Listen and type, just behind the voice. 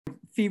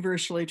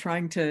feverishly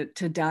trying to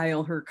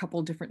dial her a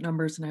couple different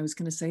numbers, and I was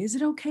going to say, is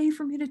it okay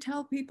for me to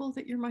tell people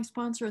that you're my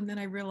sponsor? And then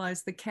I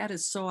realized the cat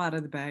is so out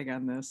of the bag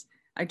on this.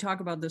 I talk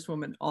about this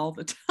woman all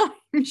the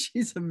time.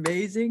 She's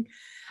amazing.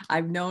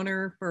 I've known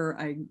her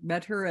I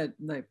met her at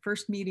the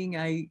first meeting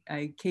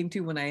I came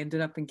to when I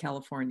ended up in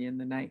California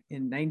in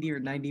 90 or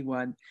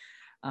 91.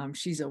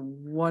 She's a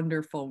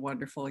wonderful,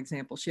 wonderful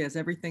example. She has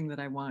everything that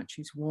I want.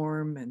 She's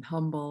warm and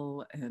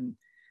humble and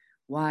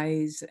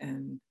wise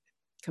and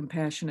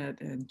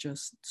compassionate and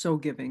just so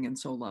giving and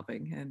so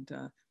loving. And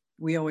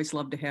we always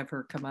love to have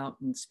her come out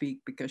and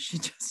speak because she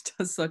just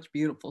does such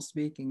beautiful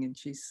speaking, and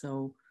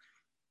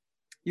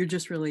you're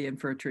just really in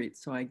for a treat.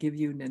 So I give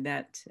you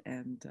Nanette,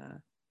 and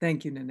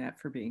thank you, Nanette,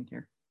 for being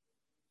here.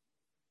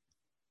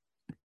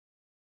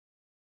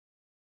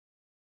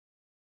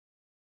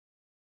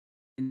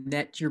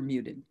 Nanette, you're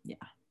muted. Yeah.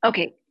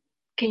 Okay.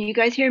 Can you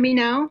guys hear me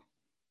now?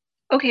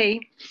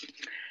 Okay.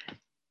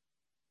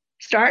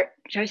 Start?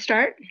 Should I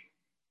start?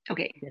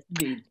 Okay. Yes,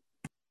 indeed.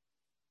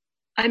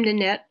 I'm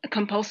Nanette, a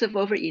compulsive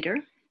overeater.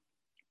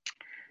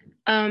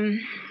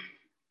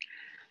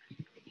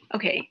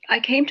 Okay, I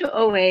came to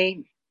OA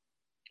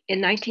in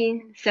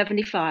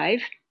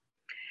 1975,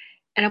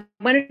 and I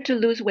wanted to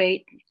lose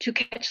weight to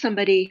catch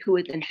somebody who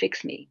would then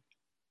fix me.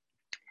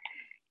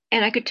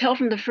 And I could tell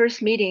from the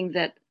first meeting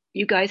that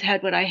you guys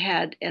had what I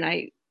had, and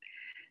I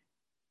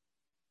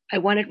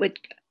wanted what,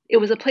 it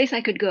was a place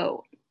I could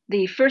go.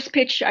 The first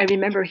pitch I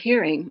remember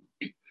hearing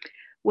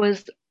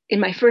was in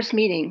my first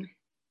meeting.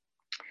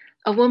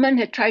 A woman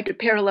had tried to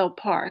parallel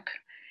park,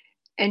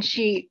 and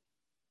she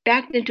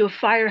backed into a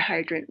fire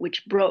hydrant,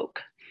 which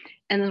broke,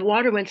 and the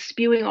water went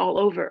spewing all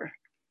over.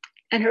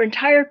 And her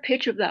entire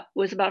pitch of that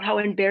was about how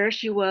embarrassed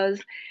she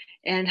was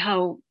and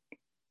how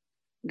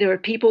there were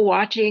people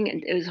watching,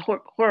 and it was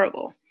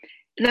horrible.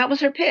 And that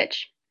was her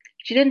pitch.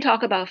 She didn't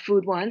talk about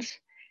food once.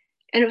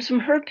 And it was from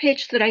her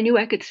pitch that I knew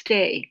I could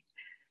stay,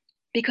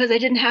 because I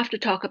didn't have to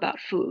talk about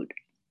food.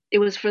 It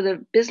was for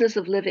the business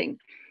of living.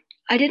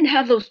 I didn't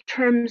have those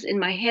terms in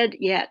my head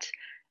yet,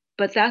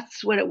 but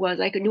that's what it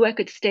was. I knew I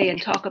could stay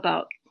and talk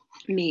about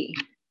me.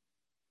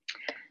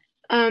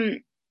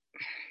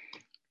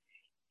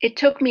 It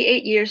took me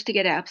 8 years to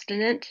get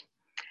abstinent.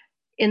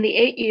 In the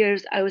 8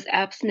 years, I was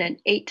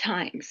abstinent 8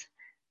 times.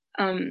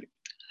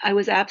 I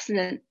was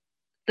abstinent.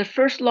 The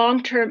first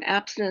long-term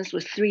abstinence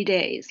was 3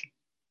 days.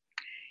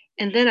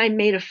 And then I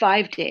made a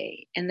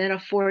 5-day, and then a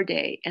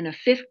 4-day, and a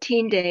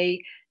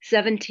 15-day,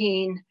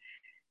 17,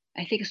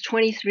 I think it's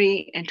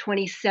 23 and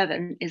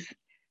 27 is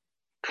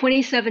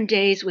 27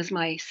 days was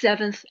my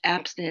 7th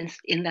abstinence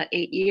in that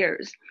 8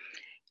 years.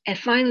 And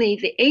finally,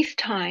 the 8th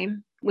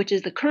time, which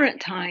is the current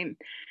time,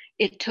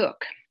 it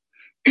took.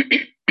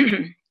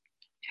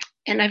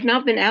 And I've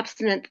now been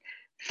abstinent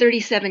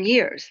 37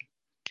 years.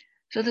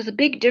 So there's a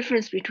big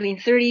difference between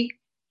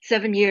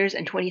 37 years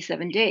and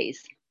 27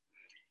 days.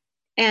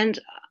 And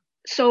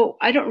so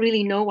I don't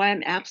really know why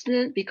I'm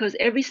abstinent, because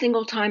every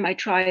single time I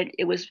tried,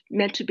 it was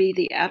meant to be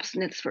the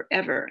abstinence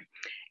forever,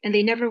 and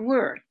they never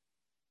were.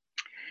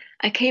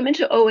 I came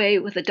into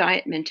OA with a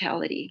diet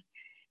mentality,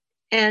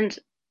 and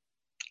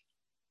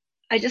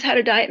I just had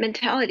a diet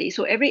mentality.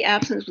 So every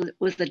abstinence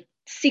was a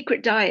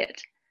secret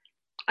diet.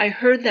 I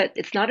heard that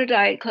it's not a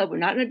diet club, we're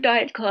not in a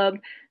diet club,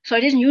 so I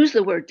didn't use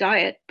the word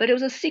diet, but it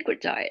was a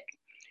secret diet.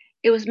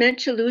 It was meant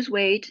to lose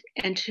weight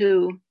and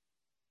to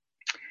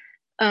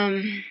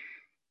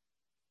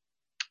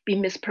be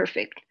Miss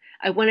Perfect.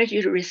 I wanted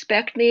you to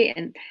respect me,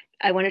 and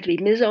I wanted to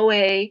be Ms.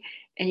 OA,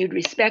 and you'd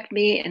respect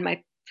me and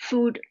my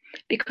food.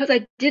 Because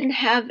I didn't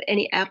have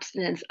any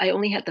abstinence, I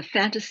only had the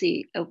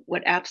fantasy of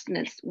what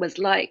abstinence was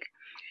like.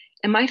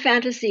 And my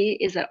fantasy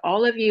is that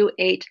all of you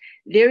ate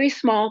very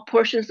small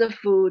portions of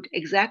food,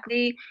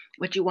 exactly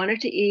what you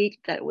wanted to eat,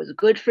 that was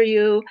good for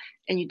you.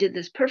 And you did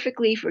this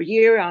perfectly for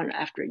year on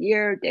after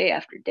year, day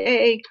after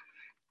day.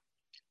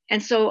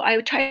 And so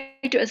I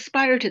tried to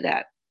aspire to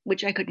that,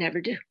 which I could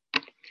never do.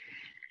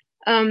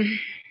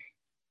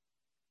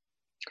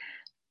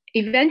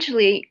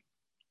 Eventually,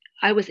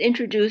 I was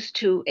introduced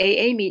to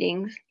AA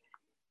meetings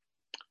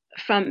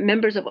from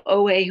members of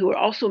OA who were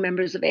also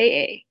members of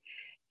AA.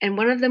 And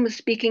one of them was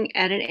speaking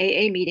at an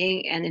AA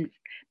meeting, and a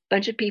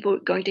bunch of people were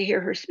going to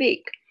hear her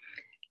speak.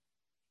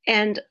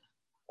 And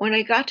when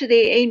I got to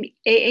the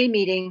AA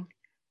meeting,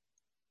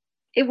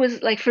 it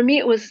was like, for me,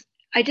 it was,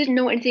 I didn't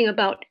know anything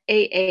about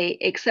AA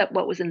except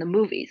what was in the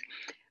movies,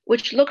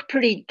 which looked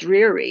pretty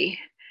dreary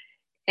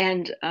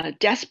and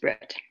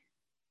desperate.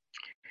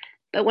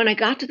 But when I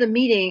got to the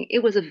meeting,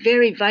 it was a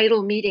very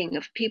vital meeting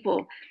of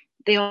people.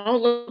 They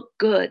all looked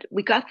good.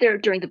 We got there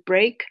during the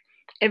break.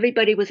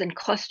 Everybody was in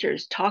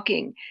clusters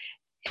talking,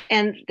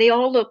 and they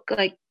all looked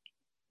like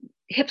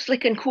hip,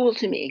 slick, and cool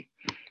to me.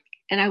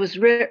 And I was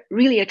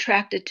really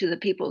attracted to the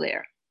people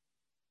there.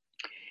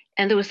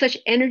 And there was such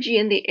energy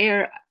in the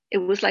air. It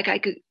was like I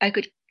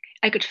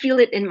could feel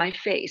it in my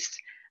face.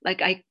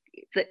 Like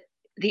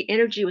the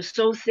energy was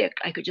so thick,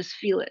 I could just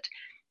feel it.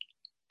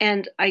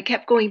 And I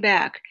kept going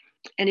back.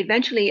 And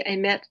eventually I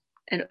met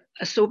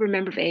a sober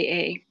member of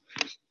AA.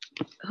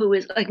 who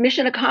is like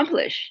mission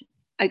accomplished.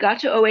 I got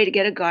to OA to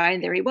get a guy,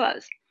 and there he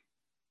was.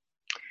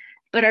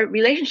 But our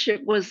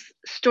relationship was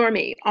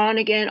stormy, on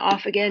again,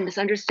 off again,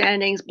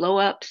 misunderstandings,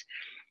 blow-ups.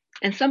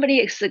 And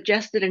somebody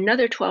suggested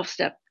another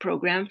 12-step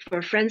program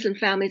for friends and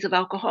families of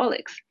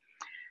alcoholics.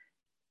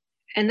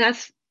 And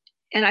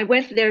I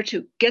went there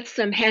to get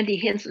some handy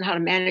hints on how to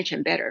manage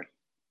him better.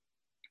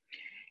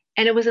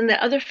 And it was in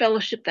the other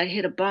fellowship that I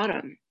hit a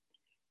bottom,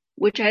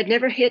 which I had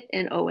never hit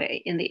in OA.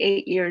 In the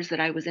 8 years that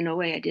I was in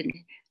OA, I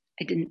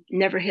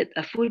never hit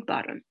a food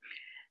bottom.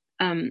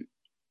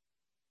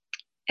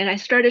 And I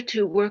started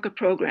to work a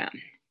program.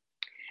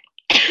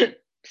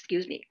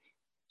 Excuse me.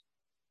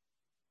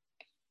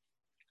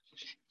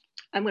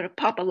 I'm going to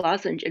pop a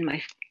lozenge in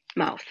my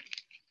mouth.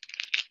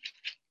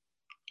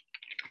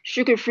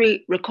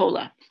 Sugar-free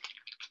Ricola.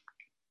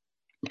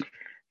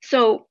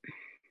 So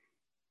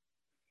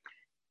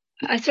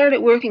I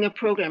started working a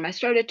program. I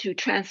started to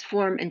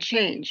transform and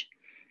change.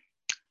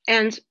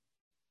 And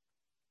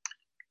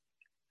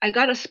I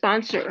got a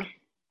sponsor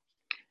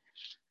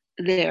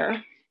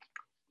there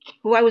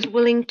who I was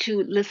willing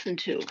to listen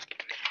to.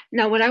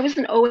 Now, when I was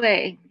in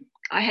OA,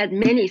 I had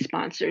many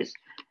sponsors,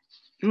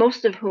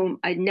 most of whom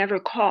I'd never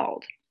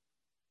called,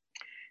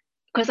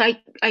 because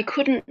I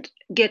couldn't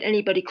get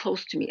anybody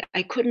close to me.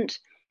 I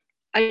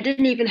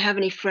didn't even have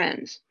any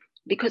friends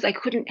because I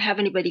couldn't have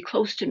anybody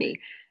close to me.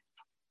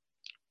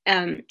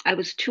 I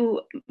was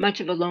too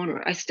much of a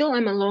loner. I still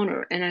am a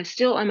loner, and I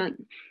still am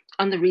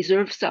on the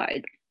reserve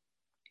side,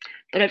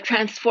 but I've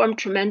transformed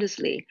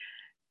tremendously.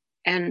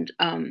 And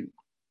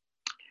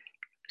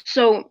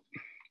so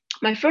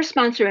my first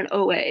sponsor in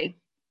OA,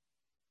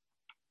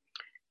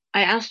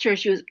 I asked her,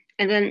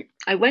 and then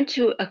I went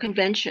to a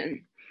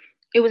convention.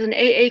 It was an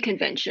AA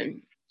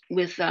convention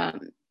with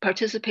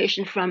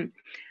participation from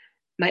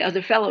my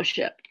other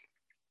fellowship.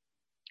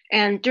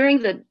 And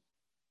during the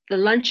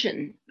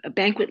luncheon, a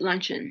banquet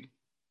luncheon,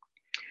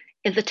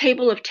 at the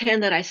table of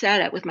 10 that I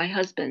sat at with my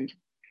husband,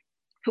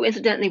 who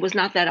incidentally was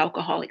not that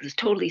alcoholic, is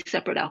totally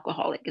separate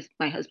alcoholic as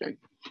my husband.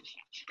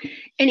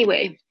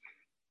 Anyway,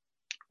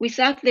 we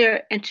sat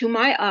there, and to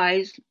my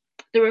eyes,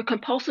 there were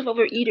compulsive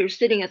overeaters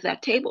sitting at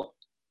that table.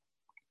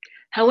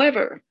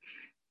 However,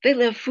 they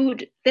left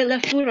food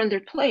on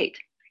their plate,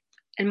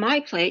 and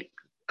my plate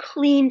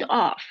cleaned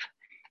off.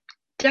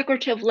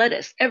 Decorative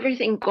lettuce,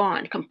 everything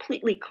gone,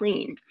 completely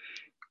clean.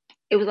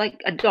 It was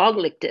like a dog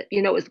licked it,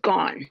 it was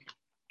gone.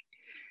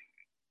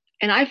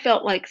 And I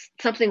felt like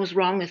something was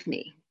wrong with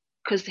me,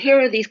 because here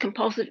are these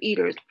compulsive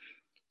eaters,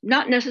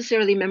 not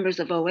necessarily members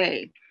of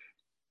OA,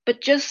 but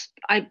just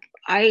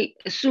I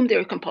assumed they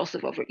were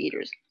compulsive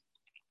overeaters.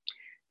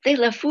 They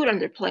left food on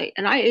their plate,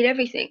 and I ate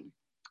everything.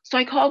 So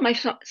I called my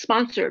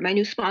sponsor, my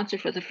new sponsor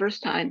for the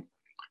first time,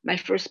 my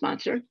first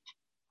sponsor,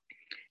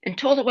 and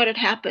told her what had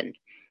happened.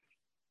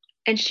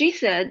 And she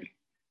said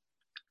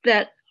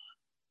that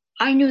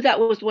I knew that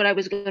was what I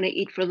was going to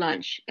eat for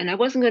lunch, and I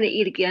wasn't going to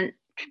eat again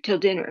till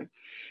dinner.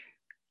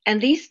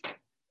 And these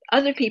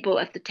other people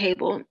at the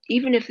table,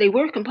 even if they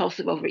were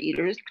compulsive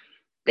overeaters,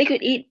 they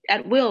could eat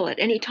at will at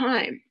any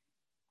time.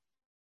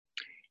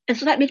 And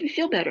so that made me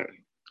feel better.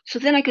 So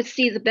then I could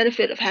see the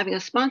benefit of having a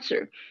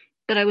sponsor,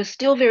 but I was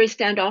still very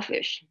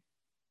standoffish.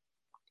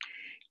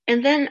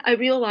 And then I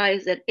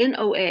realized that in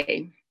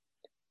OA,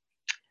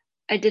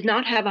 I did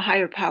not have a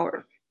higher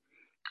power.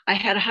 I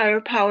had a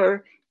higher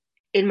power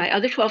in my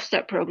other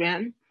 12-step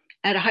program.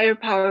 I had a higher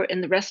power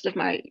in the rest of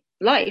my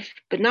life,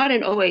 but not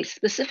in OA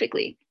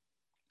specifically.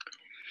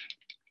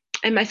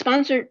 And my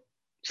sponsor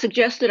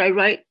suggested I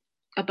write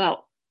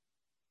about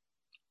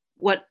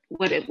what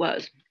it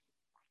was.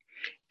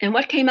 And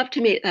what came up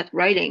to me at that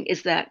writing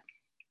is that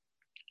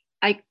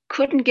I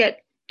couldn't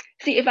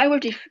see, if I were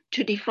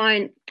to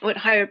define what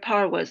higher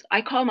power was,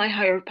 I call my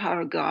higher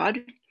power God.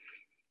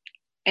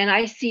 And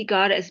I see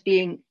God as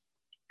being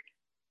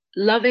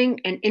loving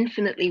and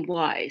infinitely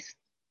wise,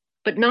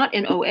 but not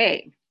in OA.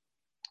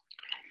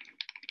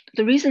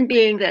 The reason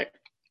being that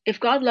if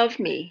God loved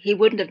me, he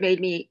wouldn't have made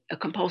me a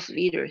compulsive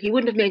eater. He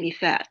wouldn't have made me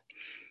fat.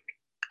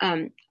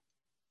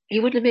 He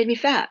wouldn't have made me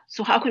fat.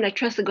 So how can I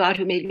trust a God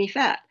who made me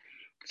fat?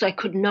 So I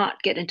could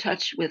not get in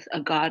touch with a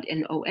God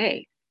in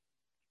OA.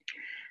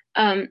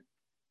 I'm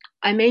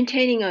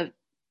maintaining a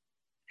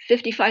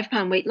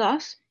 55-pound weight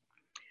loss.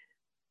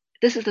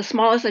 This is the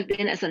smallest I've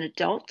been as an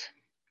adult.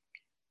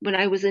 When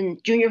I was in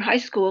junior high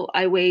school,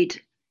 I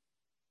weighed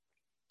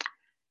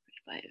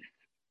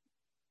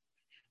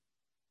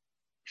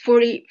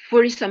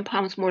 40 some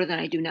pounds more than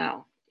I do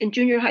now in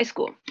junior high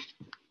school.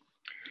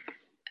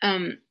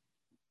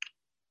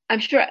 I'm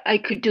sure I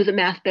could do the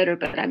math better,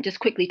 but I'm just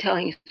quickly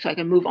telling you so I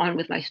can move on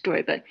with my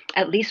story, but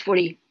at least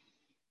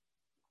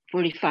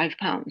 45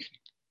 pounds.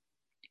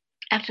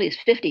 Actually,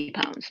 it's 50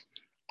 pounds.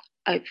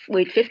 I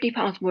weighed 50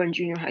 pounds more in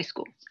junior high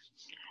school.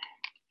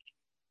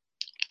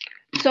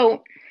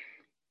 So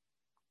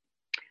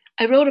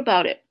I wrote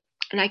about it,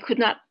 and I could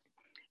not.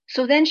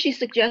 So then she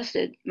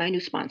suggested, my new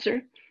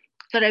sponsor,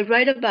 that I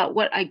write about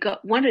what I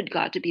wanted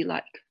God to be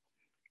like.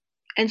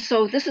 And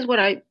so this is what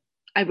I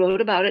wrote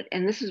about it,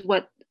 and this is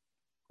what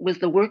was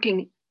the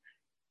working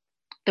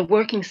the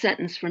working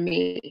sentence for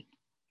me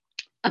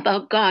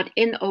about God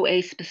in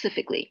OA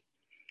specifically.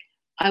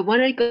 I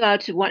wanted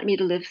God to want me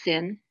to live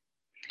thin,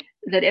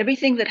 that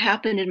everything that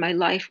happened in my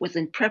life was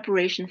in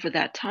preparation for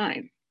that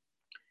time.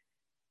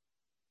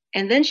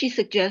 And then she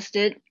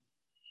suggested,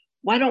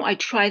 why don't I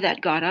try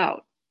that God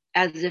out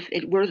as if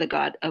it were the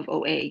God of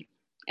OA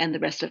and the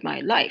rest of my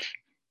life?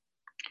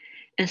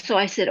 And so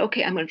I said,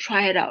 okay, I'm going to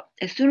try it out.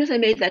 As soon as I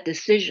made that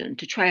decision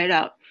to try it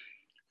out,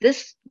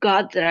 this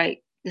God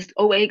this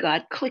OA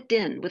God clicked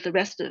in with the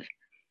rest of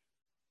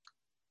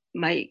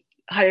my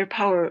higher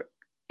power,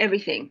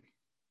 everything.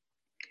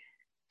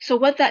 So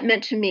what that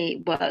meant to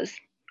me was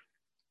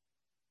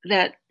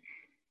that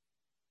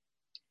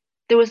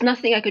there was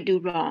nothing I could do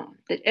wrong,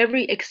 that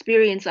every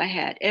experience I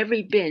had,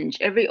 every binge,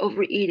 every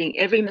overeating,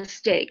 every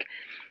mistake,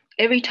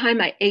 every time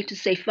I ate to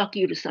say fuck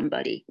you to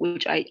somebody,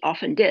 which I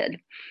often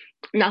did,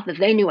 not that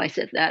they knew I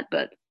said that,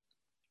 but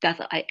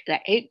I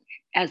ate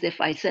as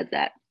if I said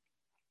that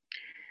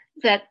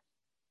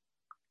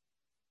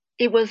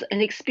it was an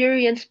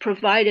experience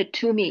provided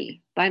to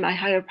me by my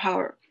higher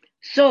power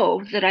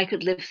so that I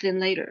could live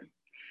thin later.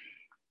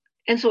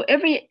 And so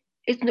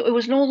it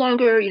was no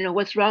longer,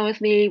 what's wrong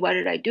with me? Why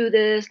did I do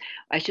this?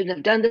 I shouldn't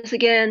have done this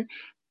again.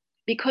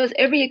 Because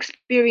every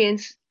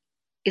experience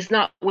is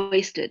not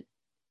wasted.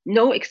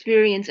 No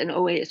experience in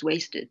OA is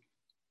wasted.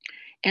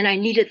 And I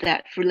needed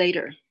that for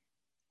later.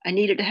 I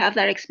needed to have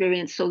that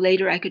experience so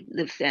later I could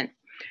live thin.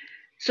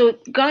 So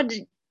God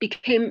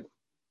became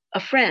a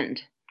friend,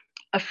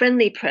 a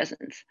friendly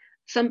presence,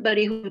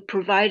 somebody who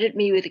provided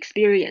me with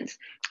experience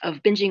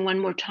of binging one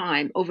more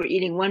time,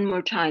 overeating one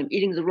more time,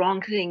 eating the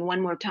wrong thing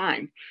one more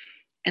time.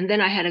 And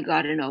then I had a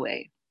God in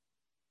OA.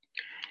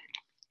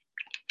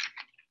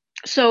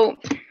 So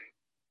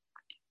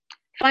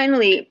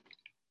finally,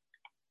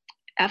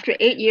 after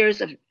 8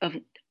 years of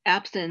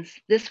abstinence,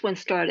 this one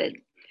started.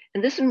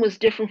 And this one was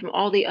different from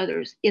all the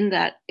others in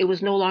that it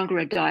was no longer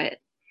a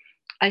diet.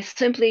 I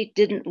simply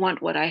didn't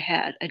want what I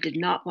had. I did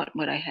not want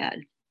what I had.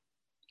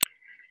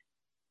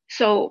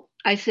 So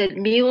I said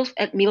meals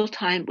at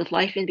mealtime with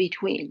life in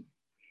between.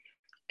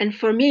 And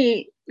for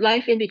me,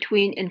 life in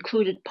between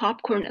included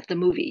popcorn at the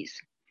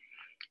movies.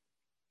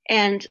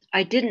 And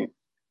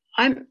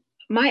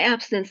my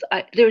abstinence,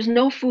 there's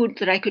no food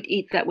that I could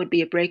eat that would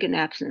be a break in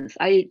abstinence.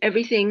 I eat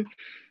everything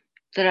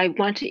that I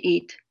want to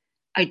eat.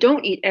 I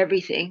don't eat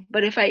everything,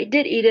 but if I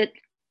did eat it,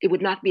 it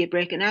would not be a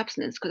break in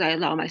abstinence because I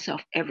allow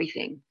myself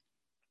everything.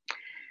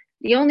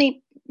 The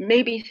only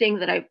maybe thing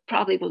that I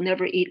probably will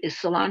never eat is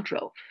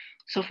cilantro.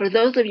 So for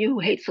those of you who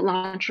hate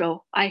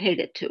cilantro, I hate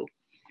it too.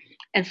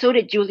 And so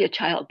did Julia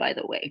Child, by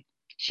the way.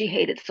 She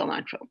hated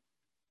cilantro.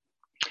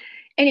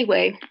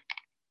 Anyway,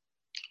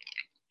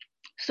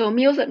 so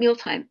meals at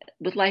mealtime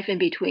with life in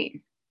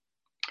between.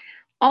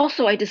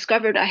 Also, I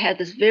discovered I had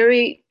this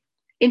very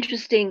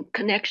interesting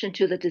connection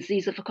to the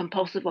disease of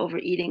compulsive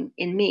overeating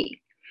in me.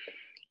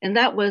 And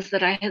that was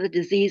that I had the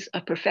disease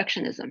of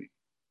perfectionism.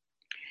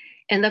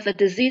 And that the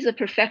disease of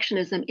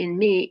perfectionism in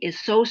me is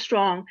so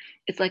strong,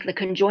 it's like the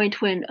conjoined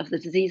twin of the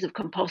disease of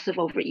compulsive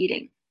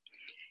overeating.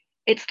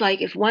 It's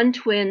like if one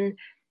twin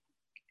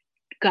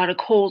got a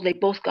cold, they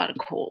both got a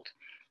cold.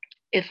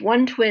 If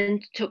one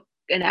twin took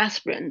an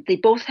aspirin, they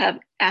both have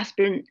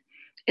aspirin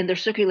in their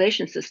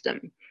circulation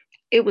system.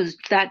 It was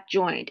that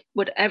joint.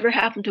 Whatever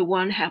happened to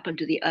one happened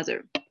to the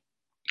other.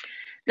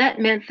 That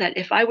meant that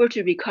if I were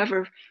to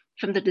recover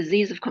from the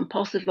disease of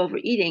compulsive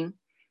overeating,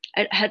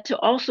 I had to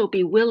also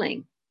be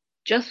willing,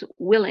 just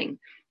willing,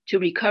 to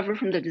recover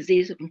from the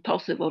disease of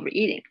compulsive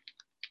overeating.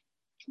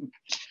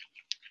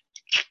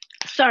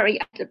 Sorry,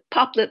 the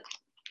poplet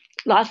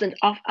lozenge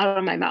off out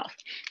of my mouth.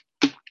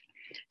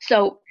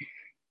 So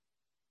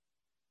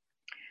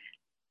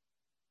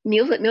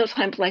meals at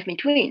mealtime, life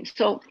between.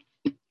 So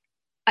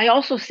I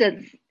also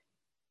said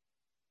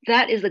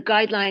that is the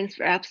guidelines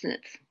for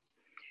abstinence.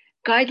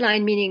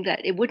 Guideline meaning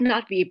that it would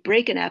not be a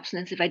break in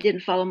abstinence if I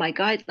didn't follow my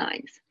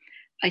guidelines.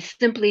 I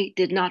simply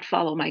did not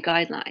follow my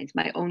guidelines,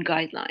 my own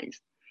guidelines.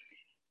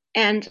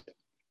 And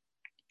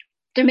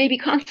there may be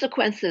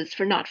consequences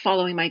for not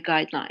following my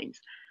guidelines.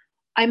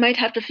 I might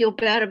have to feel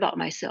bad about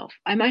myself.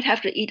 I might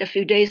have to eat a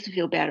few days to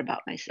feel bad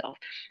about myself.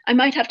 I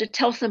might have to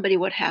tell somebody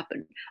what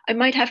happened. I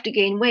might have to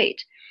gain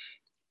weight.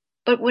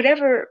 But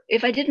whatever,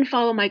 if I didn't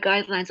follow my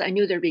guidelines, I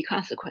knew there'd be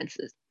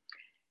consequences.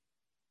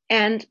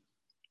 And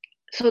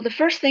so the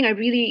first thing I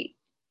really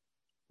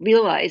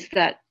realized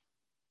that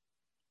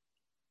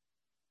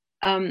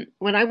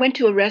when I went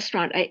to a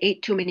restaurant, I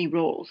ate too many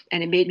rolls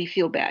and it made me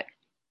feel bad.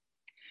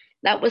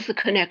 That was the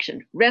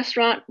connection.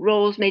 Restaurant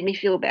rolls made me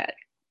feel bad.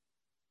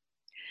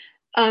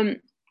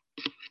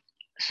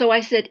 So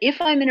I said,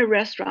 if I'm in a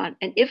restaurant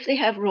and if they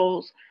have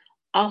rolls,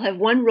 I'll have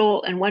one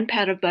roll and one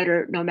pat of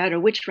butter, no matter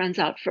which runs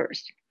out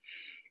first.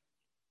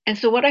 And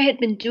so what I had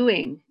been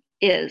doing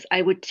is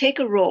I would take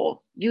a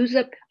roll,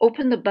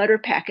 open the butter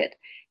packet,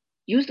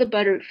 use the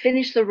butter,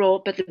 finish the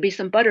roll, but there'd be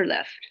some butter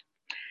left.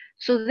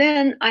 So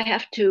then I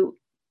have to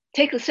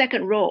take the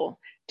second roll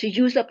to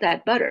use up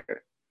that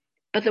butter,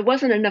 but there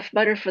wasn't enough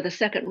butter for the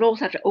second roll,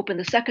 so I have to open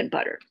the second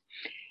butter.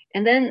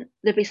 And then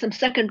there'd be some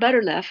second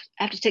butter left.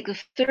 I have to take the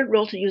third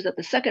roll to use up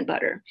the second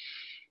butter.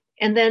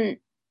 And then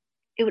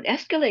it would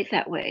escalate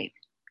that way.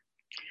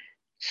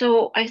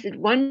 So I said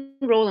 1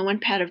 roll and 1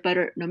 pat of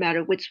butter, no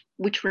matter which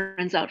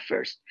runs out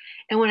first.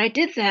 And when I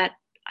did that,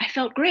 I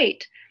felt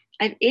great.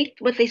 I ate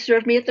what they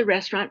served me at the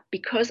restaurant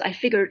because I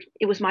figured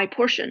it was my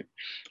portion.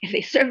 If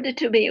they served it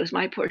to me, it was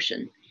my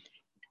portion.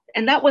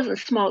 And that wasn't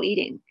small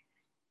eating,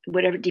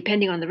 whatever,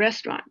 depending on the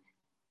restaurant.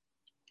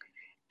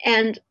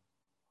 And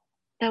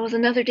that was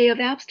another day of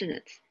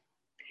abstinence.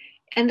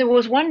 And there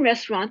was one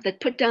restaurant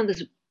that put down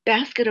this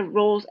basket of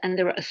rolls, and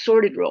there were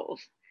assorted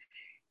rolls.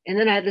 And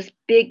then I had this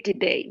big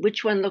debate,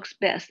 which one looks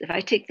best? If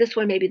I take this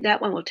one, maybe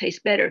that one will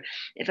taste better.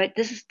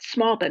 This is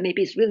small, but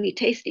maybe it's really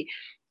tasty.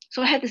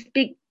 So I had this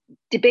big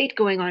debate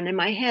going on in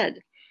my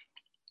head.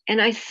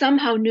 And I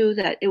somehow knew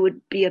that it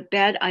would be a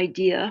bad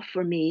idea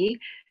for me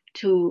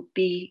to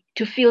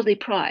feel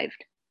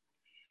deprived.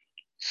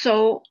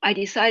 So I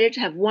decided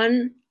to have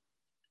one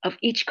of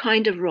each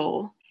kind of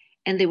roll,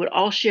 and they would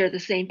all share the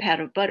same pat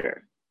of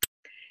butter.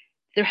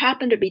 There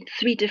happened to be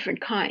 3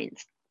 different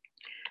kinds.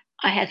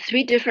 I had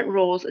 3 different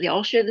rolls. They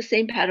all shared the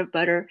same pat of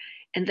butter.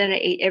 And then I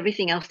ate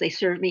everything else they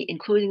served me,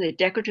 including the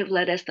decorative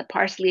lettuce, the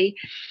parsley,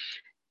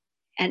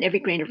 and every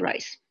grain of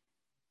rice.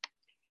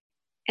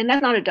 And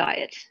that's not a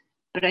diet,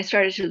 but I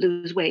started to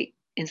lose weight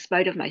in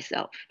spite of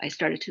myself. I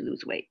started to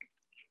lose weight.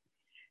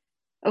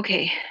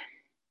 Okay.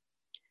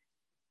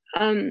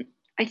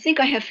 I think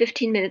I have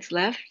 15 minutes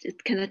left.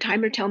 Can the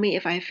timer tell me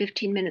if I have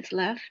 15 minutes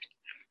left?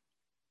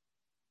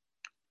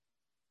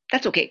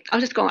 That's okay. I'll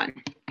just go on.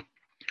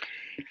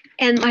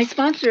 And my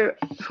sponsor,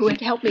 who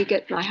had helped me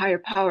get my higher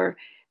power,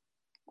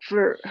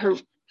 for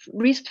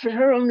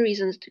her own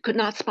reasons, could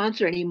not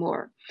sponsor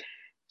anymore.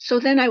 So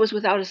then I was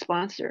without a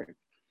sponsor.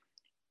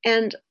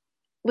 And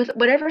with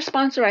whatever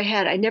sponsor I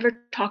had, I never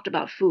talked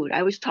about food. I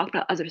always talked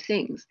about other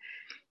things.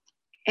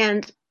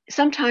 And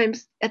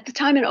sometimes at the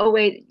time in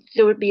OA,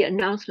 there would be an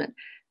announcement,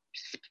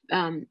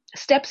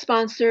 step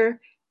sponsor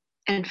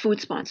and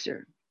food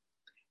sponsor.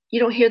 You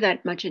don't hear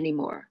that much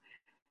anymore.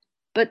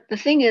 But the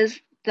thing is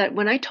that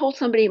when I told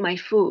somebody my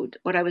food,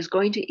 what I was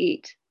going to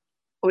eat,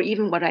 or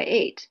even what I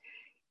ate,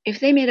 if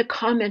they made a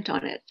comment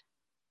on it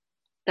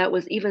that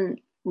was even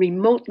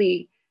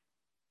remotely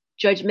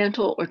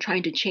judgmental or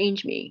trying to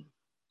change me,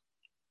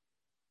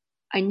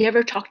 I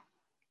never talked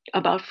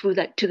about food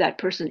to that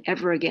person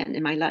ever again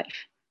in my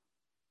life.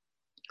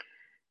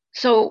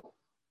 So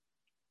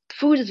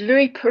food is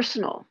very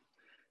personal.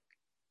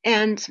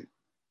 And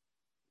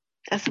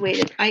that's the way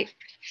it is.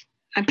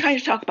 I'm trying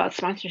to talk about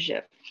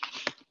sponsorship.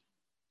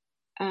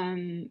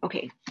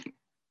 Okay.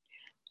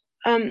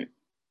 I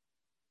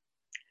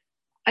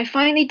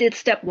finally did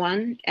step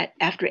 1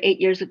 after 8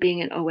 years of being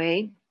in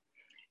OA.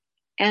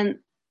 And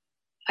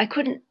I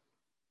couldn't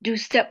do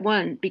step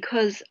 1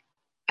 because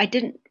I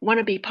didn't want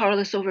to be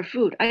powerless over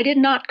food. I did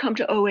not come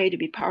to OA to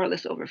be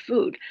powerless over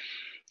food.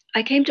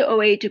 I came to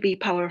OA to be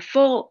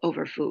powerful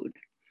over food.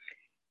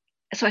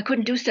 So I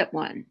couldn't do step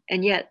 1.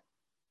 And yet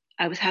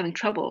I was having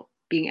trouble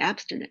being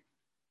abstinent.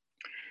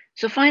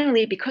 So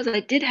finally, because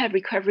I did have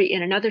recovery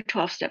in another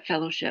 12-step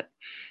fellowship,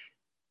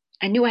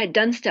 I knew I had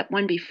done step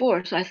 1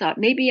 before. So I thought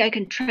maybe I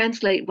can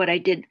translate what I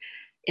did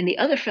in the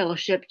other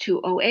fellowship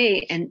to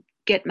OA and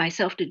get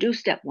myself to do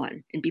step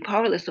 1 and be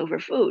powerless over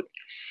food.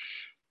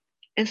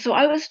 And so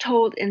I was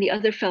told in the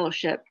other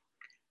fellowship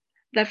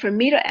that for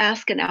me to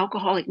ask an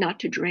alcoholic not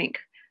to drink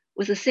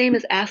was the same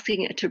as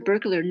asking a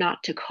tubercular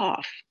not to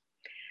cough.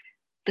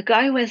 The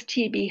guy who has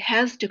TB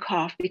has to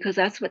cough because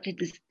that's what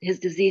his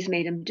disease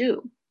made him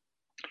do.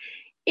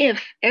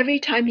 If every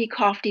time he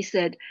coughed, he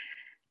said,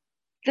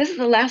 "This is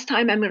the last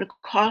time I'm going to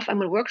cough. I'm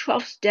going to work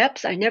 12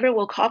 steps. I never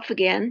will cough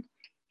again."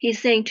 He's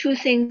saying 2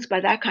 things by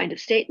that kind of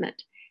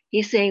statement.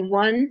 He's saying,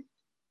 1,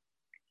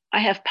 I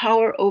have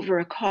power over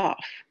a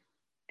cough.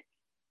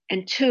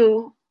 And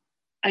 2,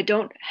 I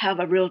don't have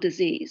a real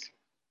disease.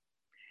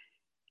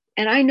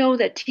 And I know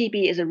that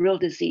TB is a real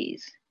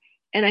disease.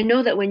 And I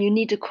know that when you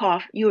need to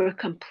cough, you are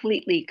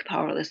completely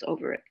powerless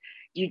over it.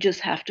 You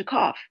just have to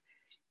cough.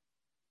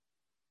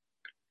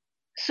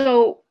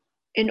 So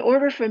in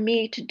order for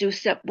me to do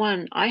step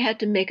 1, I had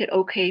to make it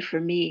okay for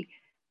me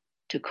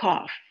to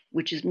cough,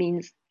 which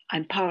means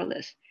I'm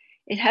powerless.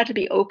 It had to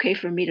be okay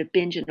for me to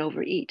binge and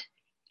overeat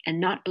and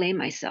not blame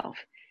myself.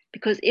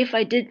 Because if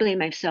I did blame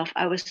myself,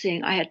 I was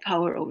saying I had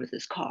power over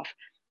this cough.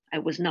 I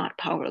was not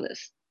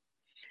powerless.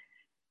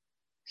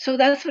 So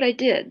that's what I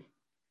did.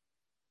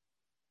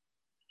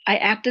 I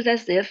acted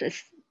as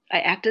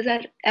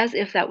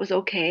if that was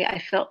okay. I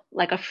felt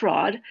like a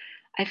fraud.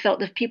 I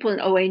felt if people in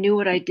OA knew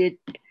what I did,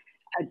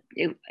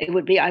 I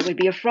would be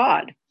a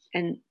fraud.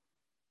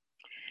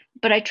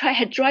 But I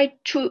had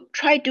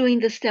tried doing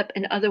this step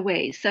in other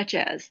ways, such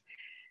as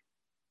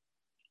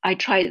I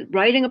tried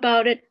writing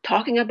about it,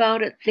 talking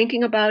about it,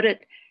 thinking about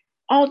it,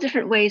 all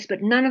different ways,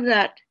 but none of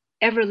that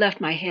ever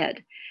left my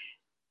head.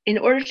 In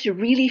order to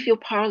really feel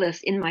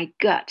powerless in my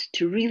gut,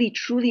 to really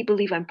truly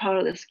believe I'm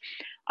powerless,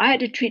 I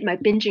had to treat my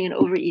binging and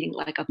overeating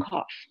like a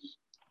cough.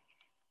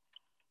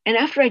 And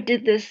after I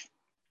did this,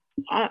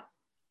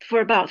 for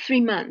about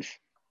 3 months.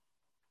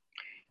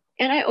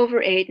 And I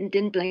overate and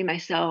didn't blame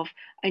myself.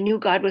 I knew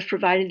God was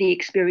providing the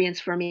experience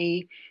for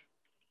me.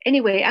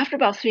 Anyway, after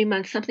about 3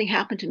 months, something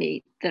happened to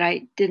me that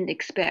I didn't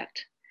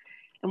expect.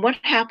 And what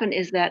happened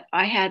is that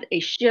I had a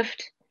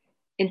shift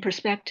in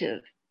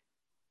perspective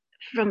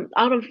from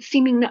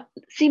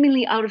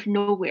seemingly out of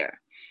nowhere.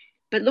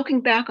 But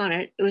looking back on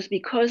it, it was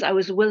because I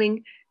was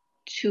willing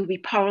to be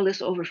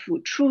powerless over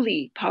food,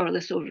 truly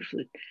powerless over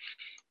food.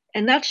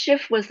 And that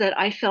shift was that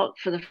I felt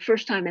for the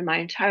first time in my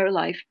entire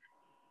life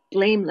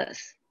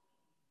blameless.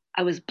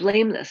 I was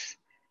blameless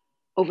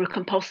over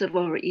compulsive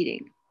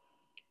overeating.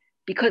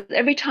 Because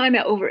every time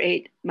I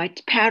overate, my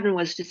pattern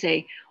was to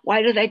say,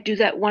 why did I do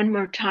that one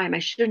more time? I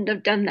shouldn't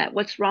have done that.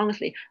 What's wrong with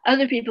me?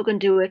 Other people can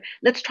do it.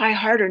 Let's try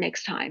harder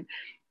next time.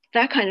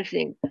 That kind of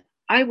thing.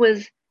 I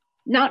was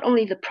not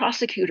only the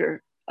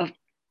prosecutor of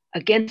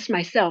against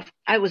myself,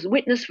 I was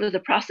witness for the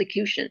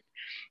prosecution.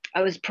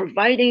 I was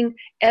providing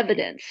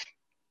evidence.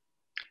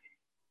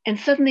 And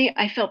suddenly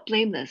I felt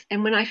blameless.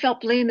 And when I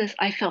felt blameless,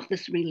 I felt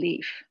this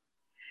relief.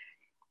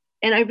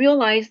 And I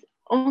realized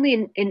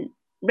only in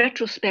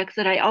retrospect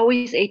that I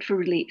always ate for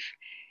relief.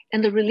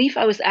 And the relief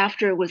I was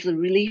after was the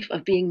relief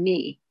of being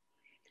me.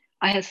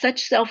 I had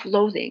such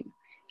self-loathing.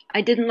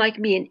 I didn't like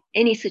me in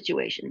any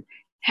situation.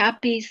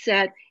 Happy,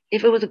 sad.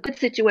 If it was a good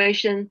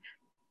situation,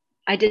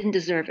 I didn't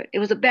deserve it. It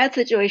was a bad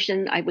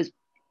situation, I was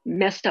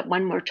messed up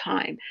one more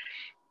time.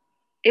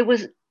 It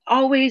was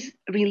always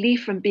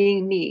relief from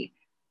being me,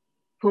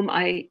 whom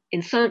I,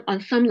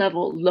 on some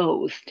level,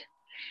 loathed.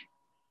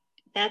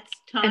 That's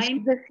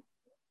time. So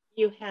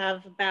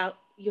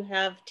you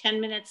have 10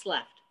 minutes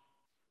left.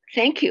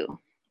 Thank you,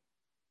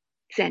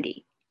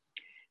 Sandy.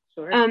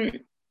 Sure.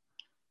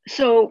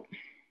 So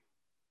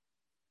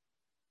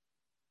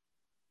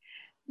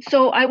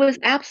I was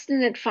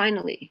abstinent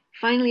finally.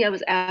 Finally, I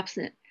was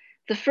abstinent.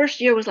 The first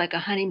year was like a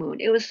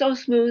honeymoon. It was so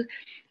smooth.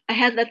 I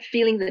had that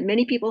feeling that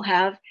many people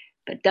have,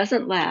 but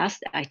doesn't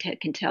last, I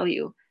can tell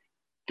you,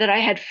 that I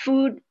had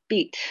food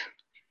beat.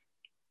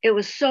 It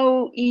was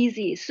so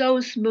easy, so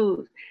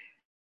smooth.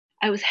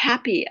 I was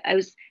happy. I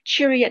was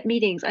cheery at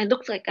meetings. I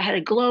looked like I had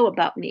a glow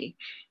about me.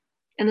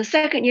 And the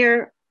second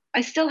year,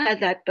 I still had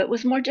that, but it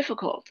was more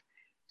difficult.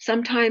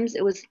 Sometimes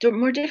it was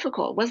more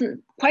difficult. It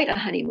wasn't quite a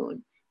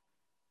honeymoon.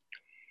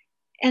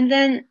 And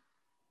then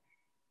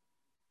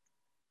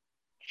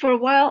for a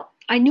while,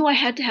 I knew I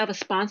had to have a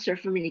sponsor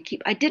for me to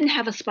keep. I didn't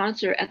have a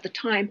sponsor at the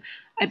time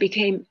I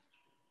became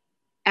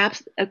at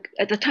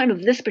the time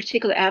of this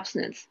particular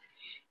abstinence,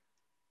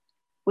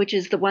 which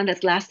is the one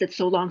that's lasted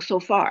so long so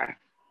far.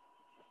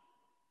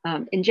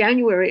 In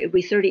January, it would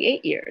be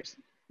 38 years.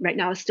 Right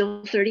now, it's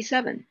still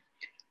 37.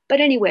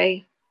 But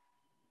anyway,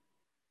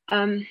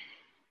 I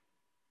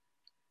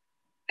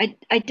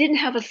didn't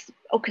have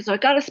so I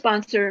got a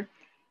sponsor,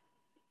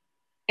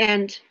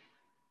 and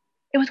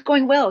it was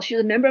going well. She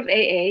was a member of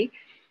AA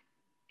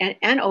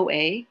and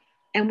OA,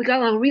 and we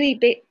got along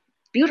really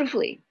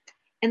beautifully.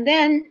 And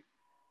then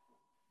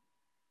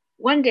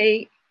one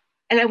day,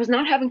 and I was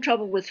not having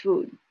trouble with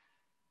food.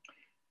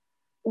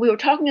 We were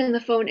talking on the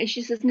phone, and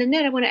she says,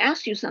 Nanette, I want to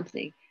ask you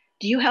something.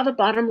 Do you have a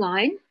bottom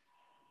line?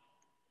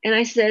 And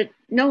I said,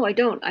 no, I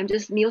don't. I'm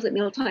just meals at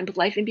mealtime with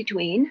life in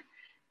between.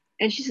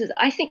 And she says,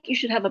 I think you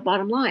should have a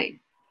bottom line.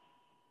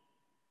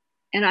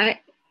 And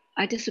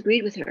I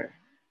disagreed with her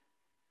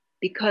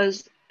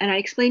and I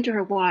explained to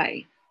her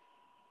why.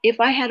 If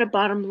I had a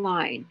bottom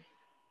line,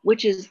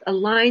 which is a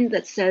line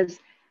that says,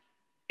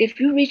 if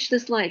you reach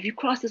this line, if you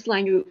cross this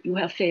line, you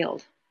have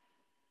failed.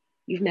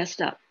 You've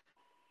messed up.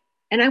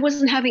 And I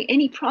wasn't having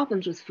any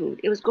problems with food.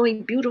 It was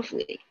going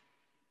beautifully.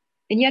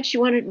 And yet she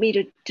wanted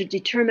me to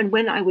determine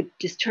when I would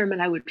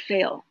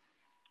fail.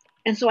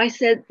 And so I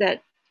said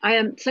that I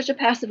am such a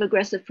passive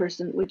aggressive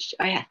person, which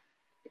I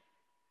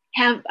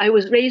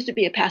was raised to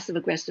be a passive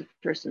aggressive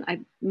person.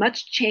 I've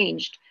much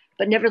changed,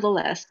 but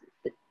nevertheless,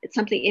 it's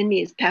something in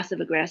me is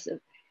passive aggressive.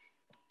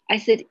 I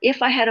said,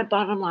 if I had a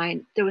bottom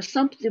line, there would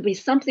be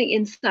something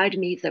inside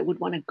me that would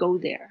want to go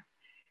there.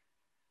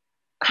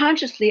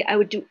 Consciously, I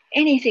would do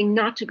anything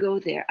not to go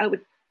there. I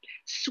would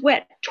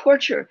sweat,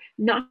 torture,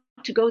 not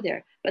to go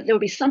there. But there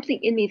would be something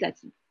in me that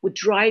would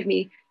drive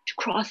me to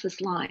cross this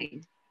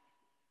line.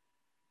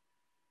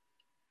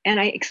 And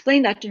I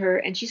explained that to her,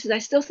 and she says, I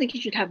still think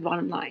you should have a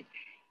bottom line.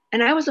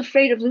 And I was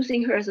afraid of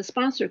losing her as a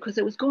sponsor because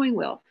it was going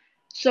well.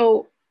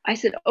 So I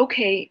said,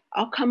 okay,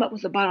 I'll come up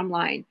with a bottom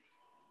line,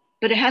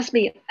 but it has to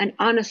be an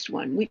honest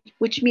one,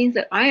 which means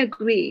that I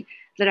agree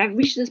that I've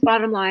reached this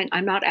bottom line.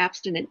 I'm not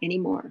abstinent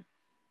anymore.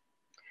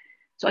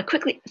 So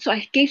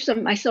I gave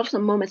myself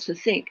some moments to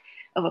think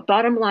of a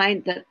bottom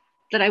line that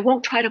I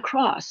won't try to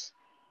cross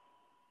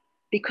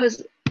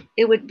because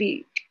it would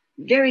be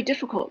very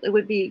difficult. It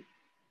would be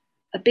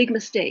a big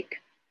mistake.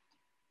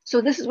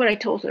 So this is what I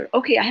told her.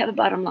 Okay, I have a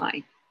bottom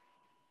line.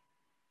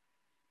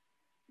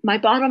 My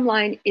bottom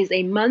line is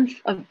a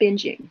month of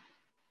binging.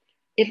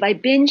 If I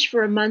binge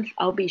for a month,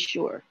 I'll be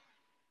sure.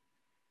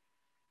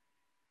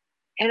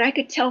 And I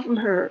could tell from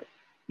her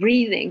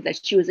breathing that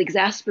she was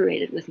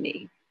exasperated with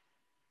me.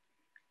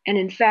 And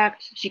in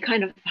fact, she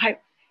kind of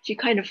she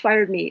kind of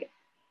fired me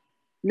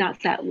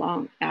not that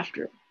long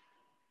after.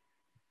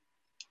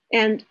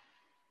 And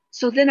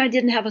so then I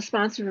didn't have a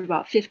sponsor for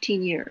about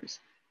 15 years.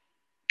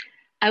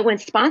 I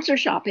went sponsor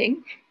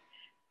shopping.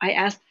 I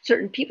asked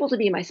certain people to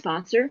be my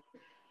sponsor,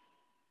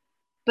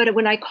 but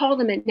when I called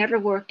them, it never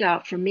worked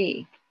out for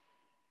me.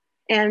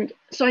 And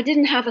so I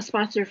didn't have a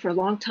sponsor for a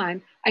long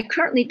time. I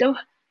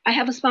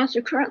have a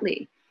sponsor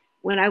currently.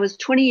 When I was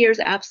 20 years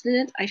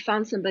abstinent, I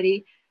found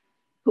somebody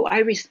who I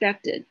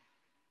respected.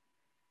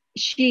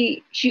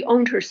 She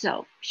owned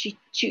herself. She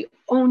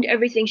owned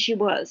everything she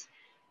was.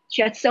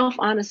 She had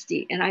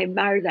self-honesty, and I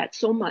admire that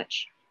so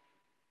much.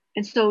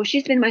 And so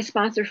she's been my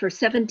sponsor for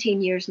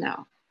 17 years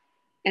now,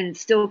 and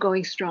it's still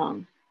going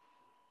strong.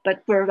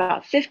 But for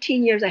about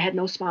 15 years, I had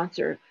no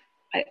sponsor,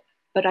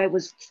 but I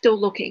was still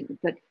looking.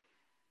 But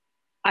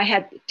I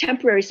had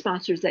temporary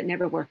sponsors that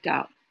never worked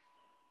out.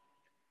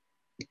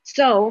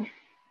 So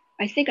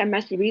I think I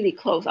must be really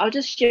close. I'll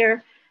just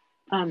share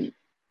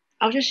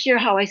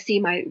how I see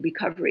my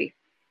recovery.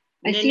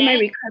 I see my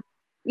recovery.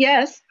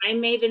 Yes. I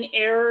made an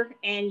error,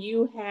 and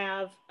you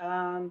have,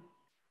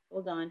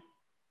 hold on.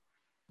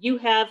 You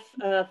have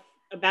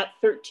about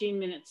 13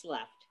 minutes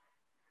left.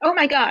 Oh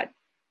my God.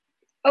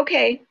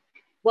 Okay.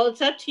 Well,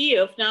 it's up to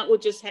you. If not, we'll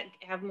just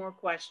have more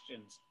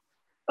questions.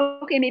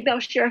 Okay, maybe I'll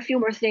share a few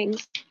more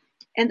things,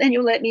 and then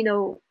you'll let me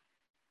know.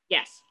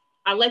 Yes,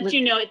 I'll let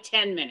you know at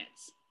 10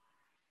 minutes.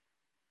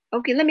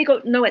 Okay, let me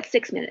go know at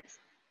 6 minutes.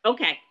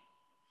 Okay.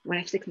 When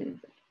I have 6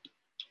 minutes.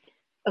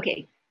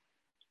 Okay.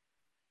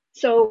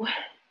 So,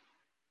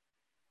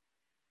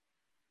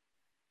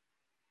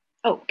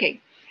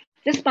 okay.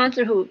 This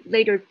sponsor who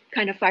later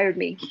kind of fired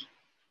me,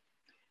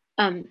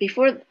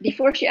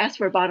 before she asked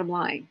for a bottom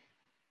line,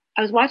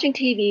 I was watching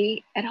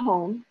TV at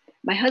home.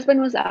 My husband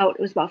was out.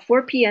 It was about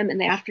 4 p.m. in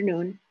the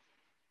afternoon.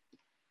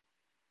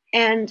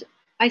 And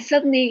I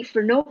suddenly,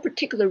 for no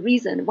particular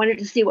reason, wanted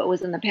to see what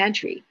was in the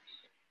pantry.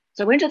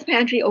 So I went to the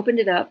pantry, opened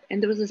it up,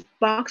 and there was this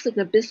box of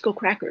Nabisco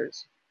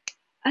crackers.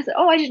 I said,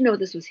 oh, I didn't know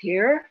this was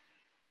here.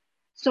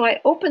 So I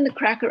opened the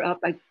cracker up.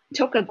 I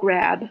took a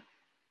grab.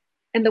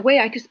 And the way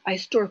I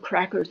store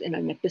crackers in a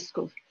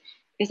Nabisco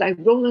is I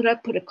roll it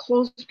up, put a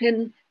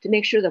clothespin to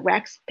make sure the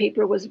wax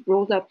paper was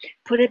rolled up,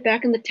 put it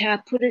back in the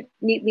tab, put it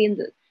neatly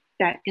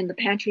back in the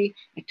pantry.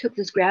 I took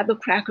this grab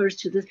of crackers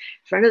to the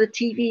front of the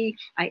TV.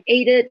 I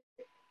ate it,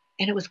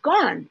 and it was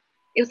gone.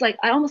 It was like,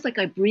 almost like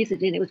I breathed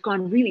it in. It was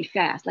gone really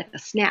fast, like a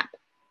snap.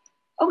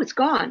 Oh, it's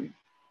gone.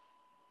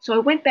 So I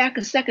went back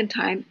a second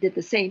time, did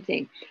the same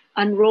thing.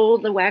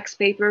 Unrolled the wax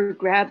paper,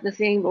 grabbed the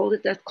thing, rolled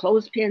it, the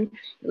clothespin,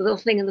 the little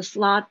thing in the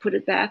slot, put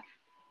it back.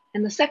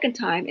 And the second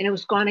time, and it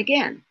was gone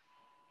again,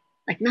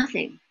 like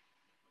nothing.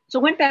 So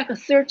I went back a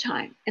third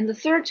time. And the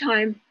third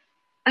time,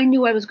 I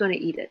knew I was going to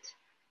eat it.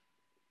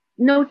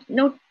 No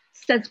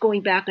sense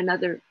going back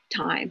another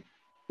time.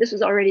 This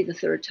was already the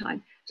third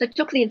time. So I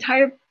took the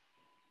entire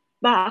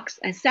box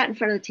and sat in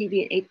front of the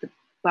TV and ate the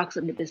box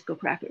of Nabisco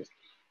crackers.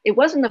 It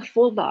wasn't a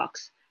full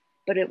box,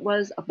 but it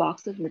was a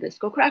box of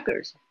Nabisco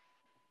crackers.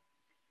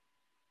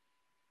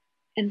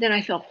 And then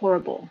I felt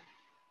horrible.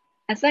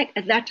 At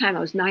that time, I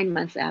was 9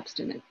 months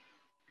abstinent.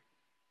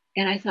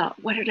 And I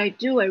thought, what did I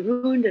do? I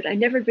ruined it. I'd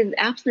never been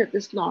abstinent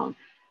this long.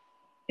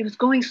 It was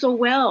going so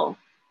well.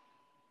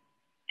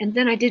 And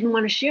then I didn't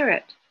want to share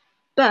it.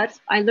 But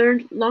I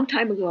learned a long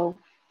time ago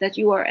that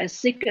you are as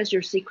sick as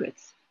your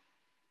secrets.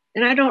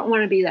 And I don't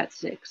want to be that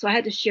sick. So I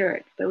had to share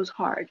it, but it was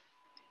hard.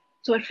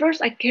 So at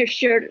first I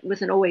shared it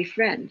with an OA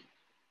friend.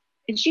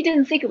 And she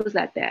didn't think it was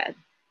that bad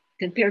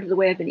compared to the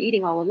way I've been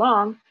eating all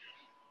along.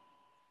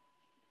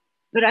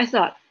 But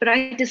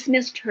I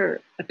dismissed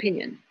her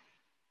opinion.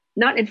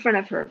 Not in front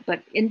of her,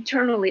 but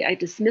internally I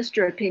dismissed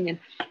her opinion.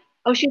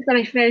 Oh, she's not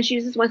my friend. She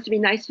just wants to be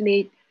nice to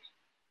me.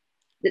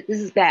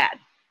 This is bad.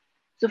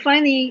 So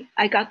finally,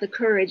 I got the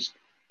courage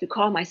to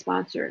call my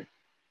sponsor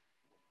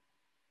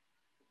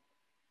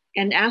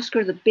and ask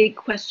her the big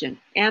question,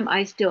 am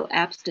I still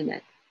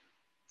abstinent?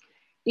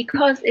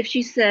 Because if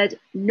she said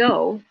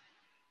no,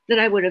 then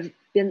I would have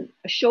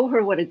show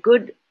her what a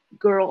good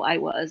girl I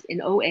was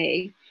in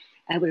OA.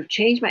 I would have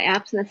changed my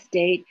abstinence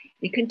date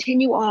and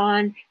continue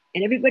on.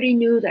 And everybody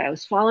knew that I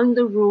was following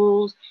the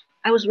rules.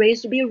 I was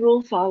raised to be a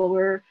rule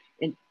follower,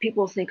 and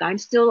people think I'm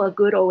still a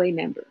good OA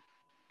member.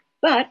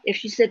 But if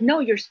she said, no,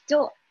 you're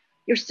still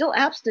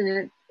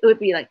abstinent, it would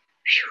be like,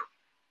 whew.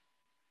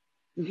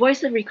 The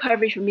voice of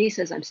recovery for me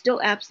says, I'm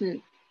still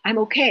abstinent. I'm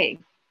okay.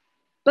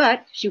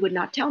 But she would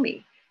not tell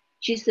me.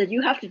 She said,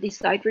 you have to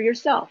decide for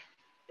yourself.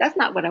 That's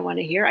not what I want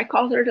to hear. I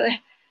called her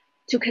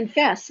to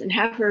confess and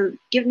have her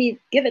give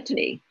it to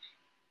me.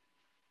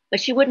 But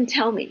she wouldn't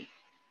tell me.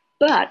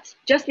 But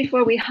just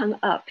before we hung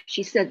up,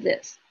 she said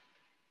this,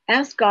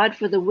 ask God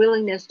for the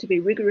willingness to be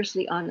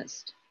rigorously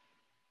honest.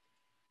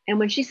 And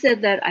when she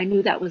said that, I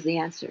knew that was the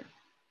answer.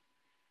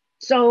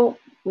 So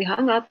we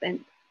hung up, and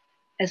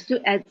as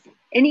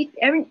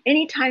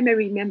any time I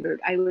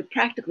remembered, I would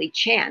practically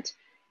chant,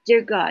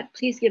 dear God,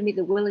 please give me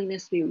the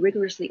willingness to be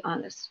rigorously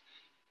honest.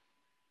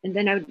 And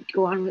then I would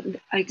go on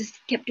I just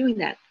kept doing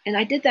that. And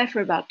I did that for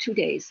about 2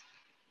 days.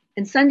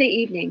 And Sunday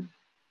evening,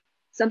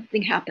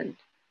 something happened.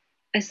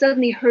 I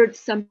suddenly heard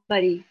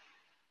somebody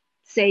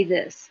say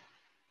this: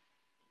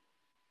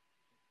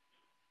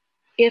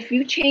 if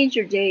you change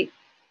your date,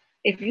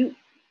 if you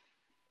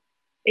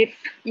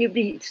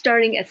be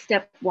starting at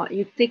step one,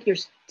 you think you're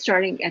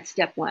starting at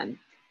step one,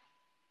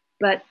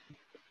 but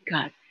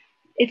God,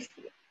 it's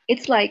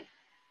like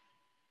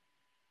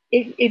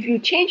if you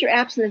change your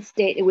abstinence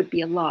date, it would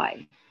be a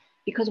lie,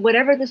 because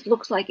whatever this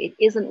looks like, it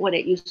isn't what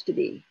it used to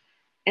be.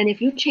 And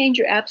if you change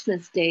your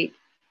abstinence date,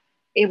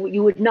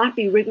 you would not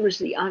be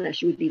rigorously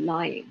honest, you would be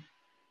lying.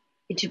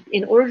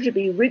 In order to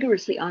be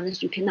rigorously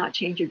honest, you cannot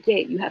change your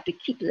date. You have to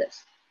keep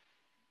this.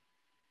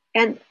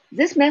 And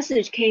this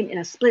message came in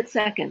a split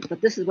second, but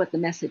this is what the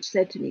message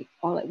said to me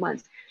all at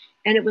once.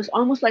 And it was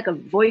almost like a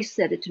voice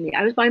said it to me.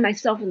 I was by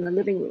myself in the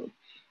living room,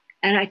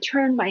 and I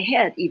turned my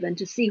head even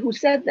to see who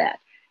said that.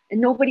 And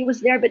nobody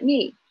was there but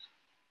me.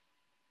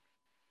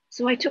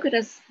 So I took it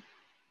as,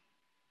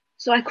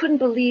 so I couldn't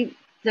believe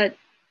that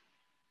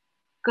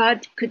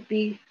God could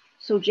be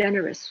so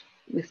generous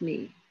with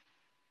me.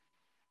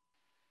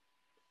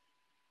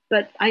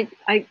 But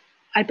I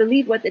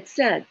believe what it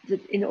said,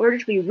 that in order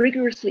to be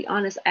rigorously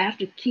honest, I have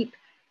to keep,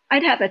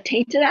 I'd have a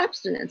tainted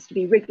abstinence to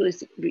be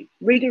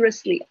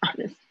rigorously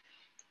honest.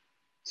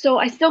 So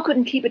I still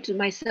couldn't keep it to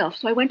myself.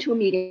 So I went to a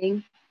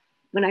meeting,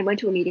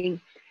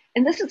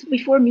 and this is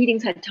before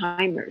meetings had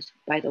timers,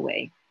 by the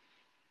way.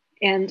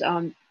 And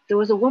there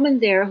was a woman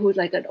there who was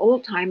like an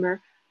old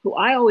timer who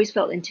I always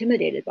felt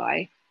intimidated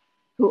by,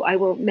 who I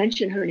will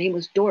mention, her name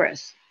was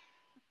Doris.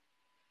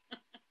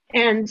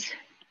 And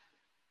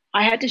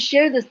I had to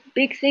share this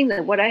big thing,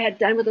 that what I had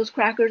done with those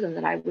crackers, and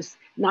that I was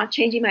not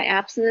changing my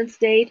abstinence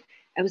date.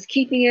 I was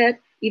keeping it,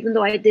 even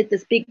though I did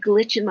this big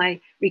glitch in my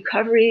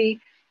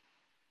recovery.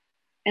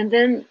 And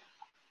then,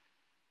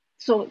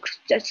 so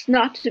just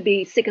not to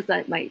be sick as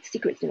my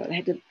secrets, I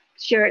had to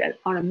share it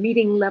on a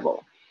meeting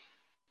level.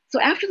 So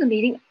after the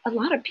meeting, a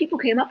lot of people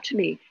came up to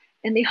me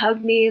and they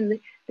hugged me and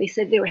they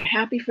said they were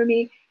happy for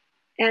me.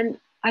 And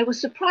I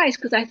was surprised,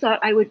 because I thought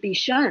I would be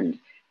shunned.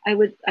 I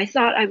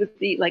thought I would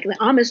be like the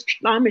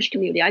Amish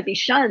community. I'd be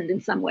shunned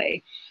in some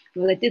way,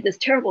 because I did this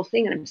terrible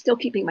thing and I'm still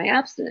keeping my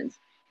abstinence.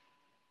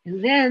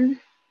 And then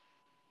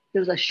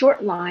there was a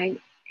short line,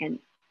 and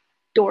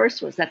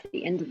Doris was at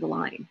the end of the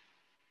line.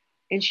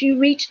 And she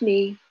reached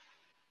me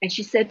and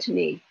she said to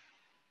me,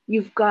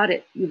 "You've got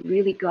it. You've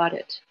really got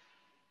it."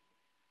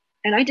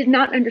 And I did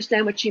not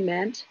understand what she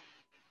meant,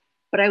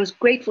 but I was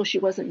grateful she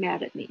wasn't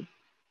mad at me.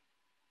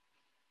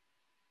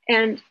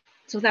 And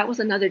so that was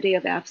another day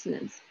of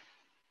abstinence.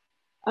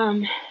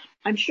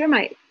 I'm sure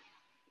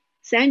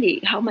Sandy,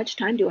 how much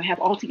time do I have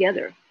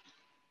altogether?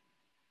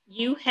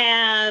 You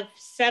have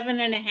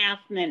 7.5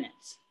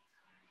 minutes.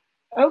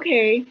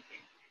 Okay,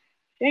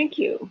 thank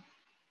you.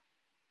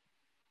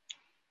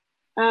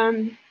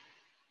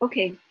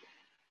 Okay.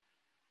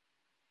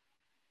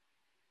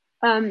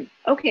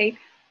 Okay,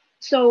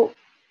 so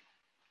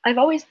I've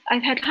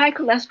had high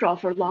cholesterol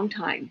for a long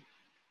time,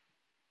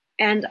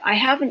 and I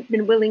haven't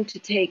been willing to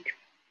take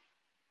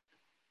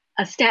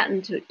a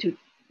statin to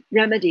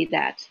remedy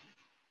that,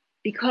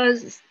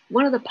 because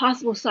one of the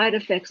possible side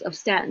effects of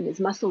statin is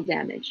muscle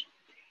damage.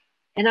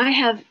 And I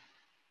have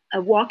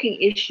a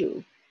walking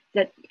issue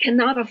that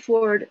cannot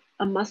afford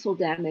a muscle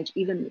damage,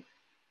 even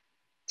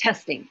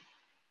testing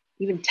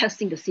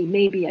to see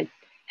maybe I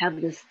have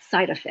this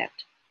side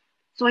effect.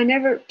 So I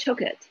never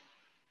took it.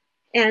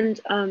 And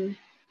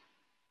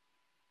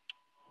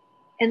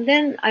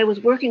then I was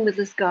working with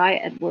this guy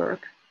at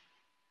work.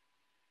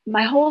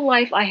 My whole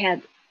life I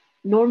had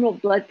normal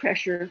blood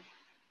pressure,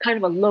 kind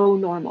of a low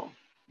normal,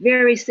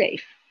 very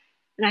safe.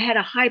 And I had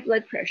a high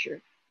blood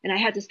pressure, and I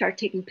had to start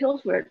taking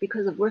pills for it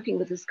because of working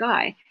with this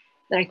guy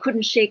that I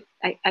couldn't shake.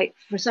 I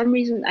for some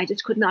reason, I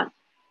just could not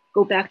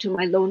go back to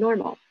my low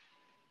normal.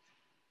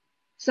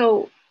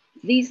 So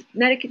this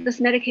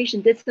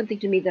medication did something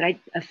to me that I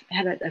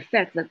had an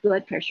effect, the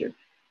blood pressure.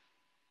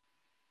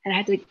 And I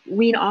had to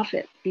wean off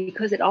it,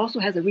 because it also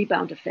has a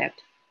rebound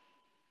effect,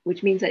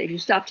 which means that if you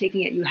stop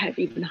taking it, you have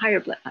even higher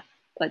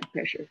blood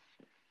pressure.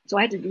 So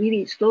I had to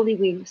really slowly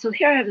wean. So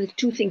here I have the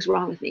two things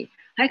wrong with me: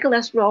 high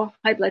cholesterol,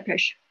 high blood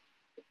pressure,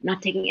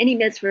 not taking any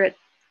meds for it.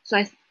 So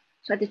I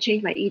had to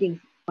change my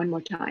eating one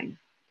more time.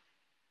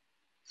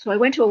 So I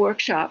went to a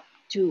workshop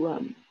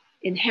to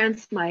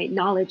enhance my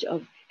knowledge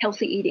of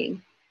healthy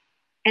eating.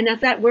 And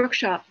at that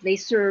workshop, they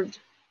served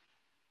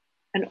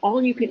an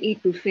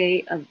all-you-can-eat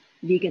buffet of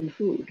vegan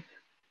food.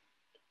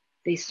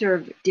 They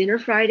served dinner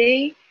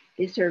Friday,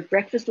 they served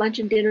breakfast, lunch,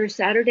 and dinner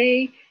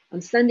Saturday.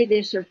 On Sunday,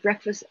 they served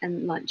breakfast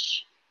and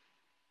lunch.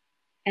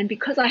 And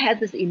because I had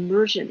this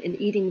immersion in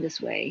eating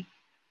this way,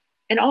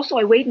 and also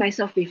I weighed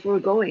myself before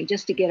going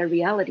just to get a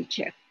reality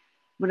check.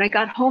 When I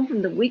got home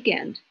from the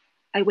weekend,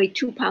 I weighed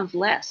 2 pounds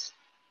less.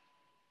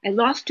 I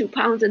lost 2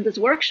 pounds in this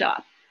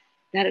workshop,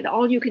 that an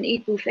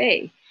all-you-can-eat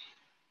buffet.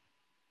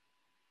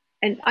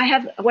 And I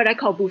have what I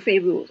call buffet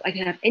rules. I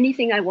can have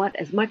anything I want,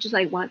 as much as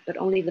I want, but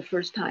only the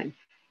first time.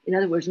 In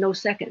other words, no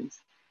seconds.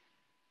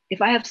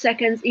 If I have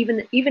seconds,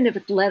 even if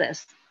it's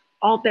lettuce,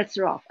 all bets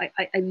are off.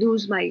 I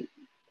lose my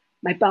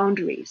my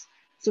boundaries.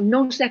 So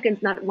no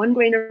seconds, not one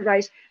grain of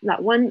rice,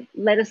 not one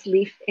lettuce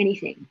leaf,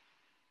 anything.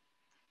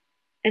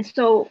 And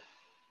so,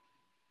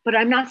 but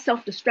I'm not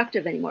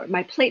self-destructive anymore.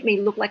 My plate may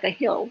look like a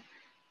hill,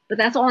 but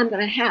that's all I'm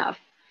going to have.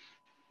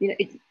 You know,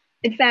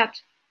 in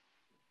fact,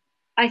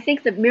 I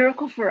think the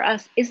miracle for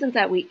us isn't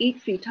that we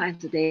eat 3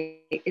 times a day,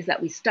 is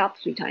that we stop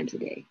 3 times a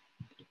day.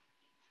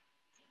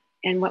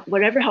 And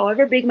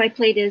however big my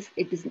plate is,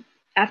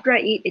 after I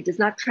eat, it does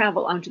not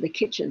travel onto the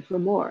kitchen for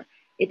more.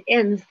 It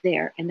ends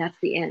there, and that's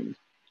the end.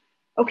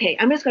 Okay,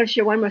 I'm just going to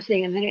share one more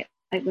thing, and then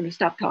I'm going to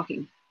stop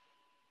talking.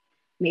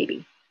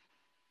 Maybe.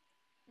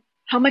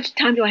 How much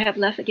time do I have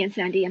left again,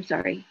 Sandy? I'm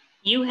sorry.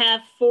 You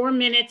have 4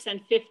 minutes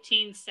and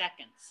 15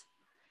 seconds.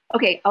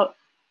 Okay, I'm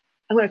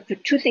going to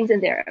put 2 things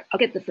in there. I'll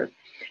get the first.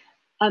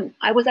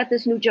 I was at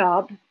this new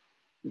job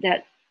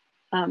that,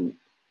 and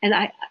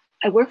I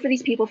worked for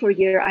these people for a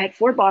year. I had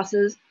 4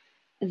 bosses.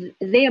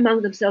 They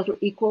among themselves were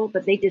equal,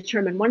 but they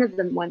determined one of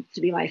them wants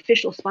to be my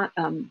official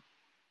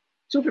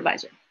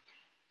supervisor.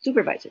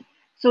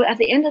 So at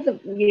the end of the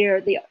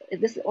year,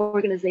 this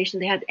organization,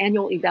 they had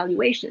annual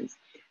evaluations.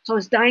 So I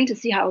was dying to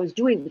see how I was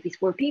doing with these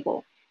 4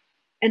 people.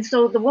 And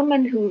so the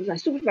woman who was my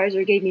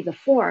supervisor gave me the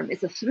form.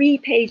 It's a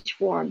 3-page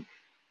form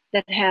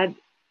that had,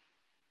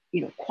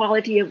 you know,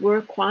 quality of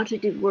work,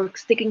 quantity of work,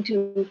 sticking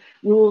to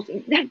rules,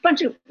 it had a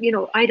bunch of, you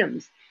know,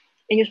 items.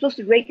 And you're supposed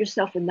to rate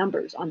yourself with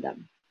numbers on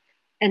them.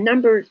 And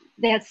numbers,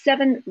 they had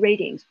 7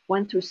 ratings,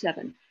 1 through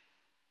 7.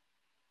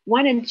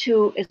 1 and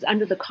 2 is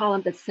under the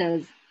column that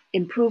says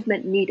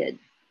improvement needed.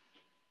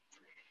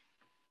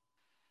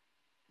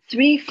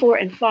 3, 4,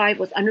 and 5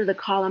 was under the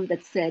column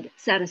that said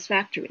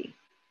satisfactory.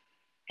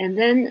 And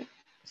then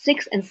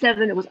 6 and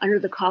 7 was under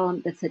the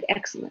column that said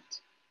excellent.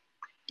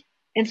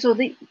 And so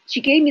she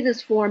gave me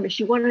this form, and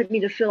she wanted me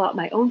to fill out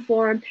my own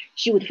form.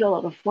 She would fill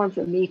out a form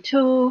for me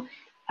too.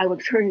 I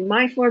would turn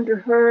my form to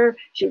her.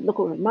 She would look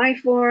over my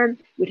form.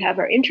 We'd have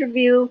our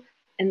interview,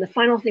 and the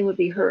final thing would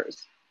be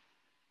hers.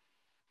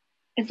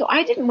 And so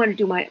I didn't want to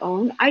do my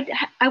own.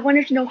 I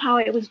wanted to know how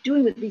I was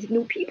doing with these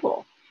new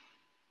people.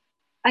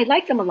 I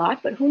liked them a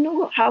lot, but who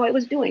knew how I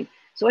was doing?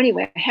 So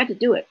anyway, I had to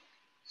do it.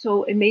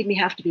 So it made me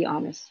have to be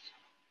honest.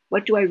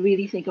 What do I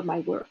really think of my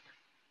work?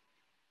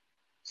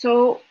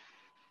 So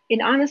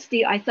in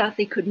honesty, I thought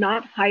they could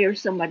not hire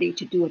somebody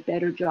to do a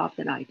better job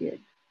than I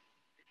did.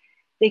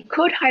 They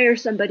could hire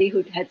somebody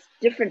who had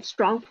different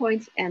strong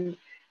points and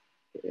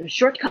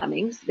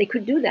shortcomings. They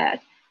could do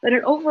that, but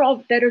an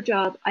overall better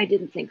job, I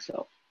didn't think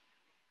so.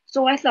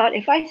 So I thought,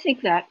 if I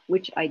think that,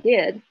 which I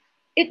did,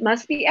 it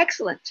must be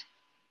excellent.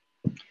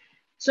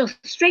 So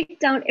straight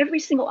down every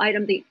single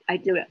item I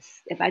do.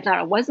 If I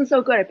thought it wasn't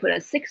so good, I put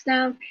a 6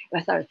 down.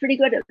 If I thought it was pretty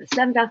good, I put a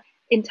 7 down.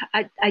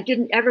 I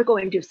didn't ever go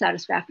into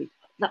satisfactory.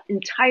 The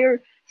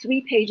entire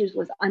 3 pages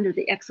was under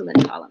the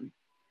excellent column.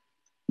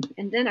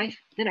 And then I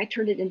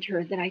turned it into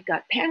her. Then I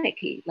got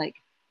panicky, like,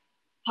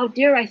 how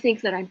dare I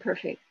think that I'm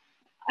perfect?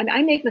 I mean,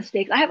 I make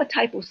mistakes. I have a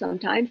typo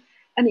sometimes.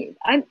 I mean,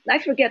 I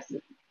forget.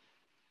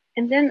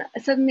 And then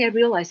suddenly I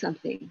realized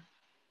something.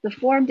 The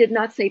form did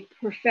not say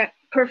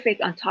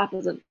perfect on top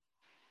of the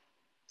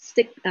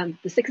 6s and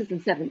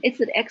 7s. It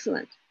said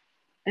excellent.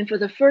 And for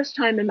the first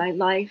time in my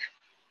life,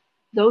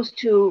 those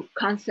 2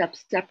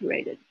 concepts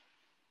separated.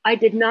 I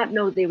did not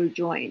know they were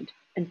joined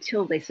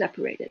until they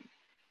separated.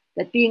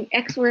 That being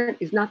excellent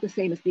is not the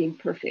same as being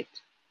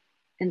perfect.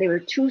 And they were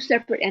 2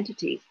 separate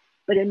entities.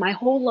 But in my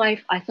whole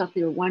life, I thought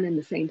they were one and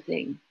the same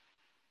thing.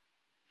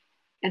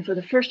 And for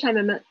the first time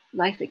in my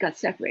life, it got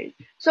separated.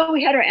 So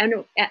we had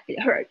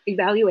her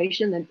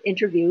evaluation and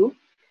interview.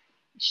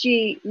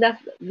 She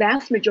left the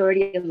vast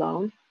majority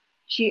alone.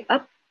 She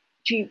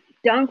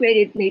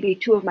downgraded maybe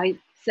 2 of my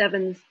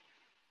 7s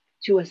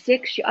to a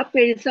 6. She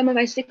upgraded some of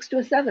my 6 to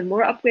a 7,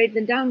 more upgrade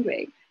than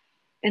downgrade.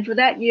 And for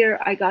that year,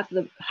 I got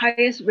the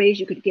highest raise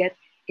you could get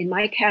in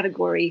my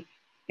category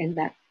in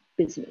that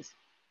business.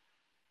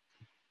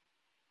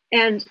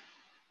 And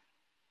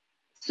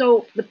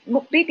so the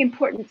big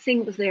important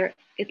thing was there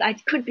is I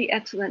could be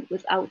excellent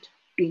without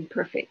being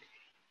perfect.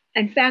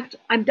 In fact,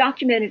 I'm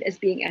documented as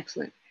being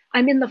excellent.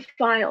 I'm in the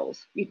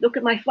files. You look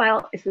at my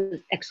file, it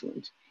says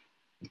excellent.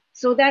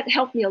 So that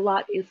helped me a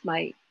lot with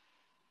my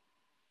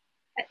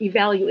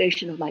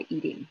evaluation of my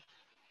eating.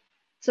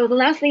 So the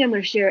last thing I'm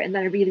going to share, and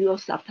then I really will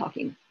stop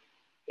talking,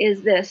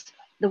 is this.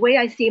 The way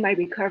I see my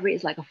recovery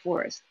is like a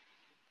forest.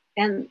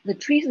 And the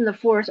trees in the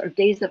forest are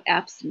days of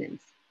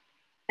abstinence.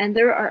 And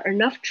there are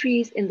enough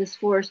trees in this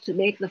forest to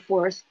make the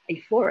forest a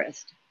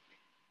forest.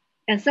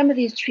 And some of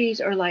these trees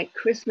are like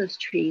Christmas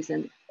trees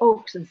and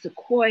oaks and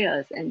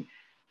sequoias and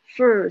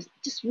firs,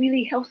 just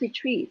really healthy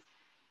trees.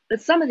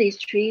 But some of these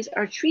trees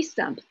are tree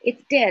stumps.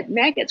 It's dead,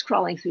 maggots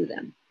crawling through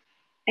them.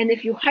 And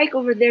if you hike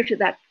over there to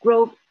that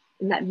grove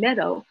in that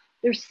meadow,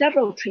 there's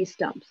several tree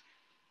stumps.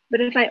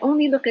 But if I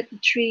only look at the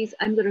trees,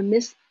 I'm going to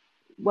miss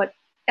what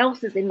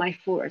else is in my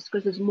forest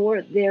because there's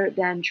more there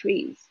than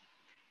trees.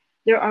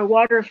 There are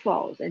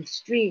waterfalls and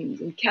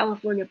streams and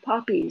California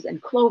poppies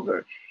and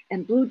clover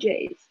and blue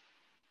jays.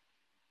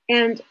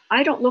 And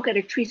I don't look at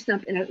a tree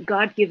stump in a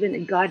God-given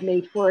and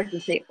God-made forest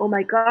and say, oh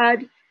my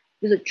God,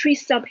 there's a tree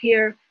stump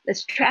here,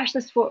 let's trash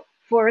this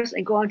forest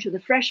and go on to the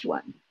fresh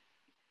one.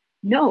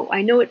 No,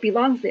 I know it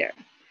belongs there.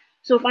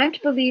 So if I'm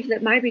to believe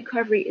that my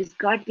recovery is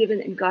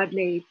God-given and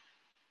God-made,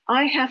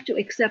 I have to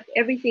accept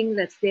everything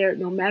that's there,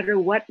 no matter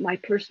what my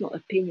personal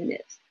opinion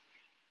is.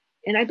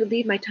 And I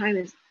believe my time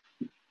is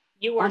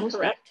You are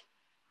correct.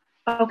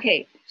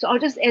 Okay, so I'll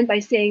just end by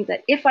saying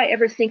that if I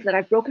ever think that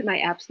I've broken my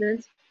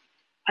abstinence,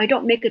 I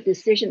don't make a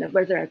decision of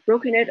whether I've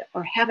broken it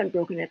or haven't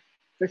broken it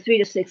for 3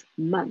 to 6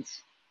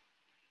 months.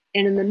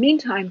 And in the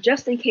meantime,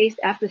 just in case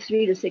after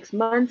 3 to 6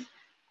 months,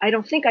 I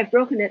don't think I've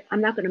broken it,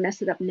 I'm not going to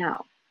mess it up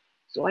now.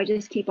 So I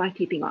just keep on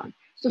keeping on.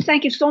 So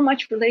thank you so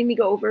much for letting me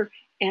go over,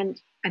 and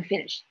I'm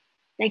finished.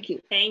 Thank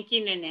you. Thank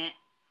you, Nanette.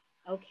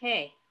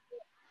 Okay.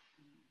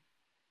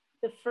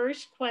 The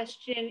first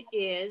question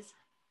is,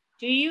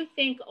 do you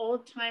think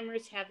old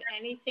timers have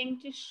anything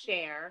to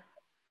share?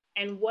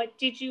 And what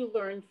did you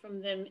learn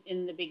from them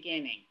in the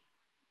beginning?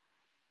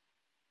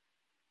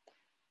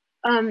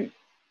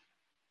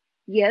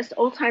 Yes,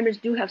 old timers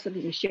do have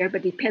something to share,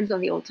 but it depends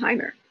on the old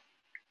timer.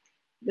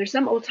 There's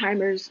some old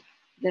timers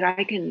that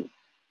I can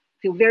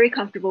feel very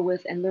comfortable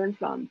with and learn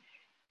from.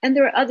 And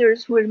there are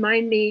others who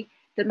remind me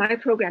that my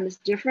program is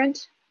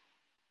different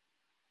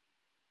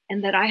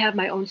and that I have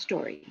my own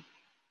story.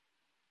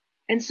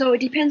 And so it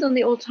depends on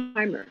the old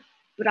timer,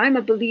 but I'm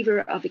a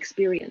believer of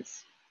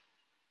experience.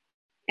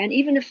 And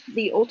even if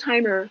the old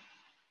timer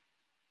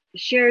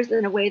shares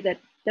in a way that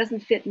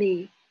doesn't fit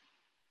me,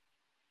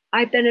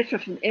 I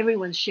benefit from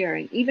everyone's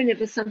sharing, even if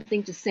it's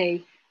something to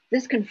say,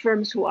 this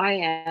confirms who I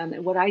am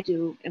and what I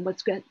do and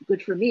what's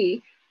good for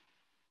me.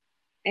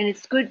 And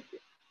it's good.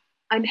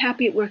 I'm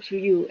happy it works for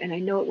you, and I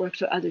know it works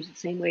for others the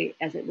same way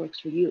as it works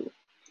for you.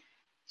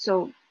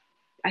 So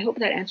I hope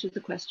that answers the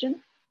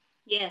question.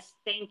 Yes,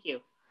 thank you.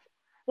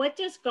 What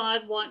does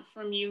God want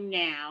from you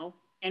now,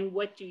 and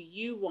what do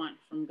you want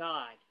from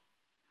God?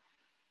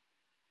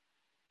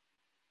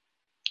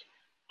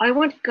 I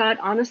want God,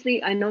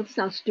 honestly, I know it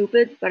sounds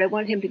stupid, but I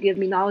want him to give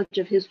me knowledge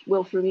of his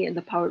will for me and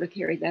the power to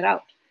carry that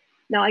out.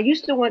 Now, I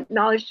used to want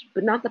knowledge,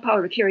 but not the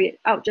power to carry it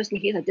out, just in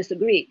case I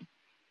disagreed.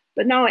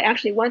 But now I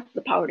actually want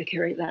the power to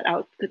carry that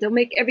out because it'll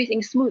make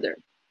everything smoother.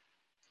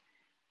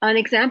 An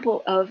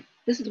example of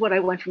this is what I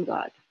want from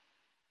God.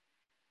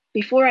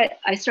 Before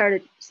I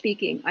started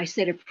speaking, I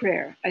said a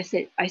prayer. I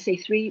say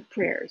 3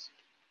 prayers.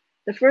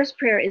 The first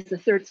prayer is the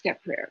 3rd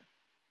step prayer.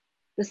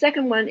 The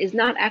second one is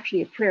not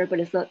actually a prayer, but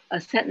it's a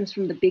sentence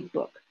from the big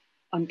book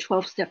on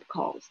 12-step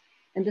calls.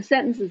 And the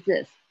sentence is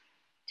this: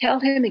 tell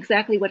him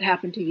exactly what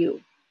happened to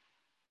you.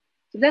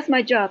 So that's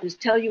my job, is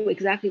tell you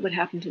exactly what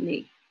happened to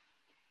me.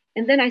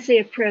 And then I say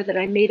a prayer that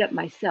I made up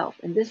myself.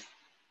 And this,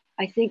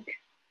 I think,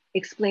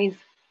 explains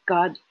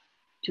God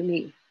to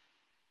me.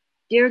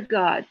 Dear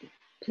God,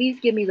 please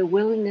give me the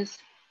willingness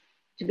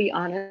to be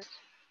honest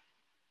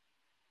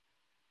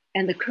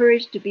and the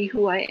courage to be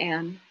who I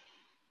am,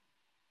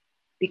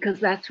 because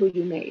that's who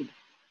you made.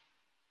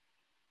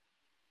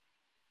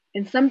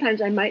 And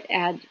sometimes I might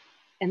add,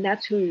 and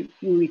that's who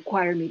you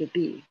require me to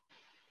be.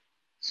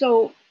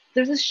 So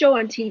there's this show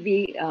on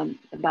TV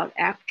about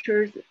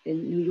actors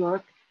in New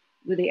York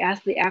where they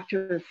ask the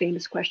actor a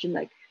famous question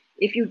like,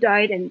 if you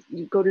died and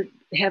you go to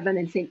heaven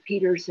and St.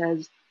 Peter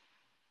says,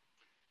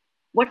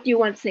 what do you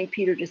want St.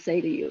 Peter to say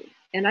to you?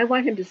 And I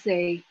want him to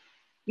say,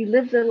 you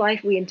lived the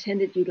life we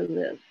intended you to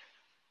live.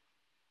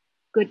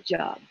 Good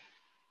job.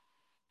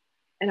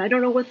 And I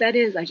don't know what that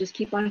is. I just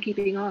keep on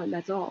keeping on.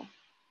 That's all.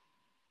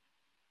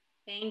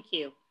 Thank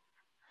you.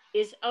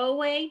 Is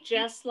OA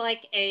just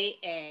like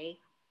AA?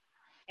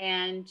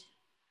 And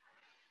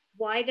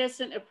why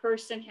doesn't a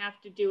person have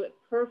to do it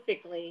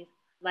perfectly?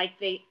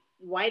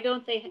 Why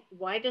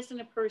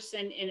doesn't a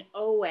person in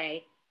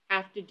OA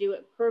have to do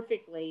it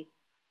perfectly,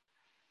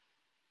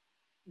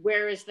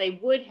 whereas they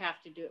would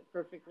have to do it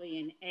perfectly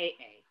in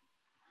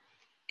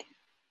AA?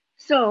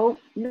 So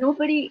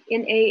nobody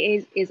in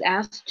AA is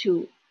asked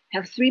to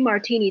have 3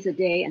 martinis a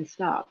day and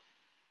stop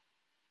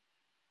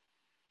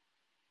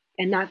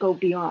and not go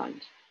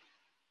beyond.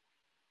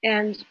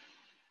 And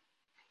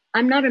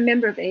I'm not a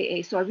member of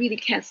AA, so I really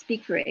can't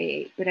speak for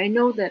AA, but I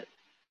know that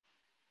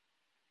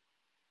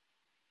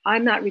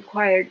I'm not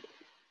required.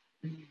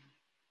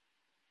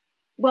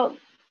 Well,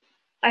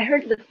 I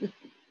heard that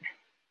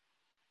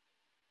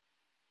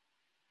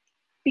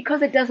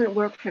because it doesn't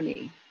work for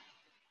me,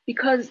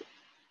 because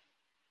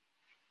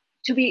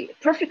to be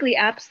perfectly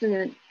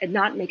abstinent and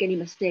not make any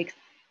mistakes,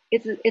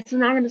 it's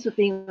synonymous with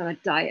being on a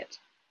diet.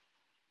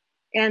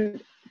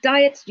 And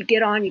diets, you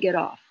get on, you get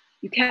off.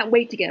 You can't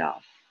wait to get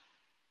off.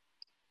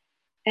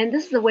 And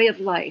this is a way of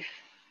life.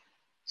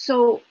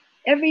 So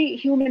every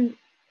human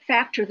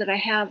factor that I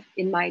have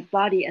in my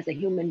body as a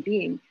human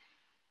being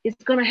is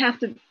going to have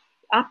to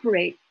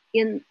operate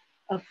in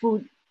a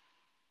food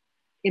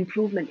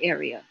improvement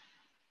area,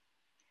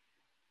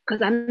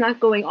 because I'm not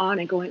going on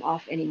and going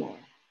off anymore.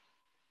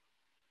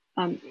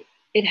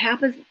 It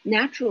happens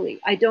naturally.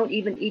 I don't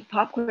even eat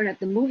popcorn at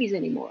the movies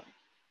anymore.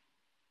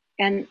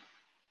 But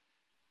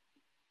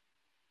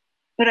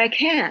I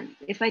can,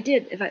 if I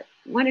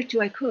wanted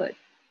to, I could.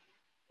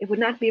 It would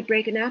not be a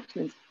break in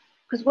abstinence.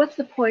 Because what's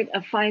the point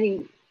of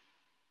finding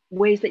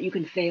ways that you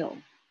can fail?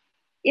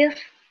 If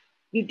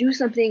you do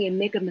something and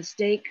make a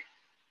mistake,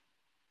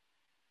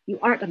 you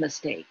aren't a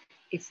mistake.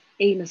 It's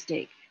a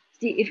mistake.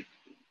 See, if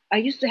I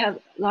used to have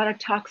a lot of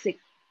toxic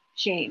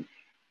shame,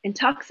 and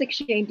toxic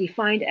shame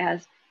defined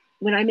as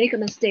when I make a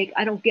mistake,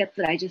 I don't get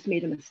that I just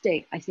made a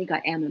mistake. I think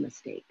I am a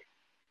mistake.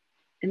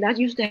 And that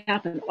used to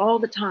happen all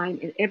the time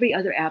in every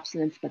other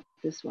abstinence but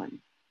this one.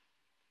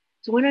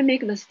 So when I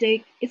make a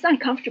mistake, it's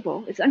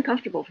uncomfortable. It's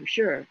uncomfortable for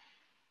sure,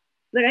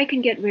 but I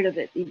can get rid of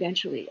it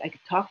eventually. I can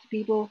talk to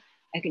people.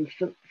 I can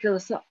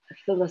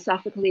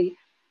philosophically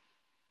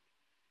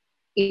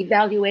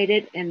evaluate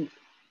it and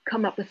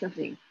come up with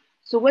something.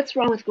 So what's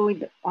wrong with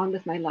going on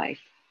with my life?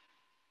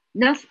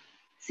 Now,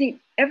 see,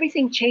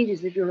 everything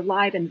changes if you're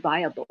alive and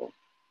viable.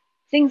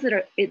 Things that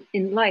are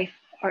in life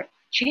are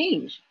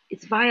change.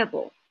 It's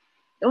viable.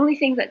 The only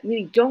thing that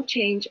really don't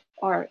change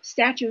are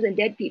statues and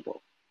dead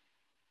people,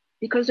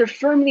 because they're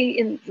firmly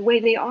in the way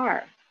they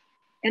are.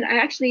 And I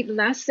actually, the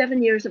last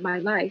 7 years of my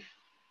life,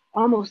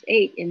 almost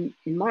 8 in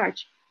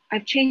March,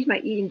 I've changed my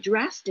eating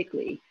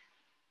drastically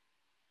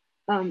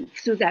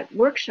through that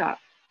workshop.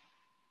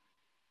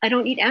 I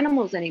don't eat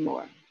animals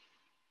anymore.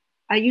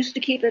 I used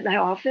to keep at my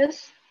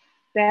office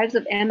bags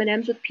of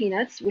M&Ms with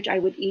peanuts, which I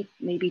would eat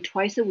maybe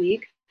twice a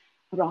week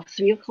around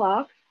 3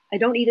 o'clock. I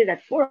don't eat it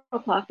at 4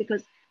 o'clock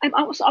because I'm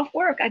almost off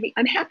work. I mean,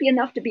 I'm happy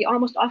enough to be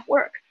almost off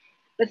work.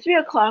 But 3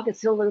 o'clock, it's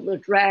still a little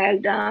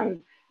dragged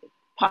down,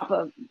 pop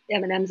of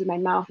M&Ms in my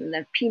mouth and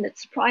then peanut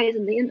surprise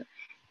in the end.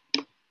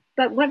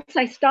 But once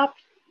I stopped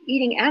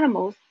eating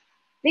animals,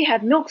 they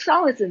had milk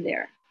solids in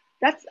there.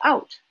 That's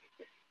out.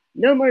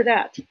 No more of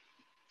that.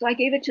 So I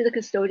gave it to the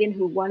custodian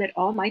who wanted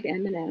all my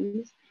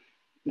M&Ms,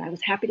 and I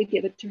was happy to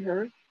give it to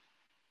her.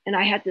 And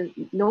I had to,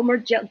 no more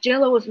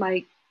Jell-O was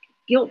my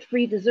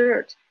guilt-free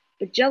dessert,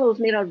 but Jell-O is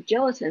made out of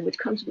gelatin, which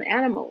comes from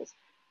animals.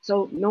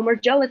 So no more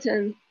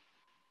gelatin,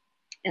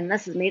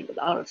 unless it's made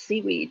out of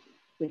seaweed,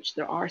 which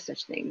there are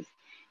such things.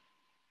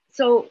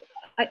 So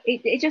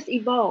it just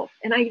evolved.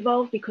 And I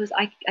evolved because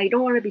I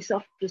don't want to be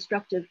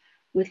self-destructive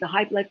with the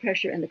high blood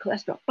pressure and the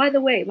cholesterol. By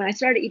the way, when I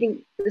started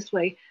eating this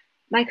way,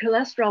 my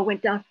cholesterol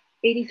went down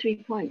 83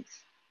 points.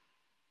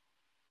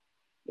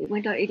 It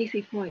went down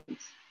 83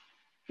 points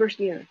first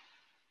year.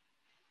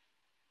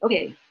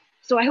 Okay,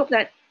 so I hope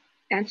that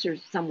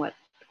answers somewhat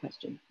the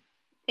question.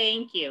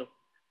 Thank you.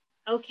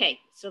 Okay,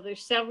 so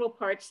there's several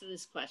parts to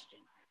this question.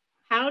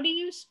 How do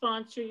you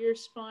sponsor your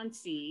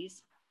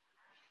sponsees?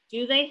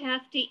 Do they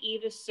have to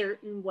eat a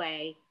certain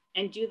way?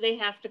 And do they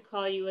have to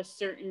call you a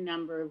certain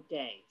number of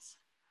days?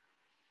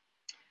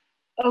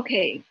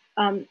 Okay,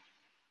 I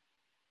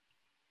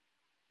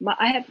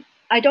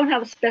don't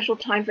have a special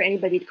time for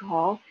anybody to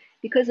call,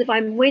 because if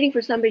I'm waiting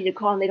for somebody to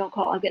call and they don't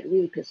call, I'll get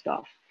really pissed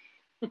off.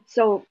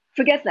 So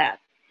forget that.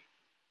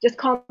 Just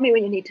call me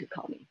when you need to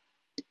call me.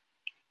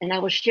 And I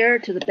will share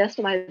to the best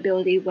of my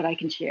ability what I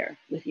can share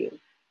with you.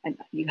 And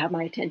you have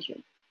my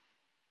attention.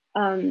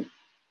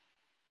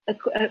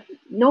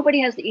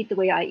 Nobody has to eat the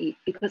way I eat,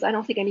 because I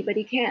don't think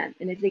anybody can.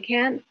 And if they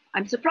can,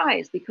 I'm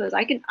surprised, because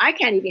I can't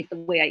even eat the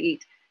way I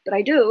eat, but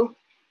I do.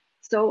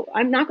 So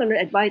I'm not going to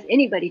advise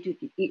anybody to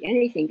eat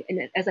anything.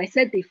 And as I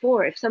said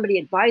before, if somebody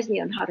advised me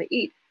on how to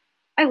eat,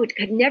 I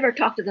could never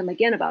talk to them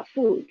again about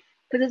food,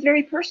 because it's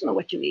very personal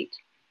what you eat.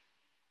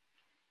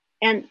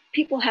 And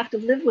people have to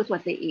live with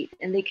what they eat,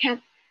 and they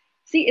can't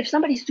see if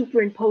somebody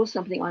superimposed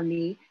something on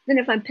me, then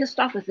if I'm pissed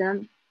off with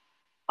them,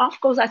 off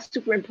goes that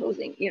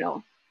superimposing, you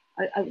know.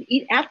 I would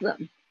eat at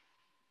them.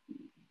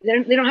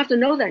 They don't have to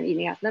know that I'm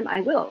eating at them,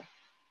 I will.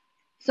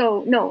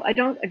 So no, I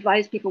don't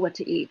advise people what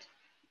to eat.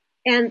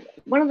 And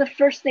one of the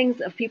first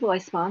things of people I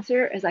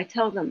sponsor is I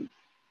tell them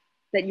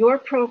that your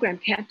program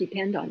can't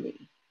depend on me.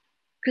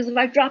 Because if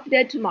I drop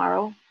dead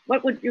tomorrow,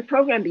 what would your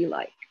program be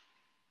like?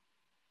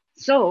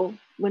 So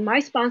when my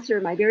sponsor,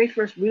 my very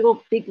first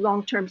real big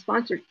long-term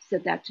sponsor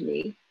said that to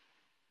me,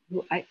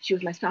 she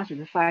was my sponsor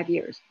for 5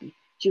 years.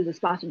 She was a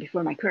sponsor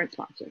before my current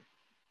sponsor.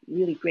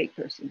 Really great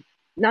person.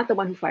 Not the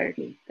one who fired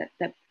me.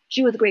 That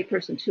she was a great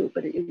person too,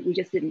 but we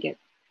just didn't get,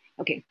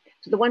 okay.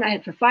 So the one I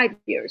had for 5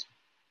 years,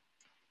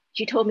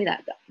 she told me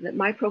that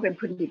my program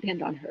couldn't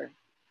depend on her.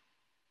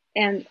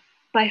 And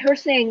by her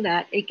saying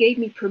that, it gave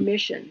me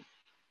permission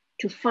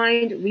to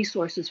find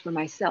resources for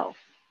myself.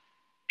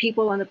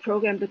 People on the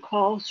program to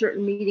call,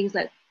 certain meetings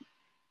that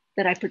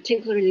I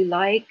particularly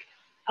like,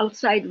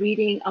 outside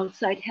reading,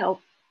 outside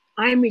help.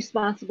 I'm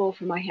responsible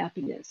for my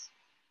happiness.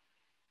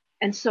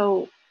 And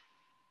so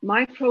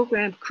my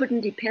program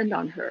couldn't depend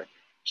on her.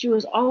 She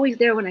was always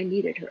there when I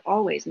needed her,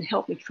 always, and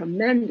helped me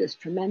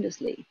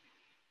tremendously.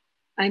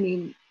 I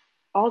mean,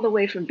 all the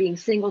way from being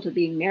single to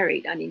being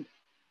married. I mean,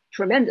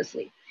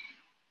 tremendously.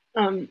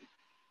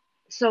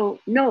 So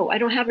no, I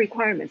don't have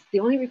requirements. The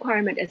only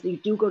requirement is that you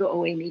do go to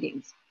OA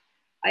meetings.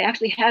 I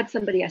actually had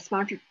somebody I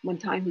sponsored one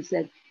time who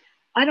said,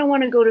 I don't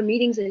want to go to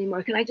meetings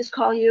anymore. Can I just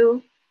call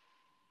you?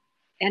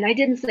 And I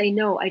didn't say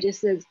no. I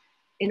just said,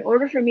 in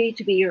order for me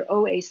to be your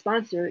OA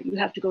sponsor, you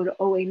have to go to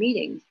OA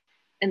meetings.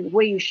 And the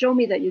way you show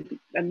me that you're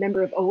a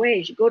member of OA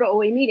is you go to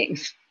OA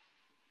meetings.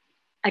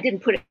 I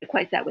didn't put it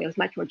quite that way. I was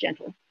much more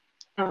gentle.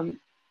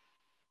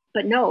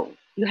 But no,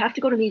 you have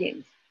to go to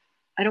meetings.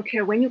 I don't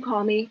care when you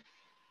call me.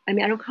 I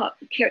mean, I don't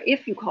care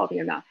if you called me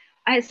or not.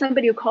 I had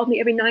somebody who called me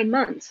every 9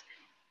 months.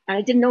 And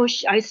I didn't know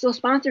I still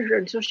sponsored her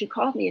until she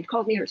called me and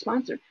called me her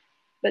sponsor.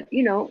 But,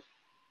 you know,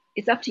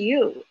 it's up to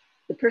you,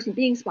 the person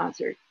being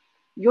sponsored.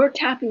 You're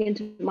tapping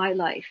into my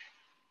life,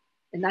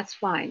 and that's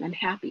fine. I'm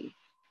happy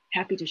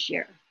to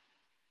share.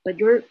 But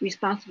you're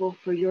responsible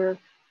for your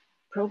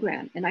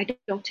program. And I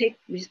don't take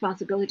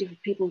responsibility for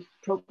people's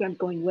program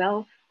going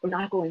well or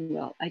not going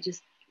well.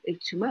 It's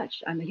too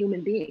much. I'm a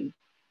human being.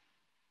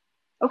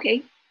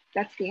 Okay,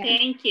 that's the end.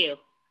 Thank you.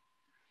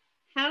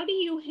 How do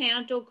you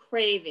handle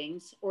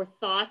cravings or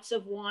thoughts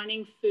of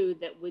wanting food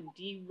that would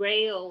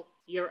derail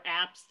your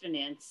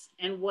abstinence?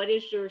 And what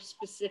is your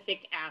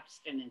specific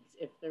abstinence,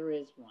 if there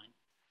is one?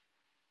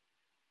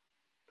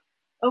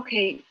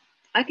 Okay,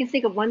 I can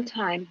think of one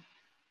time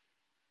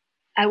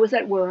I was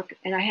at work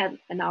and I had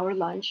an hour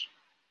lunch.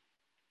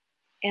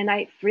 And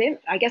I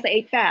guess I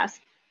ate fast.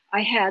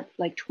 I had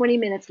like 20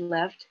 minutes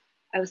left.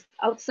 I was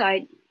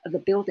outside of the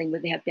building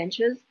where they have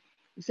benches.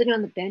 I'm sitting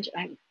on the bench.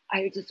 I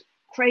was just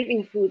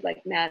craving food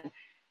like mad.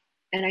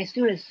 And as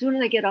soon as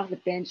I get off the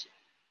bench,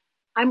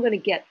 I'm going to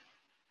get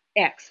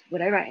X,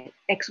 whatever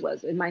X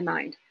was in my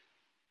mind,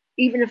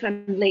 even if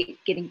I'm late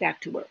getting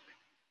back to work.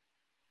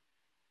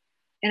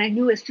 And I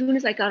knew as soon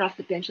as I got off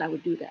the bench, I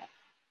would do that.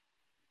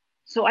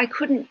 So I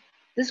couldn't,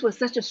 this was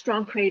such a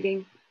strong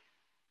craving.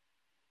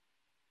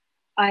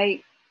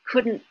 I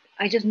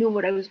just knew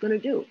what I was going to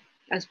do.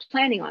 I was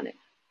planning on it.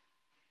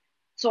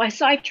 So I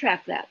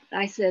sidetracked that.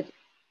 I said,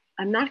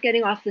 I'm not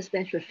getting off this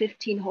bench for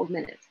 15 whole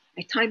minutes.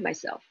 I timed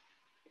myself.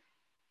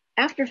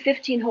 After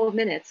 15 whole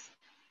minutes,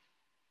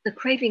 the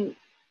craving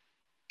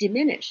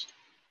diminished.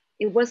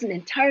 It wasn't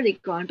entirely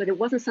gone, but it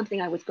wasn't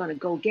something I was going to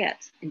go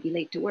get and be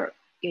late to work,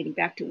 getting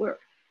back to work.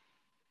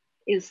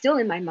 It was still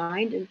in my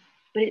mind,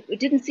 but it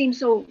didn't seem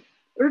so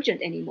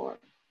urgent anymore.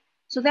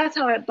 So that's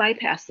how I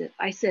bypassed it.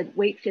 I said,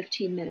 wait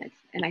 15 minutes,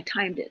 and I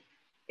timed it.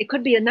 It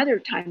could be another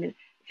time,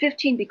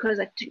 15 because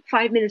I took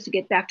 5 minutes to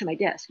get back to my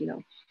desk, you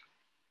know.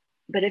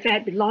 But if it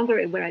had been longer,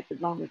 it would have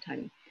been longer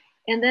timing.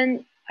 And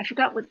then I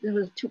forgot what, there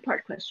was a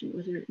 2-part question.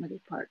 Was there another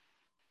part?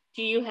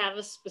 Do you have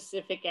a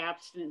specific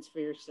abstinence for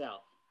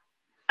yourself?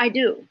 I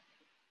do.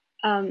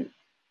 1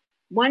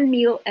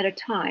 meal at a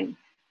time,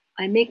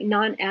 I make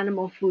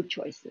non-animal food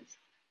choices.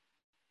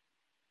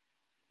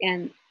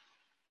 And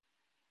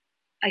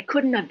I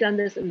couldn't have done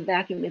this in the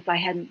vacuum if I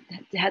hadn't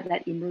had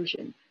that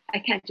immersion. I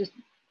can't just,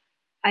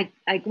 I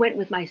went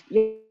with my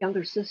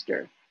younger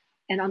sister,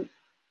 and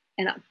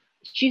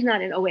she's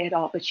not in OA at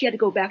all, but she had to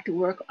go back to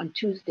work on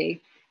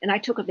Tuesday, and I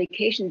took a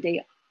vacation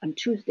day on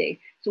Tuesday.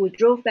 So we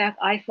drove back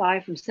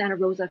I-5 from Santa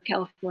Rosa,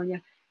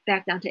 California,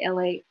 back down to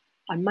LA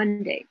on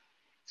Monday.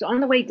 So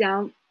on the way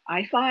down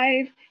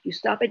I-5, you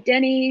stop at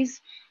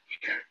Denny's.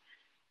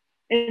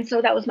 And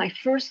so that was my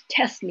first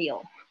test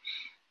meal.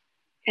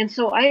 And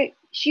so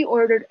she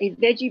ordered a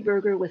veggie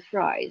burger with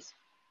fries.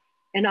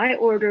 And I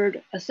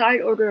ordered a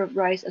side order of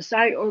rice, a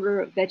side order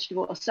of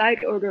vegetable, a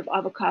side order of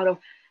avocado,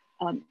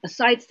 a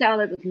side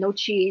salad with no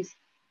cheese.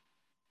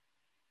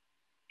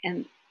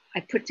 And I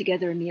put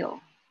together a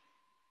meal.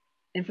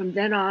 And from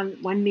then on,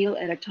 1 meal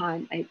at a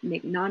time, I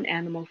make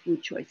non-animal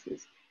food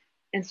choices.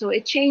 And so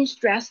it changed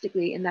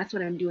drastically, and that's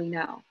what I'm doing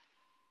now.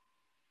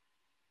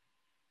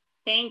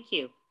 Thank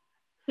you.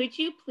 Could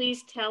you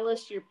please tell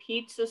us your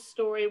pizza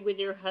story with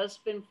your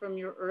husband from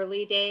your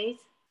early days?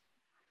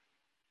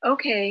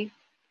 Okay.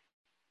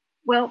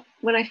 Well,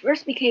 when I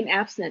first became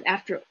abstinent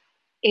after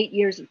 8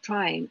 years of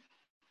trying,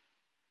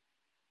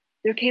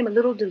 there came a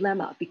little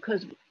dilemma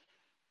because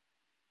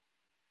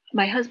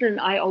my husband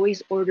and I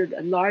always ordered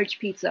a large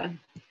pizza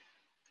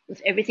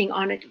with everything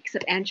on it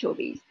except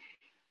anchovies.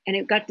 And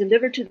it got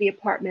delivered to the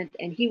apartment,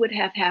 and he would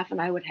have half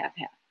and I would have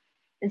half.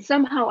 And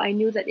somehow I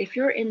knew that if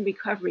you're in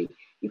recovery,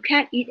 you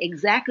can't eat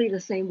exactly the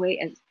same way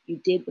as you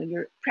did when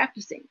you're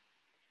practicing.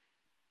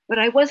 But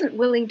I wasn't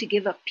willing to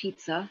give up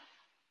pizza,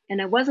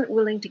 and I wasn't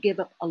willing to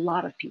give up a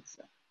lot of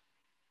pizza.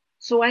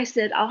 So I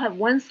said, I'll have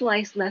 1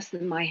 slice less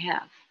than my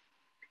half.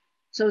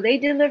 So they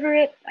deliver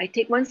it. I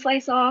take 1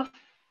 slice off.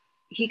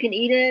 He can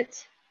eat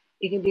it.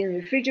 It can be in the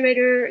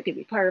refrigerator. It can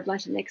be part of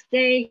lunch the next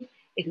day.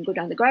 It can go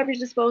down the garbage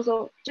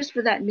disposal. Just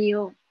for that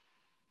meal,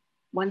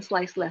 1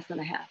 slice less than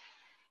a half.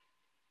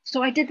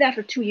 So I did that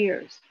for 2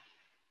 years.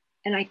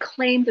 And I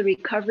claimed the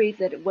recovery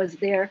that it was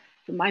there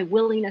for my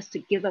willingness to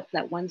give up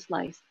that 1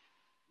 slice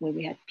when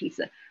we had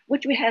pizza,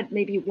 which we had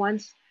maybe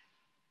once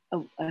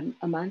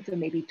a month or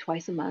maybe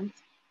twice a month.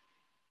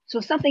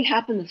 So something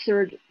happened the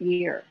 3rd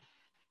year.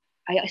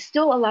 I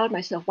still allowed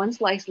myself 1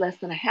 slice less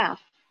than a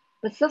half,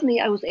 but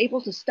suddenly I was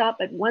able to stop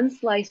at 1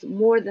 slice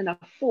more than a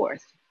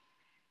fourth.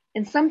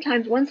 And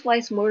sometimes 1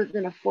 slice more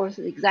than a fourth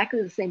is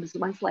exactly the same as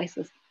 1 slice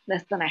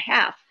less than a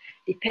half,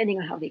 depending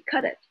on how they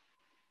cut it.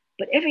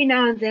 But every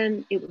now and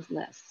then it was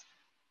less.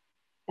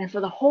 And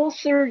for the whole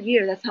 3rd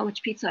year, that's how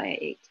much pizza I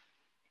ate.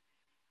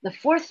 The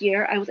fourth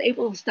year, I was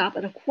able to stop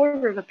at a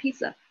quarter of a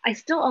pizza. I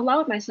still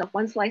allowed myself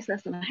one slice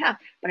less than a half,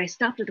 but I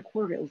stopped at a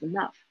quarter. It was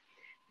enough.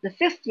 The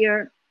fifth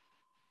year,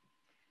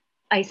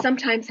 I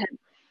sometimes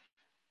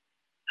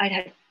I'd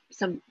had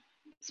some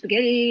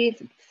spaghetti,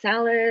 some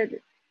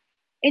salad.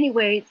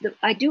 Anyway,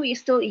 I do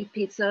still eat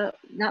pizza,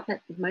 not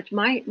that much.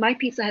 My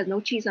pizza has no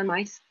cheese on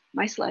my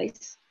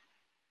slice.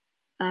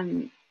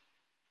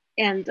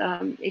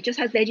 It just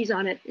has veggies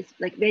on it. It's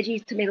like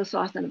veggies, tomato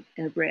sauce, and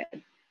a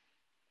bread.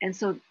 And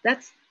so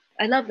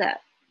I love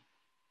that.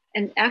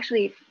 And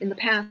actually, in the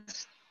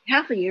past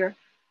half a year,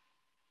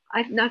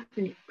 I've not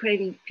been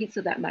craving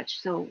pizza that much.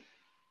 So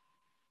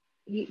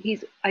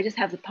I just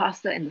have the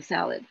pasta and the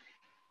salad.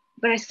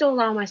 But I still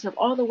allow myself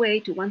all the way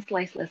to one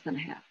slice less than a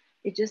half.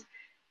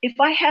 If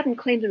I hadn't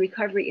claimed the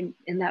recovery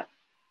in that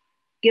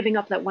giving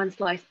up that one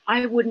slice,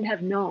 I wouldn't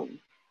have known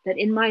that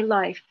in my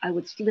life I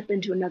would slip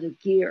into another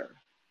gear,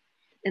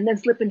 and then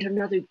slip into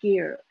another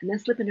gear, and then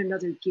slip into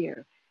another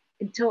gear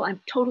until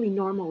I'm totally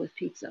normal with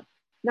pizza.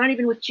 Not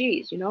even with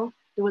cheese, you know?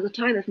 There was a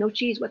time if no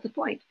cheese, what's the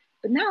point?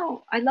 But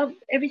now I love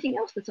everything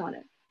else that's on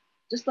it.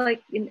 Just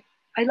like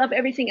I love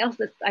everything else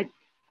that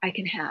I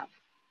can have,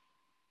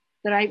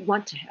 that I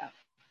want to have.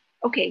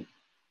 Okay.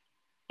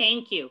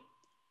 Thank you.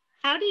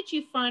 How did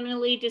you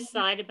finally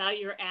decide about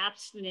your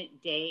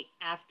abstinent date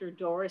after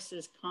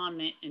Doris's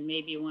comment? And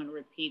maybe you want to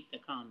repeat the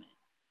comment.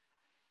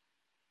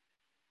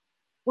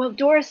 Well,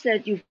 Doris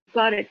said, "You've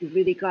got it, you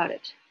really got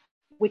it,"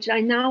 which I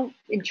now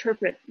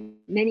interpret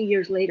many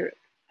years later.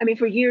 I mean,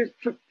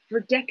 for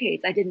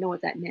decades, I didn't know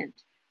what that meant.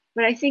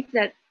 But I think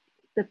that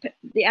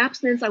the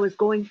abstinence I was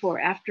going for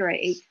after I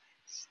ate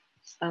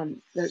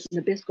the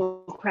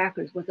Nabisco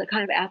crackers was the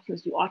kind of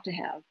abstinence you ought to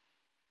have,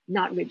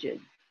 not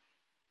rigid,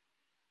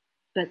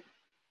 but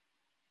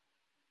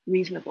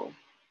reasonable.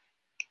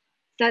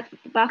 That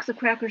box of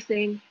crackers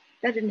thing,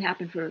 that didn't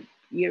happen for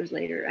years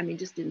later. I mean,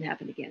 just didn't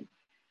happen again.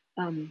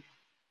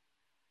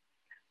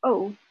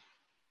 Oh,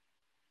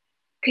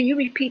 can you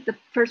repeat the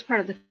first part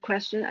of the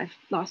question? I've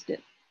lost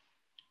it.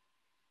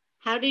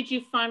 How did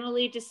you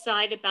finally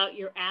decide about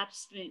your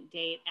abstinent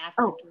date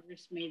after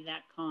Doris made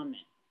that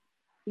comment?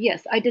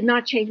 Yes, I did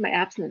not change my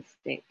abstinence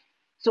date.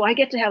 So I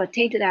get to have a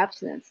tainted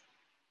abstinence.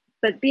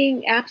 But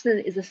being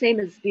abstinent is the same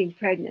as being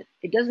pregnant.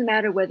 It doesn't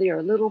matter whether you're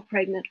a little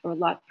pregnant or a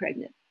lot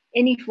pregnant.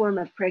 Any form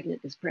of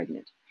pregnant is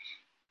pregnant.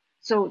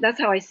 So that's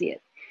how I see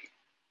it.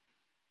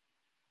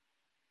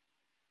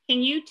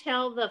 Can you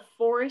tell the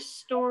forest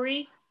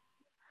story?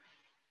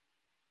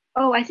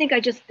 Oh, I think I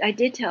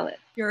did tell it.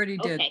 You already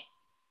did. Okay,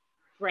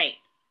 great.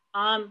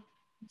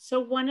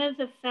 So one of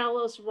the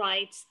fellows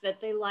writes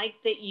that they like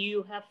that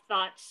you have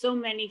thought so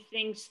many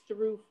things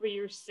through for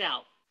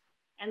yourself.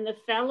 And the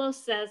fellow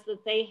says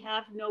that they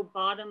have no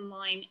bottom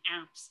line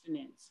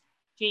abstinence.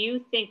 Do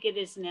you think it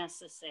is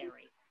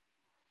necessary?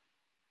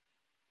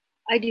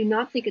 I do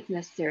not think it's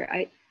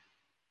necessary.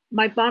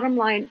 My bottom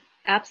line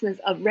abstinence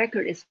of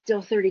record is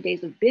still 30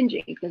 days of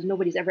binging because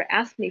nobody's ever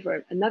asked me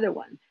for another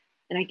one.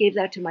 And I gave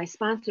that to my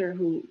sponsor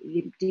who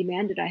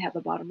demanded I have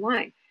a bottom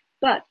line.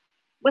 But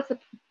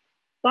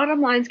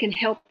bottom lines can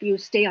help you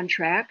stay on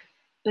track,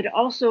 but it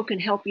also can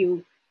help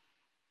you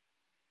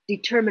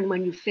determine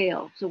when you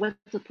fail. So what's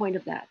the point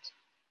of that?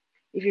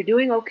 If you're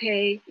doing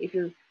okay, if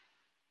you're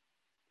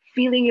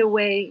feeling your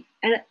way,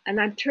 and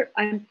I'm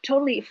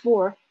totally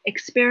for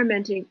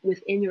experimenting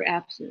within your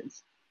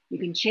abstinence. You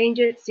can change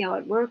it, see how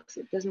it works.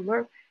 It doesn't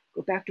work,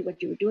 go back to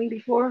what you were doing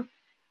before.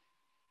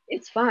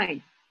 It's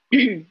fine.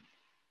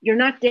 You're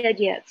not dead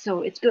yet,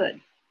 so it's good.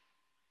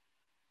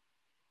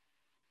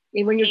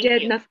 And when you're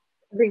dead,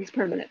 nothing's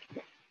permanent.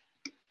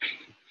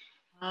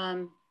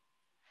 How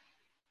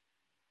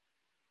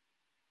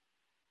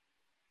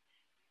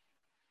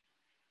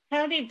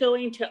did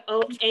going to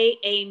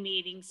OAA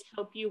meetings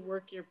help you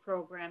work your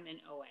program in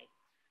OA?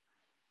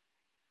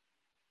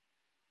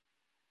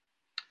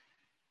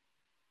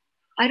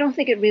 I don't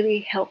think it really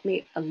helped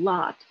me a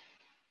lot,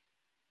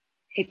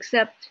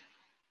 except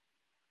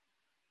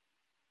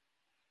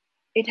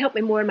it helped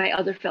me more in my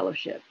other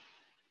fellowship.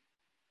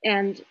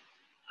 And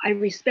I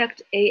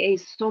respect AA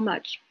so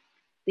much.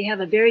 They have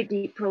a very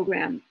deep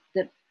program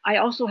that I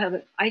also have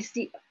a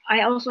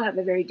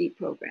very deep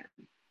program.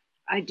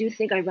 I do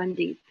think I run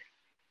deep.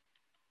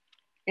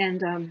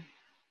 And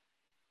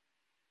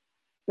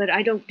but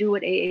I don't do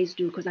what AAs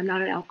do because I'm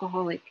not an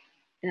alcoholic,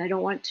 and I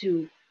don't want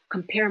to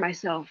compare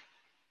myself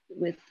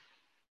with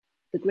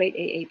the great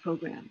AA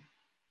program.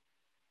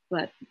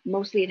 But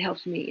mostly it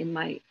helps me in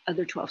my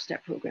other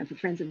 12-step program for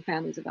friends and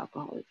families of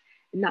alcoholics,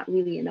 and not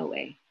really in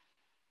OA.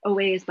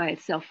 OA is by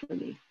itself for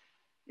me,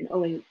 and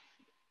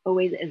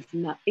OA is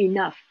not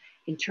enough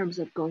in terms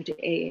of going to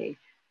AA.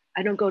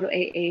 I don't go to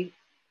AA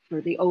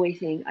for the OA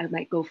thing. I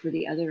might go for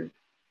the other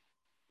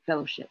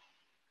fellowship.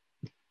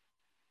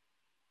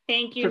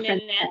 Thank you,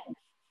 Nanette.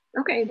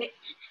 Okay.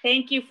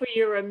 Thank you for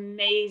your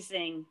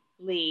amazing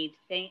lead.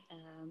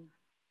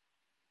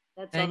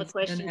 That's all the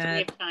questions Nanette. We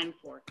have time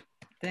for.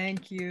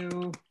 Thank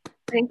you.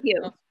 Thank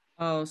you.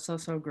 Oh, so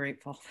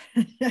grateful.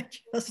 I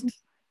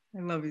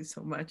love you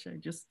so much. I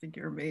just think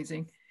you're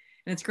amazing.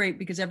 And it's great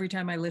because every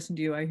time I listen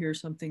to you, I hear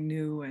something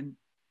new, and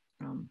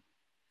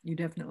you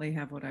definitely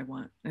have what I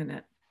want,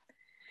 Nanette.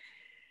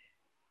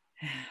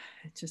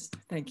 Just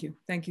thank you.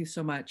 Thank you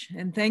so much.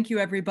 And thank you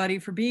everybody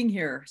for being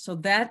here. So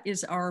that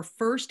is our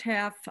first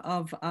half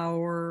of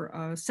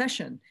our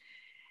session.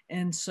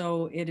 And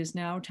so it is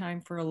now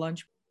time for a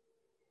lunch.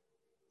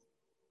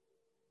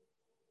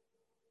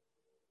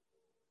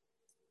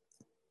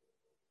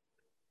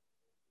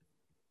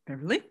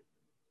 Beverly?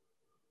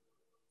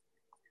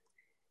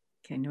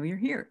 Okay, I know you're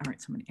here. All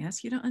right, so I'm going to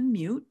ask you to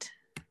unmute.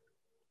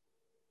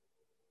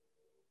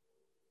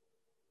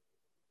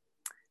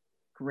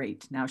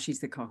 Great, now she's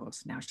the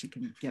co-host. Now she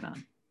can get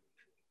on.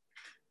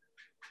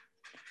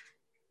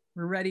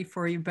 We're ready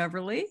for you,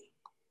 Beverly.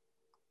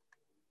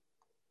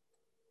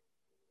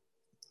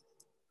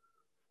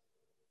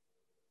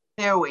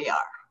 There we are.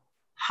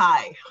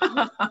 Hi.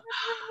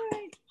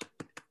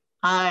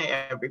 Hi,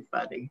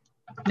 everybody.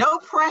 No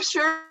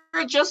pressure,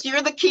 just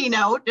you're the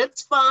keynote.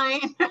 It's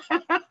fine.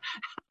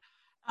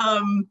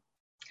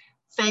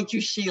 Thank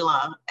you,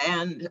 Sheila,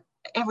 and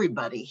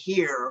everybody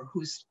here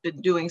who's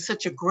been doing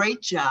such a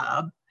great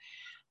job.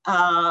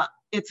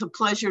 It's a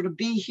pleasure to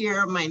be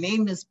here. My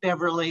name is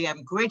Beverly.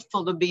 I'm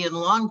grateful to be in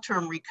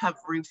long-term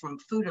recovery from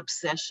food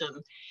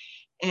obsession,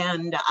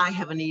 and I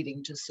have an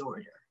eating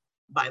disorder,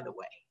 by the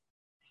way.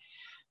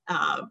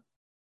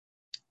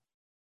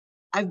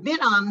 I've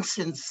been on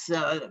since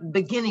the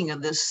beginning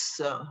of this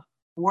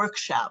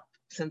workshop,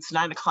 since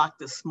 9 o'clock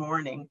this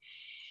morning.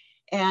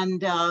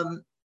 And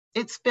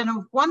it's been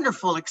a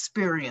wonderful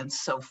experience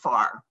so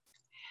far.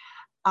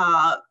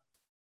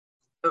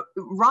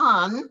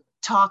 Ron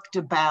talked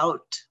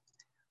about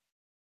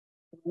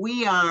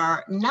we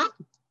are not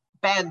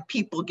bad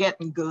people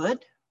getting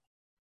good.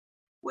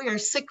 We are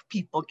sick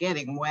people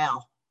getting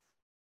well.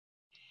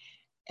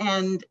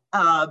 And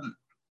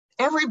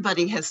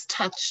everybody has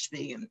touched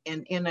me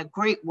in a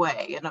great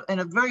way, in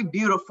a very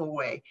beautiful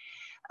way.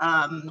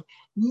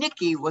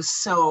 Nikki was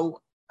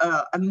so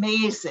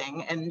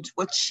amazing, and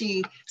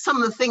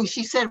some of the things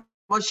she said,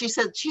 well, she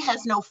said she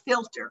has no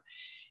filter,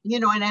 you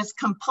know, and as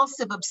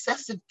compulsive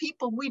obsessive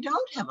people, we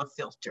don't have a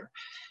filter.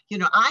 You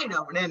know, I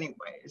don't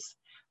anyways.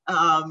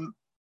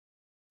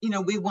 You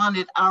know, we want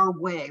it our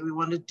way. We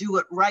want to do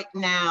it right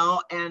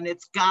now, and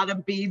it's got to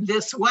be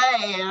this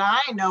way, and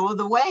I know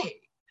the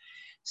way.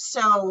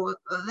 So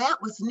that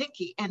was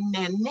Nikki. And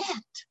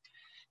Nanette.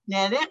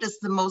 Nanette is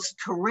the most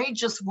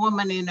courageous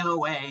woman in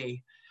OA.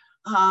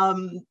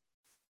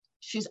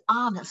 She's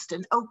honest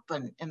and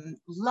open and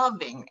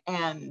loving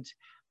and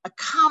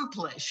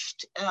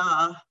accomplished.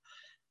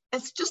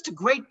 It's just a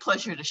great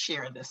pleasure to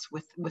share this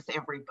with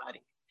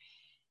everybody.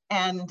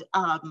 And,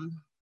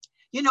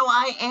 you know,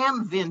 I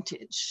am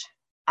vintage.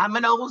 I'm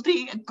an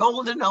oldie, a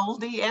golden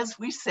oldie, as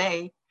we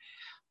say,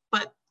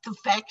 but the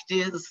fact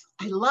is,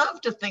 I love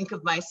to think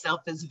of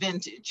myself as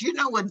vintage. You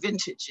know what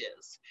vintage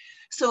is.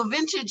 So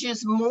vintage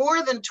is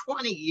more than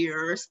 20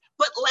 years,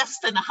 but less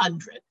than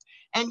 100.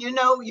 And you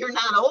know, you're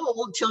not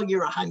old till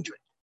you're 100.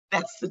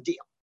 That's the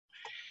deal.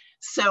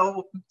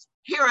 So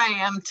here I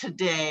am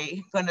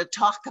today, going to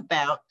talk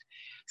about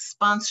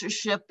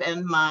sponsorship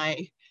and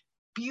my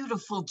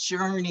beautiful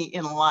journey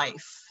in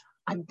life.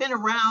 I've been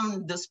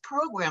around this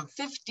program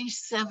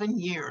 57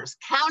 years.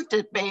 Count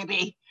it,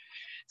 baby.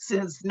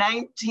 Since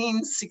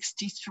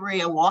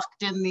 1963, I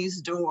walked in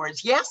these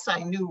doors. Yes,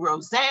 I knew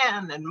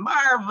Roseanne and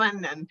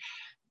Marvin and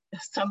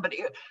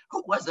somebody,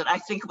 who was it? I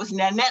think it was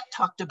Nanette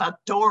talked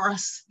about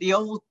Doris, the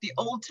old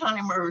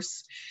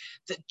timers,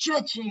 the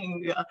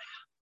judging.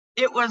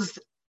 It was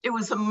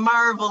a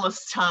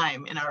marvelous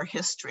time in our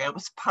history. I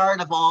was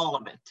part of all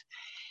of it,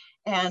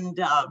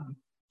 and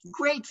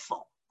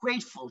grateful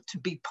to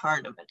be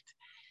part of it.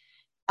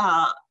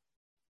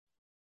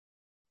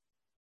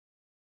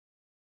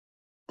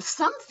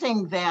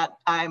 Something that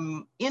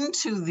I'm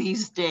into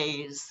these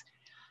days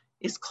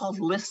is called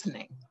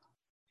listening.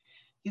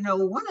 You know,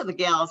 one of the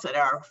gals at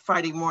our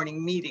Friday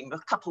morning meeting a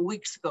couple of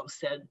weeks ago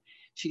said,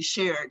 she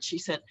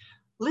said,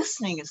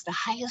 listening is the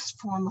highest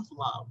form of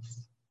love.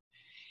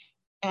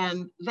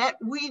 And that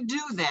we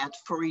do that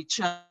for each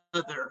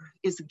other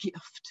is a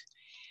gift.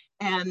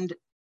 And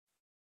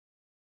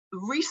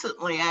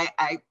recently,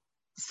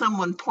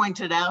 someone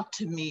pointed out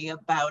to me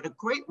about a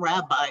great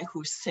rabbi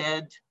who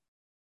said,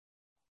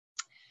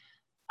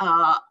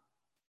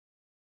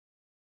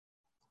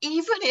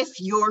 even if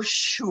you're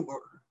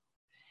sure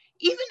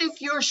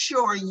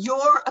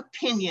your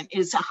opinion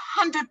is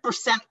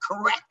 100%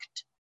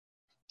 correct,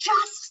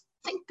 just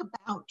think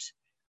about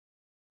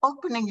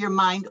opening your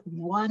mind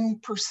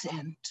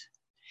 1%.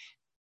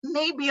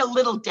 Maybe a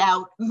little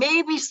doubt,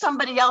 maybe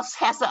somebody else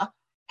has a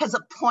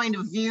point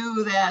of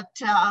view that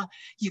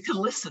you can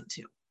listen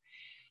to.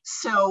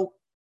 So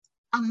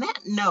on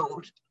that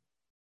note,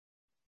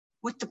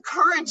 with the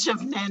courage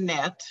of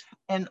Nanette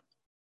and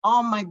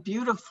all my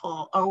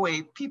beautiful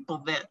OA people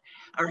that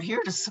are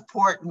here to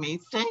support me,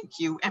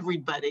 thank you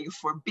everybody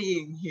for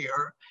being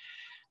here.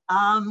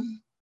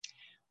 I'm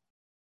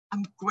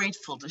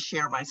grateful to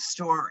share my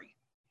story.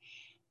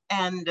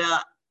 And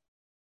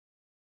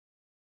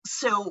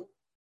so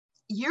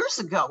years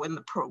ago in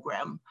the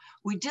program,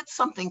 we did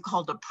something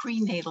called a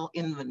prenatal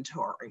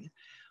inventory,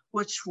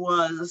 which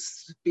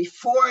was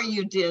before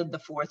you did the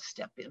 4th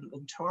step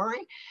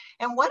inventory.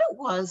 And what it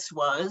was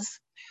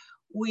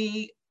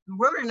we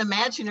wrote an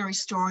imaginary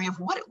story of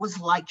what it was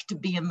like to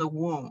be in the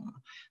womb,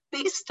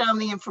 based on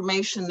the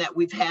information that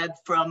we've had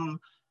from,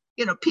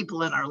 you know,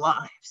 people in our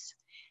lives.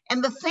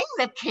 And the thing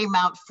that came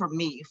out for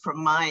me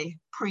from my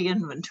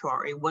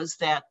pre-inventory was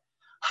that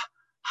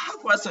I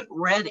wasn't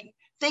ready.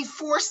 They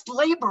forced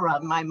labor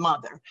on my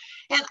mother,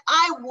 and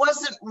I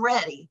wasn't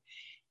ready.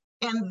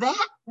 And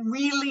that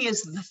really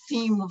is the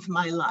theme of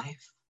my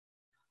life.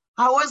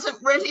 I wasn't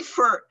ready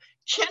for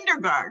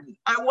kindergarten.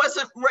 I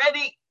wasn't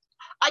ready.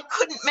 I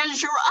couldn't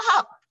measure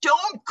up.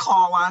 Don't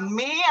call on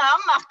me. I'm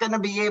not going to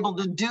be able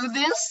to do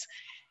this.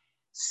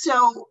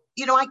 So,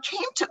 you know, I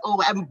came to,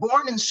 I'm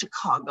born in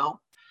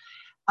Chicago.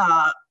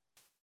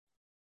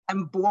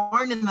 I'm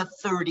born in the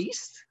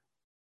 30s.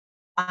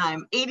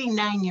 I'm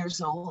 89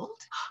 years old.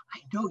 I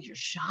know you're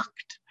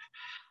shocked.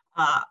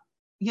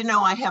 You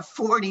know, I have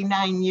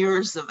 49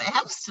 years of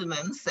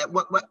abstinence, at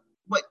what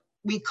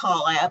we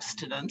call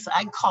abstinence.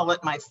 I call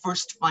it my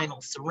first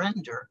final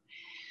surrender.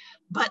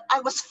 But I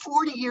was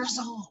 40 years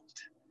old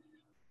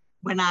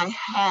when I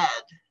had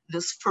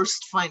this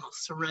first final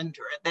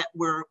surrender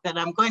that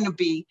I'm going to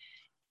be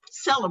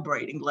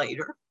celebrating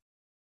later.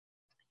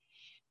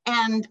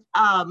 And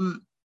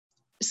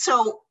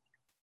so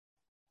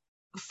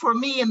for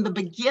me in the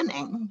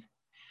beginning,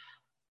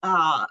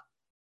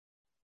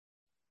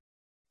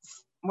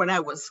 when I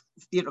was,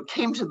 you know,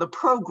 came to the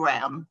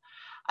program,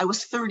 I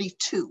was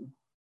 32.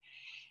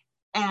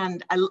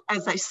 And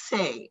as I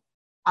say,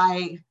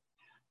 I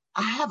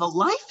have a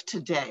life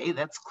today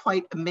that's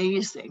quite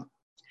amazing.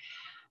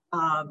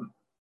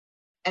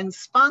 And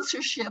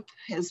sponsorship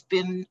has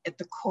been at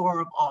the core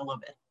of all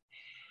of it.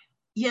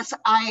 Yes,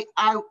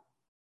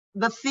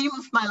 the theme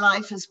of my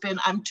life has been,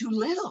 I'm too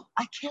little,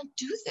 I can't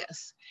do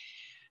this.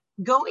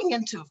 Going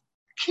into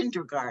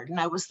kindergarten,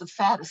 I was the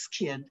fattest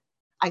kid.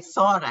 I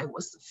thought I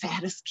was the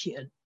fattest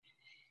kid.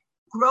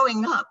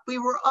 Growing up, we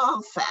were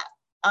all fat.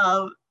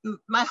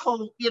 My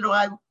whole, you know,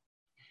 I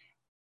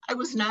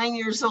was 9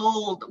 years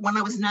old. When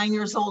I was 9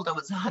 years old, I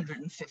was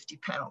 150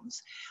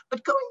 pounds.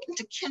 But going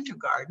into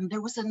kindergarten,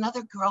 there was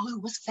another girl who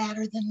was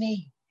fatter than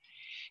me.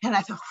 And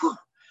I thought, whew,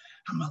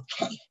 I'm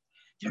okay.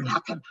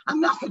 I'm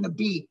not gonna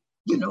be,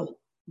 you know,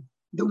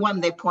 the one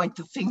they point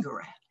the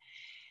finger at.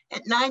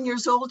 At 9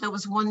 years old, I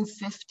was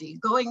 150.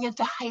 Going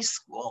into high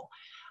school,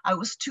 I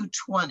was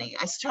 220.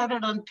 I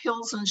started on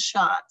pills and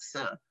shots,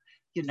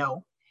 you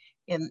know,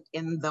 in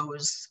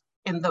those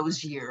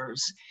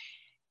years.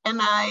 And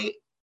I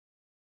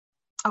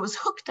was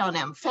hooked on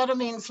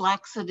amphetamines,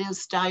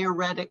 laxatives,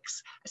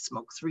 diuretics. I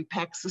smoked 3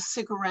 packs of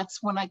cigarettes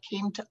when I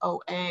came to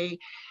OA.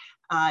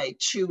 I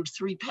chewed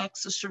 3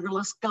 packs of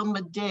sugarless gum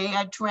a day.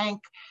 I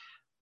drank,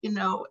 you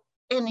know,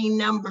 any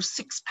number,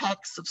 6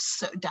 packs of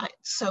diet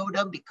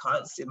soda,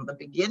 because in the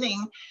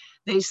beginning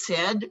they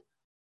said,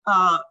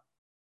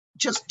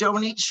 just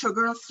don't eat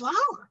sugar and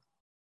flour.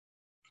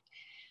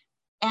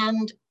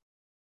 And,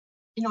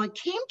 you know, I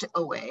came to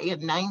OA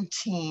in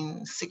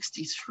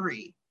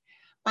 1963.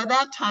 By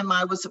that time,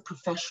 I was a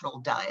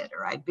professional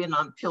dieter. I'd been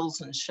on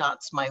pills and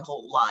shots my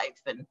whole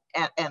life, and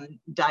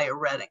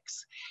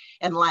diuretics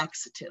and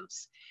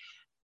laxatives.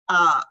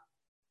 I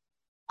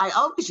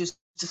always used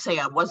to say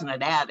I wasn't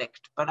an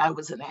addict, but I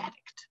was an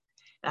addict.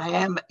 I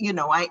am, you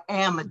know, I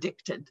am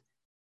addicted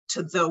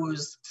to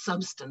those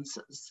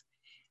substances.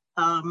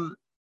 And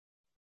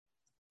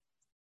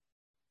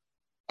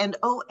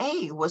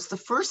OA was the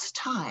first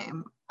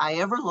time I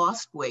ever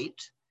lost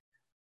weight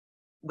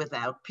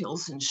without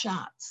pills and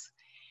shots.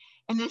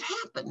 And it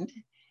happened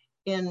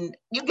you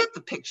get the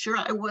picture,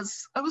 I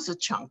was a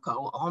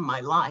chunko all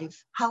my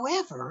life.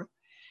 However,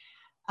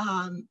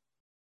 I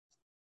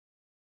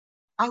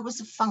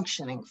was a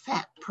functioning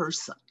fat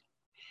person.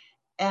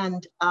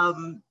 And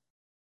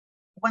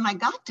when I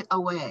got to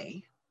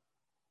OA,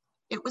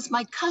 it was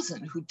my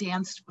cousin who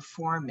danced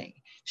before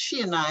me.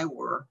 She and I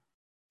were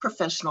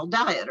professional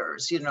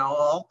dieters, you know,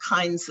 all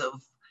kinds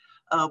of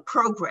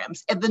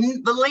programs. And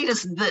the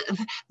latest,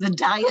 the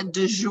diet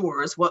du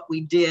jour is what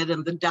we did,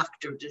 and the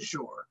doctor du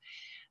jour.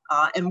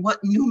 And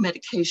what new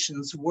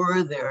medications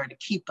were there to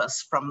keep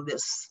us from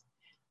this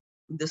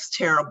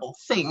terrible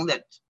thing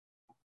that,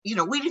 you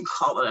know, we didn't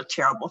call it a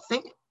terrible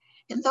thing.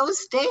 In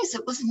those days,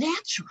 it was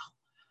natural.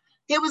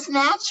 It was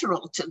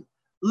natural to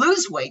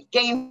lose weight,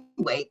 gain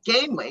weight,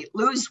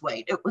 lose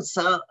weight. It was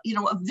you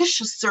know, a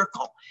vicious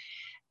circle.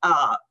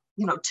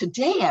 You know,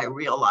 today I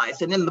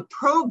realize, and in the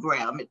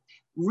program, it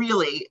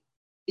really,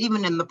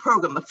 even in the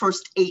program, the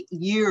first 8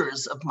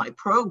 years of my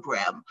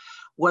program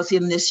was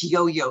in this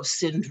yo-yo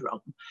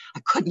syndrome. I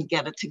couldn't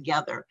get it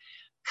together.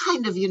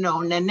 Kind of, you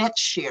know, Nanette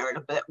shared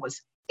a bit,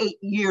 was 8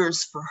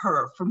 years for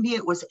her. For me,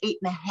 it was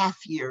 8.5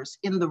 years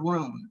in the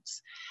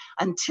rooms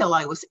until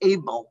I was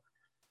able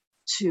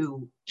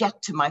to get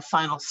to my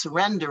final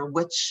surrender,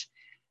 which,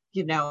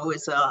 you know,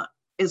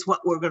 is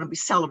what we're going to be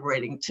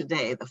celebrating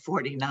today, the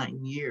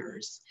 49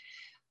 years.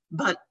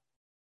 But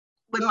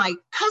when my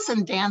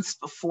cousin danced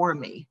before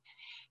me,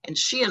 and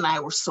she and I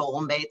were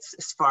soulmates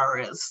as far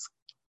as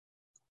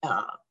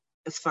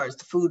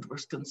the food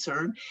was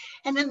concerned.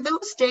 And in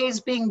those days,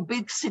 being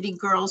big city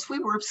girls, we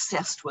were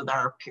obsessed with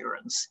our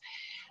appearance.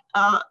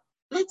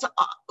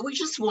 We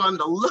just wanted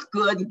to look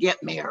good and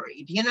get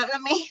married. You know what I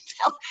mean?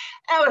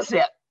 That was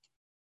it.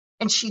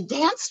 And she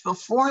danced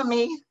before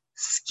me,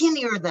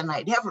 skinnier than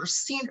I'd ever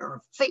seen her.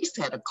 Her face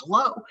had a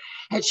glow.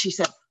 And she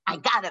said, "I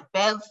got it,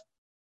 Bev.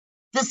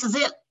 This is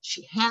it."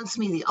 She hands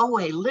me the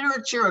OA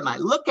literature, and I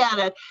look at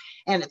it,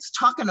 and it's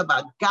talking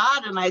about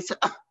God. And I said,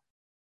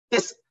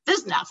 this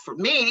is not for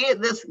me,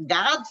 this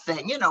God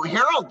thing. You know,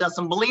 Harold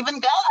doesn't believe in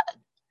God.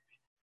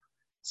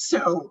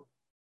 So,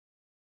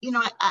 you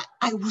know,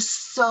 I was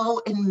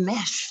so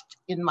enmeshed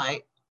in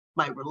my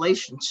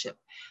relationship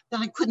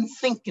that I couldn't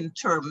think in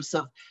terms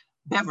of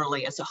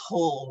Beverly as a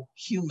whole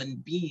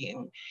human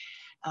being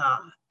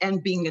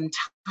and being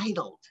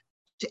entitled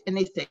to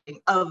anything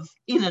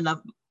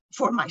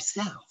for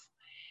myself.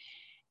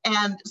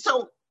 And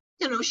so,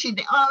 you know,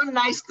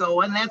 nice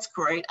going, that's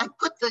great. I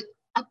put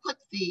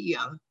the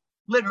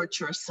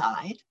literature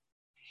aside,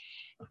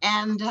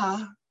 and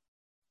a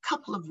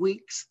couple of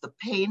weeks, the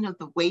pain of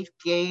the weight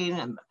gain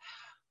and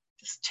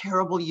this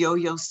terrible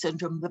yo-yo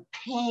syndrome, the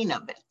pain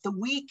of it, the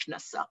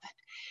weakness of it.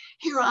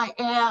 Here I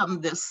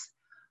am, this,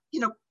 you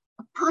know,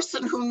 a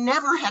person who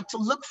never had to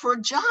look for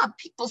a job.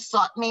 People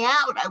sought me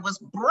out. I was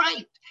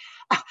bright.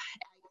 I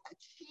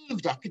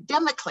achieved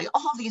academically,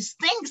 all these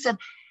things, and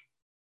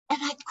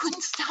I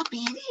couldn't stop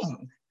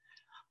eating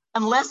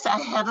unless I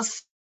had a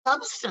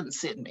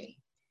substance in me.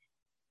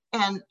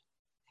 And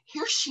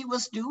here she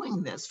was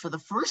doing this for the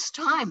first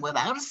time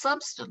without a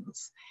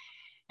substance.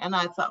 And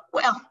I thought,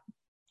 well,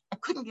 I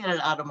couldn't get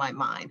it out of my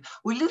mind.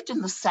 We lived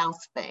in the South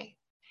Bay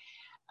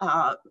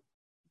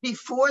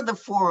before the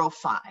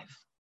 405.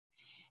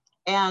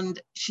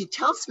 And she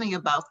tells me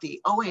about the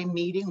OA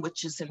meeting,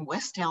 which is in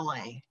West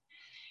LA.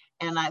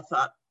 And I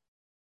thought,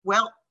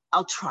 well,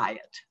 I'll try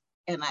it.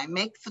 And I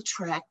make the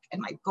trek,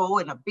 and I go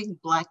in a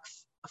big black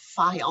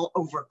file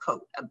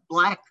overcoat,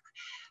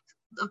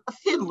 a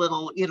thin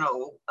little, you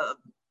know,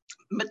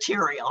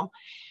 material.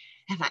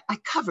 And I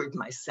covered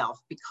myself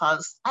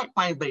because I didn't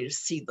want anybody to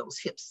see those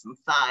hips and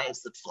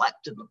thighs that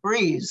flapped in the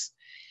breeze.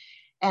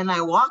 And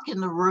I walk in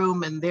the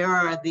room, and there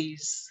are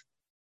these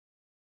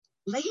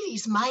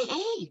ladies my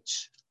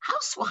age,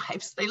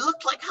 housewives. They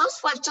looked like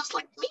housewives just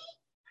like me.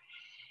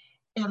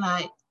 And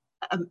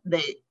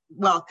they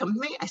welcomed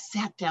me. I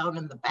sat down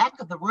in the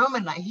back of the room,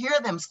 and I hear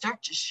them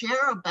start to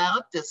share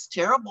about this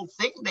terrible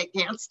thing they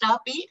can't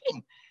stop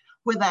eating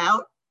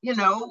without, you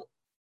know,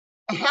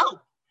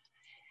 help.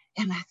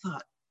 And I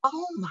thought,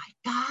 oh my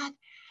God,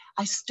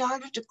 I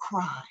started to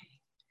cry.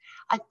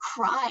 I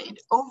cried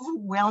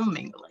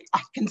overwhelmingly.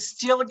 I can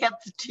still get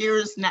the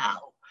tears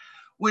now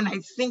when I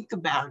think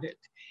about it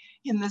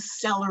in the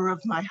cellar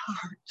of my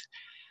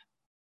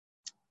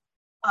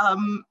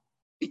heart.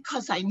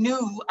 Because I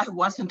knew I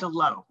wasn't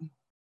alone.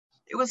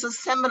 It was a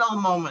seminal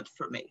moment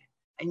for me.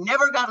 I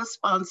never got a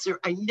sponsor.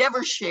 I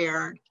never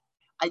shared.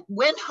 I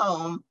went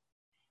home.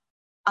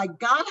 I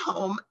got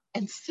home,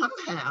 and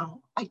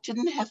somehow I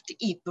didn't have to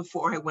eat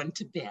before I went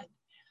to bed.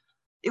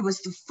 It was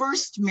the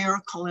first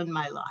miracle in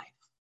my life.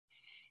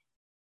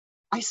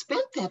 I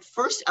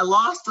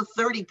lost the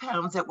 30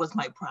 pounds. That was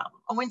my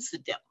problem. Oh,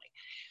 incidentally.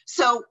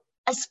 So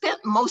I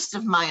spent most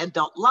of my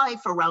adult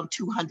life around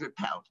 200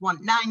 pounds,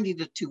 190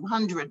 to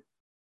 200.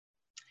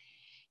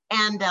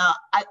 And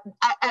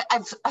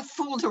I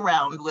fooled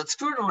around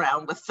screwed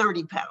around with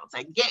 30 pounds.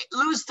 I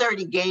lose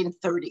 30, gain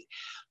 30.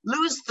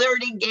 Lose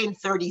 30, gain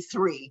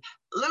 33.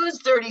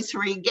 Lose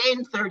 33,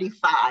 gain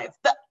 35.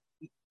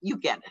 You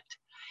get it.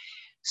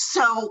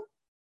 So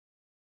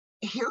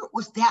here it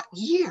was that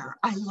year.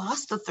 I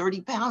lost the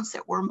 30 pounds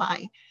that were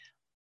my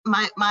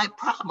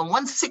problem.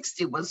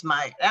 160 was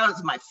my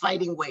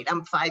fighting weight.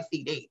 I'm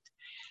 5'8".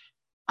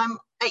 I'm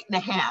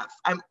 8.5.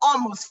 I'm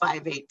almost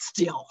 5'8"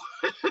 still.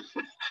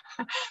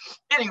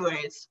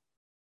 Anyways,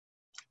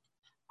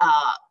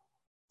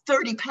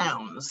 30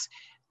 pounds.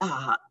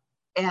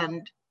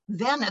 And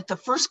then at the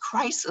first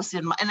crisis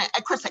and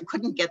of course I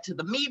couldn't get to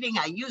the meeting.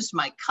 I used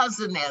my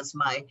cousin as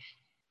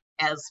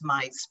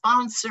my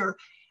sponsor.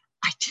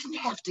 I didn't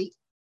have to eat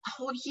the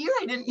whole year.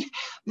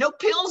 No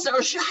pills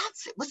or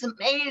shots. It was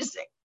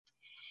amazing.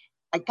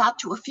 I got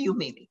to a few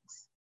meetings.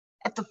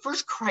 At the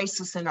first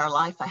crisis in our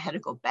life, I had to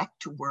go back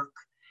to work.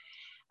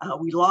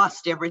 We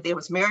lost everything. I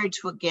was married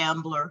to a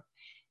gambler.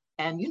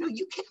 And you know,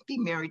 you can't be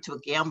married to a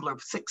gambler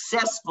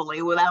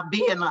successfully without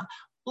being a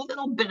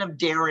little bit of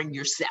daring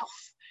yourself.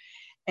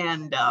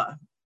 And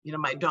you know,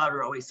 my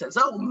daughter always says,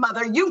 "Oh,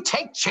 mother, you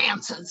take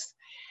chances."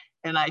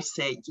 And I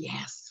say,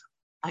 yes,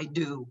 I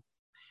do.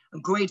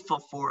 I'm grateful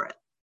for it.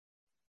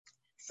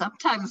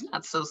 Sometimes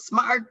not so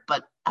smart,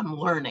 but I'm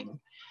learning.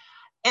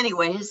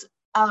 Anyways,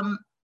 I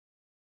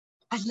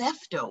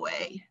left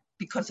OA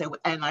because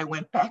I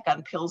went back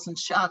on pills and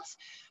shots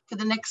for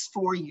the next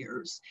 4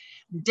 years,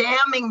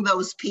 damning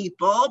those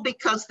people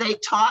because they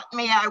taught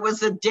me I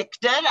was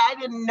addicted. I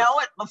didn't know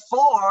it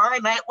before,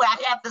 and I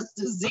have this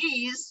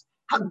disease.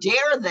 How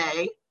dare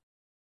they?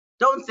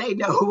 Don't they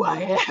know who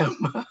I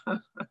am?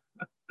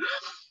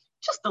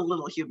 Just a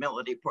little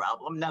humility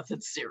problem,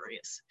 nothing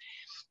serious.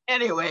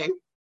 Anyway,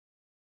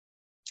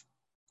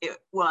 it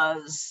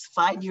was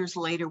 5 years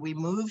later, we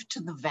moved to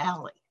the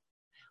Valley.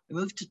 We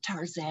moved to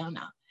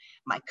Tarzana.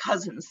 My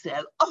cousin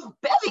said, "Oh,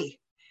 Betty,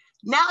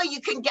 now you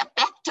can get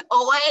back to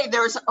OA.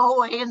 There's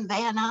OA in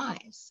Van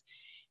Nuys."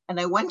 And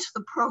I went to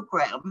the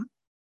program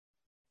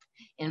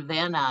in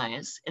Van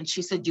Nuys, and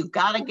she said, "You've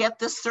got to get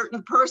this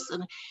certain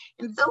person."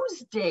 In those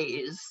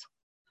days,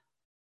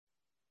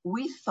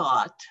 we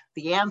thought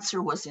the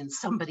answer was in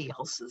somebody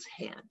else's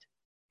head.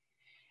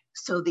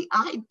 So the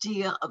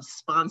idea of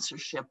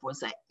sponsorship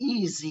was an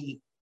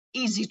easy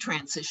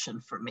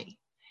transition for me.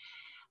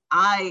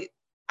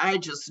 I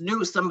just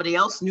knew somebody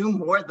else knew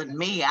more than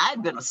me.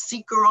 I'd been a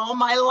seeker all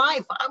my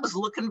life. I was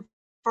looking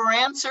for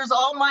answers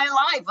all my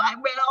life. I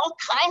read all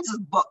kinds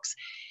of books,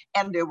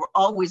 and they were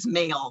always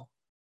male,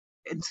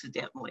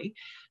 incidentally.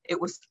 I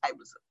was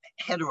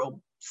a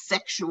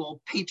heterosexual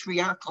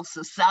patriarchal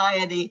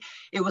society.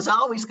 It was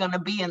always going to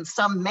be in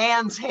some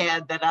man's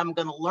head that I'm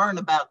going to learn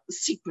about the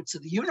secrets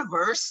of the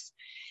universe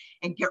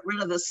and get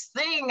rid of this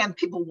thing, and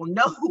people will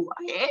know who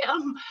I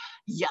am,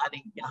 yada,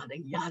 yada,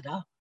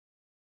 yada.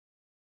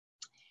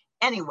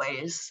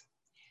 Anyways,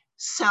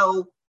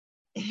 so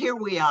here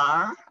we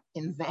are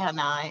in Van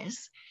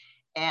Nuys,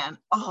 and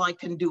all I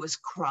can do is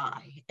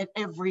cry at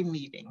every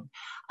meeting.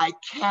 I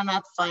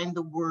cannot find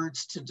the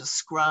words to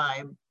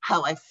describe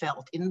how I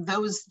felt in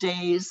those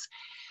days.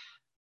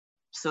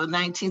 So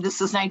this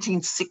is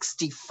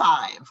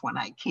 1965 when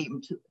I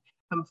came to,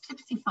 from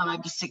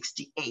 65 to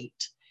 68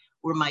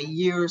 were my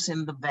years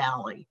in the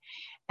Valley.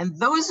 And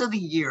those are the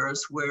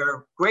years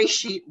where Gray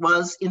Sheet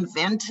was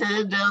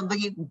invented.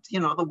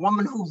 The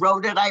woman who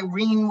wrote it,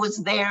 Irene,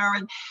 was there,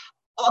 and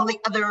all the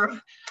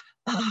other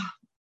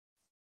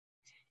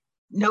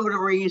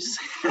notaries,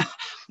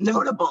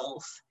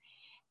 notables.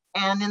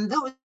 And in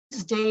those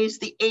days,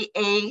 the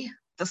AA,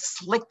 the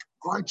slick,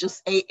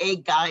 gorgeous AA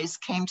guys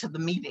came to the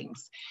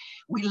meetings.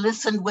 We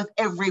listened with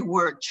every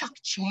word. Chuck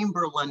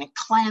Chamberlain and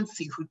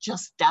Clancy, who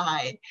just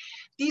died.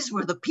 These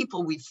were the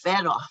people we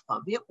fed off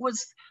of. It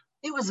was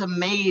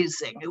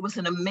amazing. It was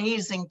an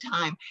amazing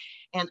time.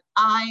 And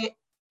I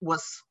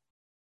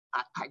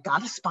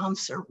got a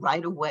sponsor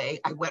right away.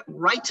 I went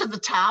right to the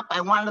top.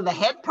 I wanted the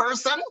head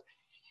person.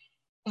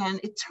 And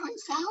it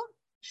turns out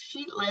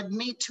she led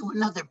me to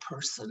another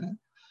person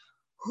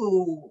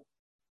who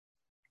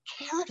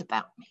cared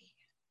about me.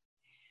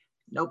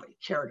 Nobody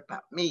cared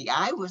about me.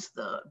 I was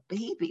the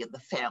baby of the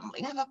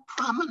family. I have a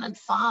prominent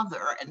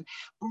father and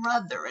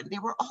brother, and they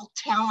were all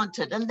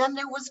talented. And then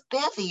there was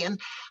Bevy, and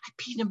I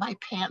peed in my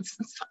pants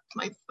and sucked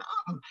my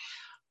thumb.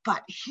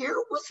 But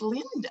here was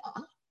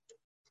Linda,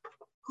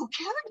 who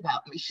cared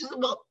about me. She said,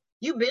 "Well,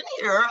 you've been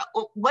here.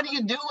 What are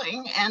you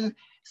doing?" And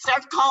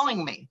start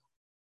calling me.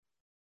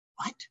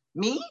 What?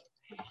 Me?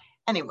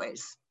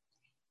 Anyways,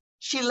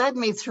 she led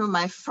me through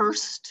my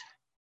first.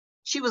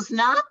 She was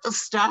not the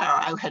star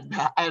I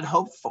had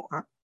hoped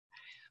for,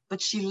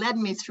 but she led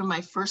me through my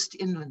first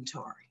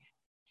inventory.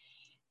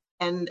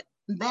 And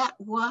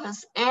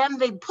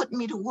they put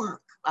me to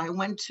work. I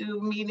went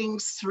to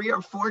meetings 3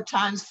 or 4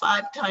 times,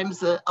 5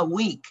 times a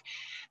week.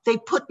 They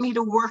put me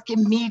to work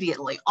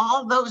immediately.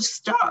 All those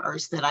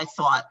stars that I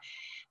thought,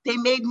 they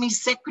made me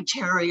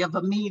secretary of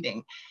a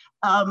meeting.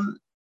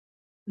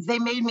 They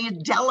made me a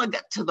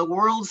delegate to the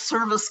World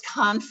Service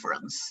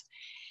Conference.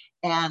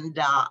 And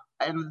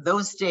in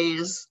those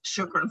days,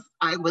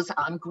 I was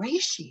on Gray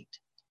Sheet.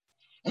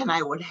 And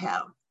I would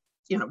have,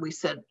 we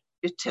said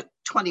it took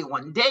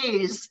 21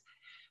 days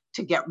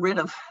to get rid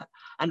of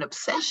an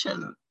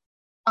obsession,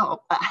 a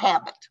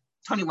habit,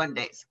 21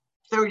 days.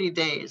 30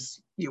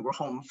 days, you were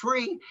home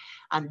free.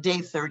 On day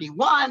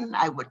 31,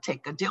 I would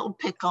take a dill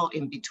pickle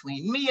in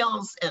between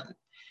meals, and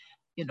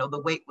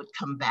the weight would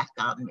come back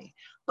on me.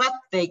 But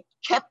they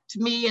kept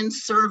me in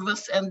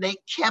service, and they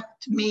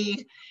kept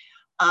me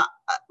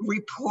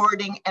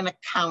reporting and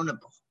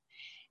accountable.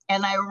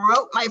 And I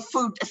wrote my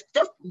food,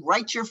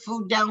 write your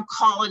food down,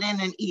 call it in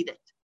and eat it.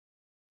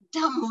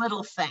 Dumb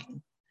little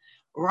thing.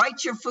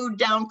 Write your food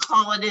down,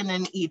 call it in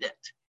and eat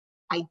it.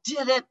 I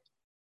did it.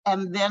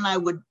 And then I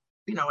would,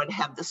 I'd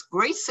have this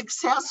great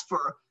success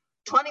for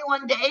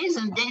 21 days,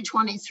 and day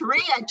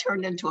 23, I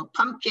turned into a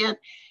pumpkin.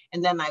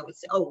 And then I would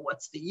say, oh,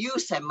 what's the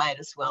use? I might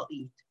as well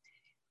eat.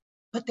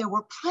 But there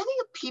were plenty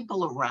of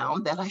people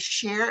around that I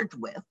shared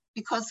with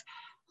because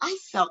I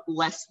felt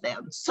less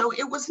than. So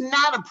it was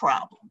not a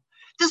problem.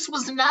 This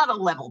was not a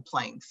level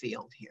playing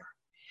field here.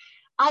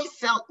 I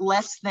felt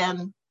less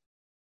than.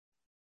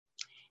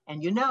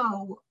 And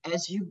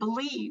as you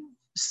believe,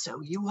 so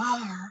you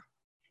are.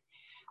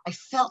 I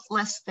felt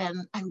less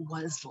than, I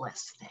was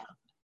less than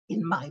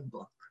in my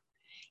book.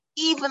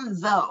 Even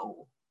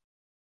though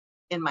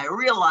in my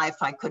real life,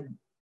 I could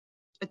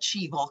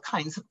achieve all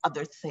kinds of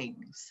other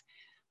things.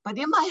 But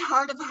in my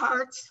heart of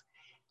hearts,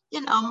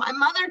 you know, my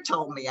mother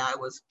told me I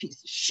was a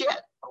piece of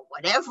shit or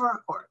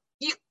whatever, or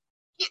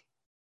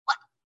what?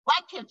 Why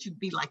can't you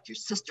be like your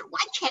sister?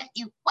 Why can't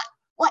you,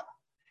 what?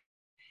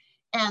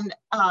 And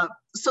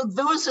so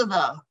those are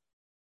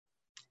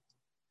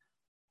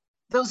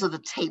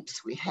the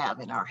tapes we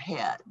have in our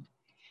head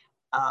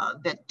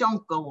that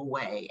don't go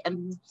away.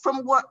 And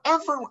from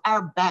wherever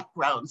our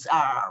backgrounds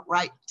are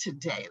right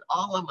today,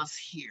 all of us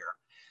here,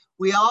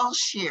 we all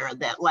share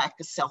that lack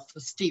of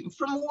self-esteem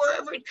from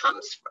wherever it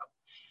comes from.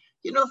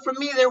 You know, for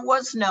me, there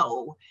was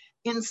no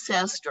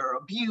incest or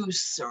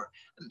abuse or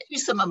maybe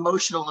some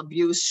emotional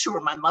abuse. Sure,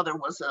 my mother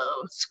was a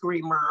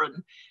screamer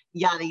and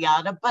yada,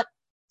 yada, but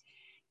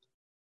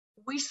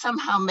we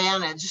somehow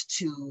managed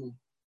to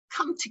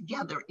come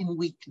together in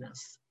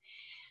weakness.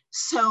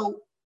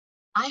 So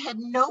I had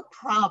no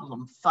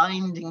problem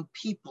finding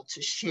people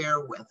to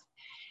share with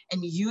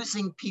and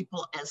using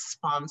people as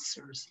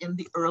sponsors in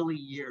the early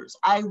years.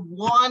 I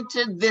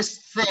wanted this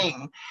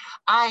thing.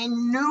 I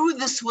knew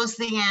this was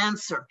the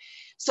answer.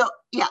 So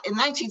yeah, in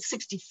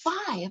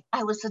 1965,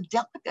 I was a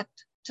delegate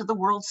to the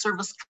World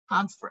Service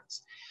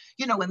Conference.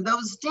 You know, in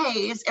those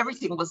days,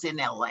 everything was in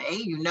LA,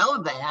 you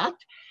know that.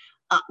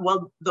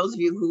 Well, those of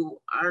you who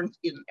aren't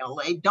in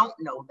LA don't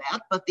know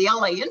that, but the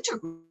LA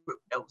Intergroup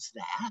knows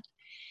that.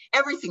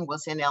 Everything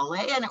was in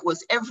LA, and it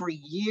was every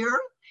year,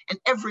 and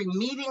every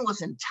meeting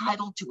was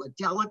entitled to a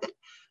delegate.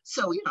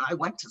 So, you know, I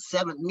went to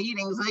 7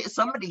 meetings.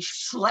 Somebody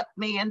schlepped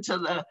me into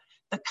the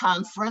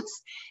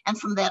conference. And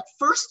from that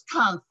first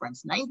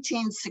conference,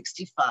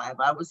 1965,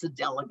 I was a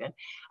delegate.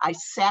 I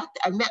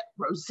met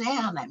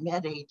Roseanne, I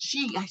met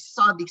AG, I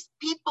saw these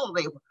people,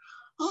 they were,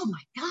 oh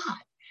my God,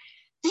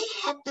 they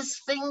had this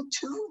thing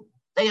too.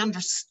 They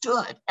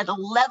understood at a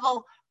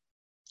level,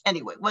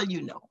 anyway, well,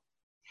 you know.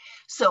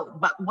 So,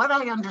 but what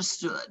I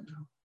understood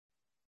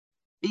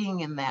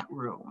being in that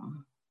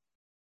room,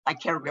 I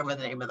can't remember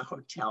the name of the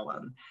hotel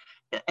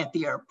at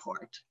the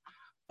airport,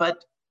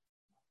 but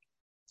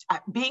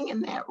being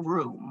in that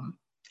room,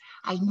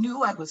 I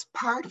knew I was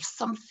part of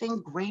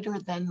something greater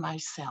than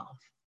myself.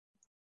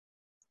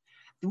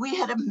 We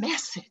had a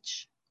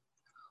message.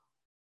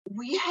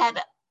 We had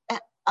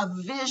a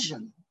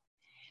vision.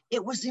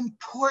 It was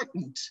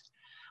important.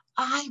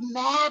 I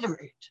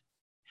mattered.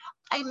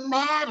 I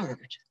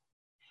mattered.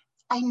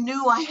 I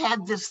knew I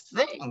had this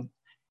thing,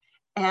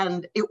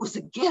 and it was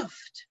a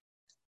gift.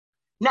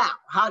 Now,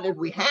 how did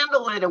we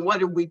handle it and what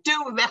did we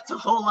do? That's a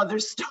whole other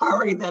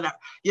story that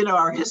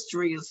our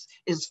history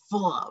is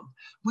full of.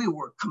 We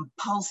were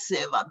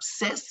compulsive,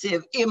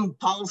 obsessive,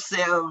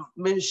 impulsive,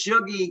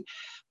 mashuggy.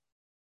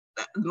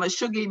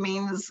 Mashuggy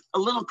means a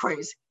little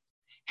crazy,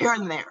 here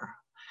and there.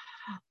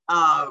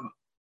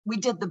 We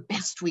did the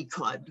best we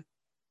could.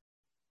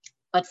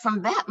 But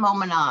from that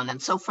moment on,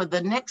 and so for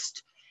the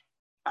next,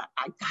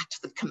 I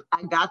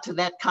got to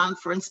that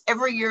conference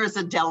every year as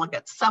a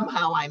delegate.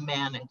 Somehow I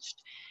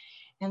managed.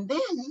 And then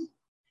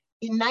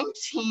in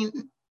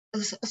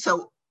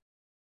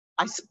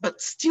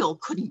but still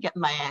couldn't get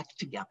my act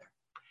together.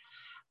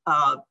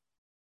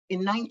 In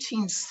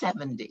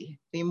 1970,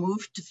 we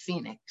moved to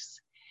Phoenix,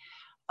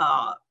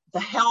 the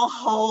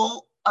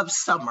hellhole of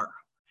summer.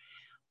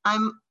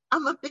 I'm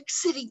a big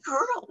city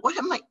girl. What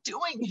am I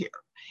doing here?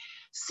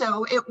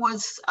 So it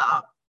was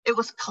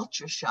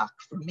culture shock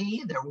for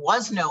me. There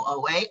was no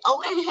OA.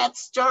 OA had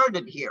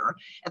started here.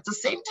 At the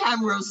same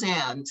time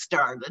Roseanne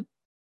started,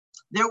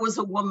 there was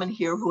a woman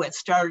here who had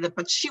started it,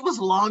 but she was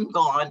long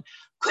gone,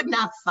 could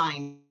not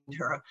find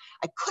her.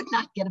 I could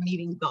not get a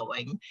meeting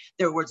going.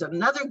 There was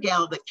another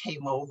gal that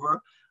came over,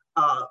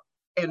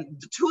 and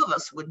the two of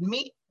us would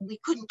meet. We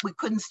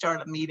couldn't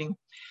start a meeting.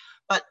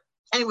 But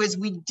anyways,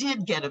 we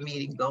did get a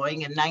meeting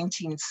going in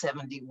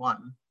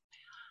 1971.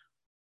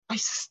 I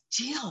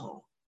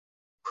still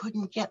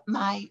couldn't get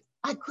I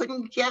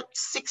couldn't get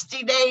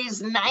 60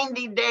 days,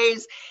 90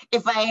 days.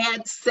 If I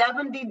had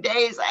 70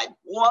 days, I'd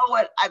blow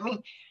it. I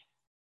mean,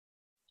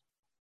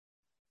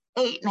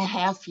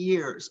 8.5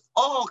 years,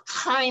 all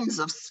kinds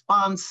of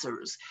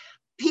sponsors,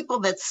 people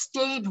that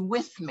stayed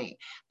with me,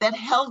 that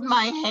held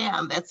my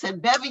hand, that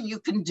said, Bevy, you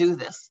can do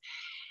this.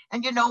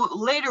 And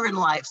later in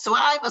life, so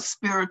I'm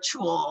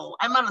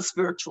on a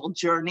spiritual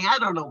journey. I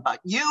don't know about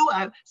you,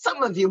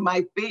 some of you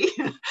might be.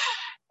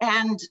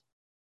 And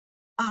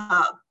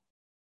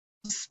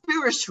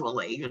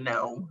spiritually,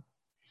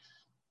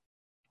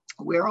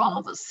 we're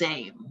all the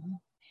same.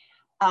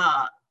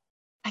 I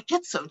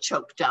get so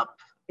choked up.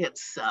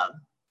 It's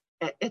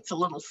a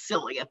little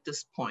silly at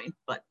this point,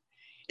 but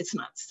it's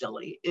not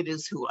silly. It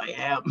is who I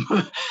am,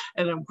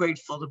 and I'm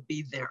grateful to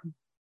be there.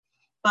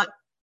 But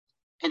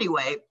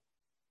anyway,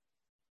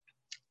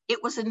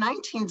 it was in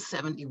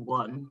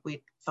 1971,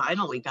 we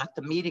finally got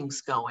the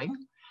meetings going.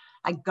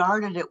 I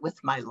guarded it with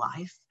my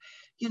life.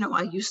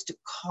 I used to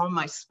call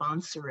my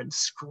sponsor and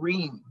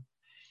scream,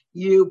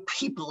 you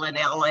people in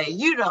LA,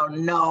 you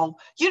don't know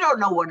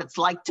what it's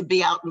like to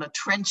be out in the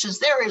trenches.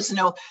 There is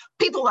no,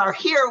 people are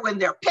here when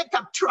they're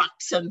pickup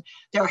trucks and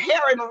their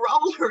hair in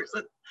rollers.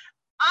 And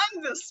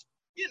I'm this,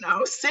 you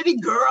know, city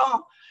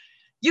girl.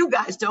 You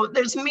guys don't,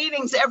 there's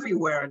meetings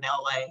everywhere in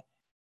LA.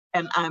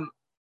 And I'm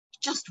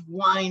just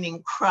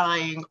whining,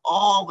 crying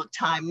all the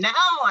time. Now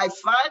I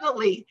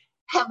finally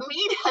have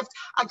meetings.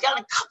 I've got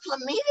a couple of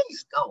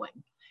meetings going.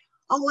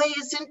 OA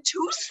is in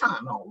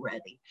Tucson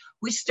already.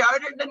 We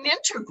started an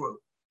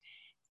intergroup.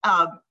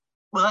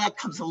 Well, that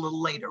comes a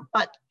little later,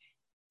 but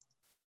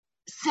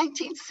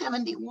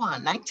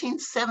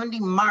 1970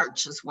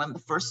 March is when the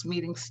first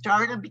meeting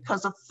started,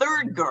 because a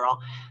third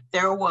girl,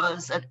 there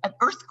was an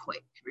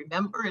earthquake,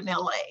 remember, in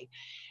LA.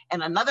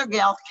 And another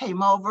gal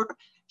came over.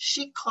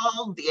 She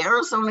called the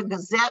Arizona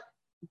Gazette,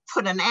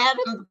 put an ad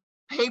in the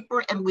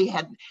paper, and we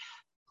had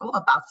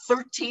about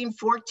 13,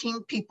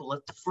 14 people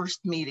at the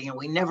first meeting, and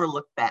we never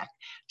looked back.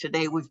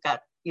 Today we've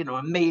got, you know,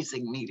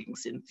 amazing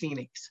meetings in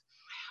Phoenix.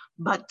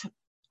 But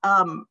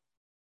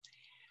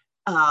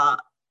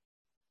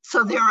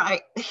so here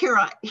I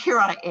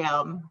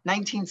am,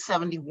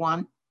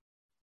 1971,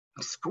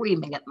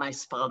 screaming at my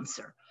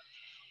sponsor.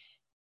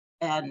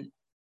 And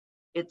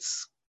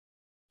it's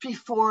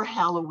before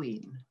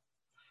Halloween.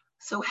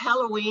 So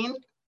Halloween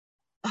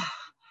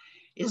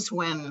is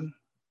when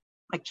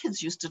my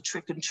kids used to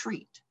trick and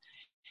treat.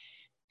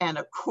 And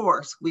of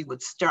course, we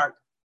would start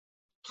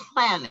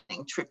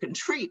planning trick and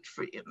treat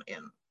for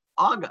in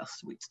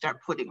August. We'd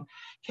start putting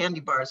candy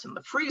bars in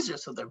the freezer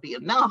so there'd be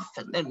enough,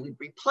 and then we'd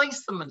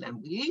replace them, and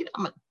then we eat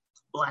them, and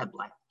blah,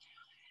 blah.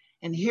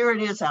 And here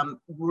it is, I'm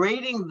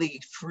raiding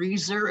the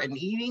freezer and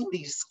eating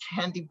these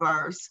candy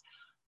bars,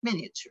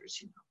 miniatures,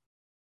 you know,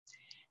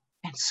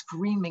 and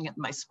screaming at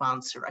my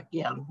sponsor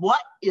again.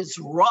 What is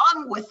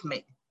wrong with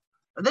me?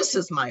 This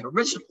is my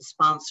original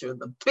sponsor,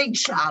 the big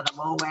shot of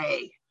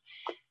OA,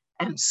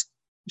 and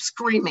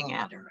screaming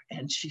at her.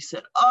 And she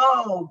said,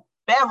 "Oh,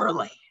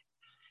 Beverly,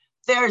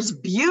 there's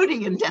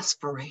beauty in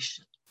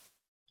desperation."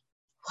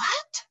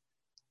 What?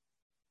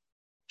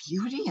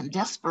 Beauty and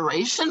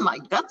desperation? My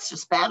guts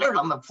just battered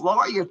on the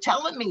floor. You're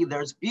telling me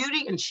there's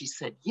beauty? And she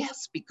said,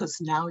 "Yes, because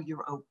now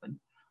you're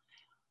open.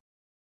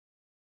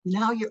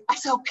 Now you're," I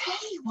said,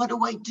 "Okay, what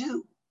do I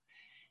do?"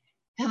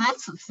 And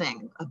that's the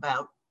thing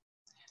about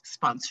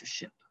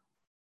sponsorship.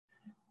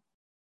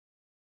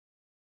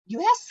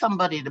 You ask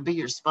somebody to be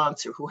your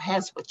sponsor who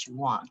has what you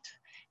want.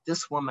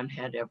 This woman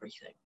had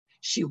everything.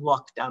 She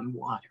walked on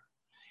water.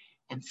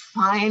 And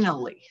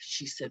finally,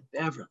 she said,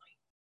 "Beverly,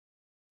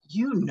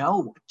 you know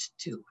what to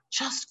do.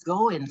 Just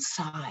go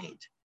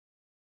inside.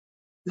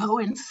 Go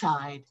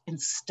inside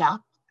and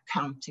stop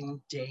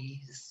counting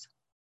days.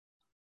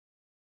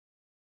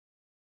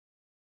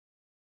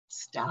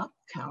 Stop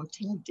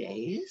counting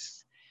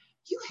days?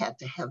 You had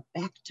to have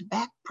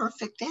back-to-back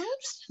perfect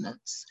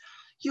abstinence.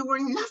 You were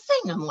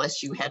nothing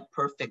unless you had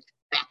perfect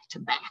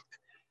back-to-back.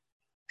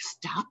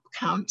 Stop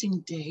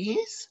counting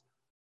days?"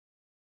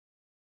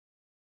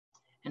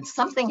 And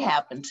something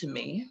happened to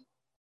me,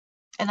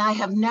 and I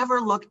have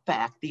never looked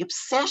back. The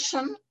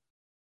obsession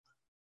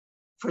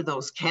for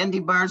those candy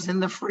bars in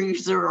the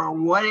freezer or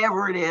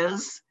whatever it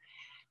is,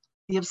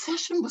 the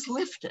obsession was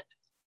lifted.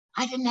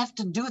 I didn't have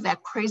to do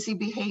that crazy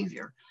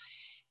behavior.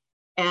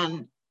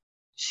 And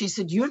she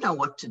said, "You know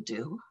what to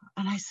do."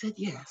 And I said,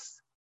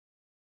 "Yes.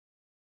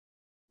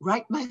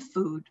 Write my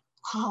food,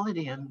 call it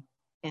in,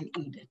 and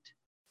eat it."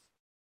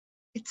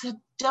 It's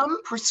a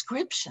dumb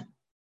prescription.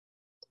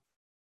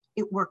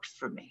 It worked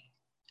for me.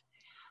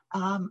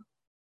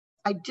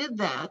 I did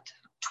that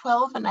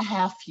 12 and a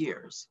half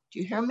years. Do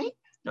you hear me?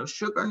 No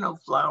sugar, no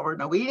flour,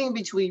 no eating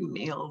between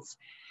meals,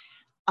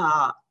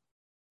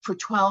 for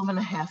 12 and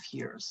a half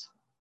years.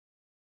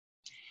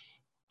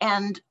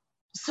 And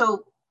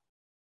so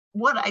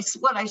what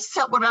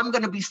I'm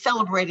going to be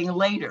celebrating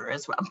later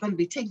is I'm going to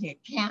be taking a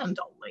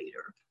candle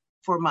later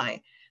for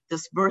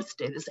this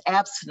birthday, this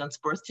abstinence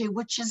birthday,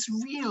 which is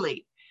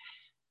really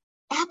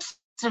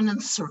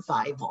abstinence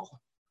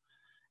survival.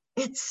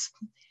 It's,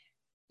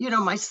 you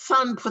know, my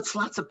son puts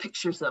lots of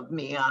pictures of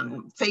me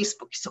on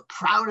Facebook. He's so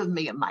proud of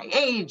me at my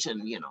age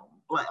and, you know,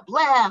 blah,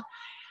 blah.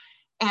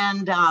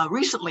 And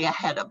recently I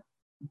had a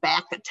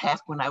back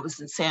attack when I was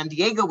in San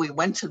Diego. We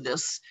went to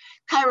this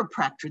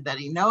chiropractor that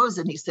he knows,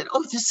 and he said,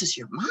 "Oh, this is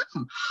your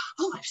mom.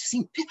 Oh, I've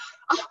seen,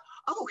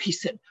 he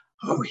said,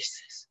 he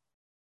says,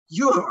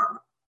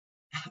 "You're,"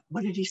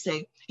 what did he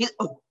say?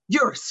 "Oh,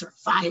 you're a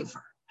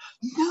survivor."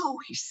 "No,"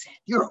 he said,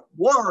 "you're a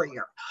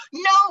warrior."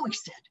 "No," he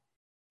said,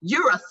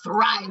 "you're a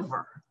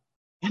thriver."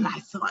 And I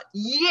thought,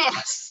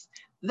 yes,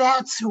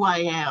 that's who I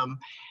am.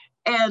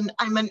 And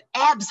I'm an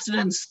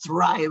abstinence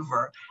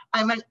thriver.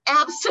 I'm an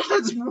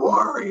abstinence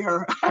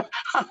warrior.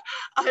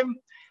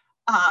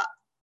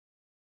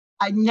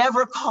 I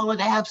never call it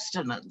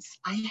abstinence.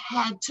 I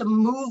had to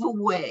move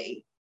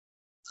away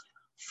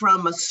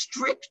from a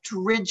strict,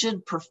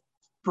 rigid,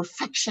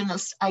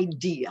 perfectionist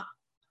idea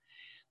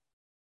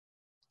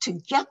to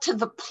get to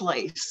the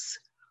place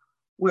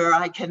where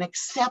I can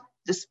accept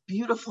this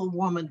beautiful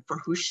woman for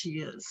who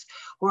she is,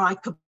 where I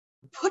could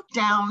put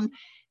down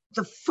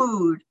the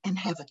food and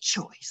have a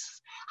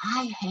choice.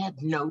 I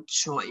had no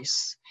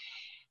choice.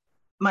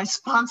 my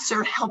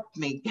sponsor helped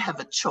me have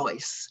a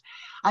choice.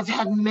 I've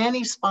had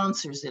many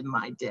sponsors in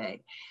my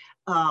day,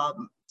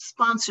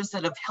 sponsors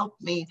that have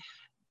helped me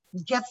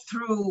get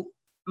through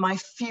my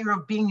fear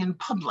of being in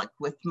public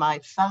with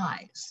my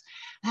thighs.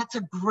 That's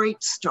a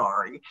great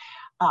story.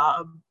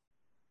 I'll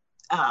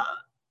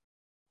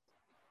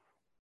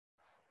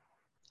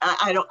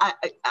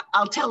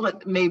tell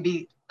it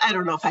maybe, I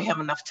don't know if I have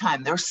enough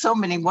time. There are so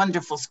many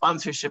wonderful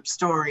sponsorship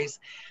stories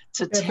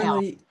to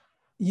Beverly, tell.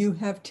 You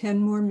have 10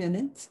 more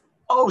minutes.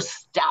 Oh,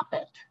 stop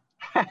it.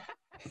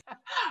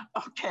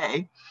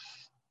 Okay,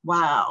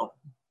 wow.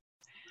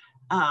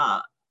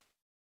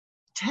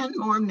 10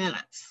 more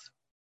minutes.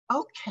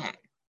 Okay,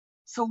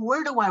 so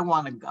where do I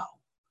want to go?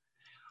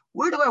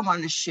 Where do I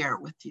want to share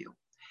with you?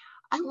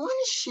 I want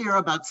to share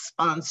about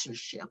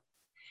sponsorship,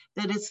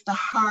 that it's the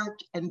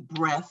heart and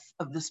breath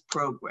of this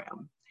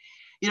program.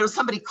 You know,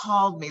 somebody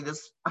called me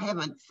I have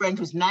a friend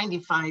who's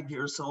 95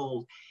 years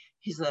old.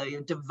 He's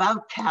a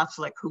devout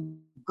Catholic who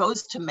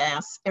goes to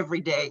Mass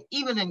every day,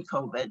 even in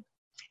COVID.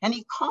 And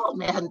he called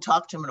me, I hadn't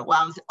talked to him in a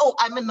while, and said, oh,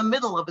 I'm in the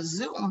middle of a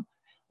Zoom.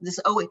 He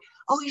says,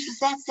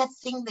 that's that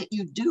thing that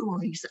you do.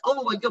 And he said,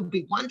 oh, it'll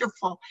be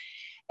wonderful.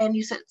 And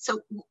he said, so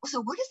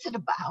what is it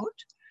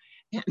about?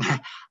 And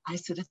I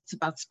said, it's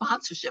about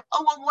sponsorship.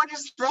 Oh, well, what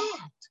is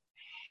that?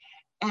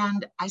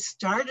 And I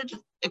started to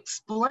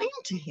explain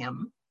to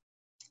him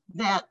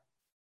that,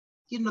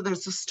 you know,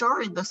 there's a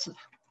story, the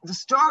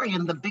story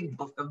in the big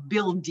book of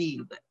Bill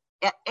D,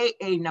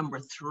 AA number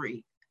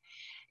 3.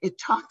 It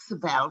talks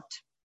about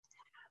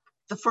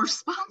the first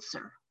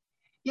sponsor.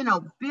 You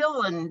know,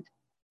 Bill and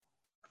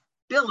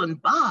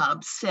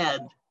Bob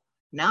said,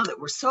 now that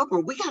we're sober,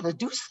 we got to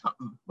do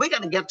something. We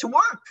got to get to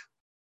work.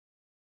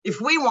 If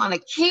we want to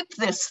keep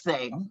this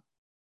thing,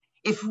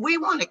 we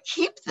got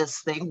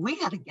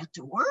to get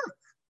to work.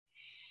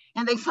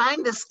 And they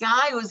find this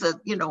guy who's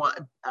out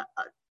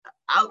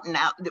and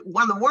out,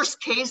 one of the worst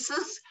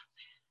cases.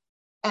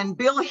 And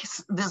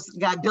this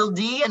guy, Bill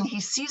D, and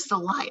he sees the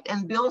light,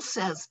 and Bill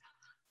says,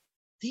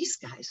 these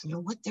guys know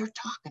what they're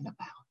talking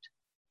about.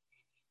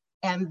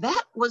 And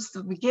that was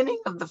the beginning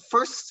of the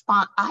first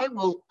spot. I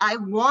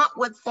want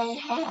what they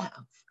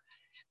have.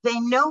 They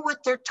know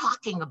what they're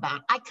talking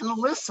about. I can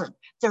listen.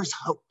 There's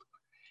hope.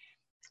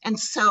 And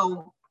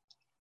so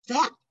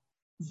that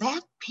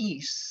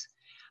piece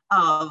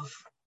of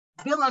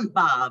Bill and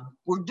Bob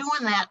were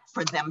doing that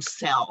for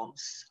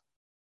themselves.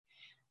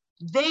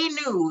 They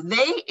knew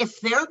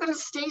if they're going to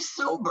stay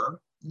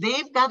sober,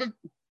 they've got to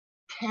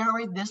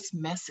carry this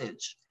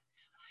message.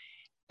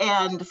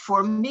 And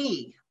for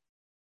me,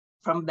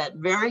 from that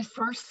very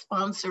first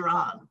sponsor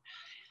on,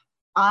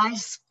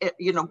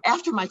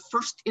 after my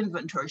first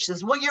inventory, she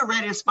says, well, you're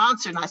ready to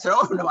sponsor. And I said,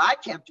 oh, no, I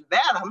can't do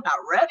that. I'm not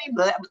ready.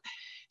 But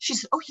she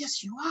said, oh,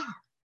 yes, you are.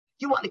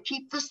 You want to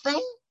keep this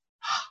thing?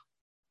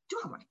 Do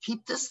I want to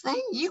keep this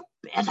thing? You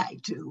bet I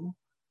do.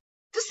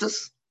 This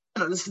is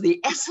the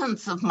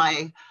essence of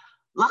my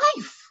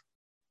life.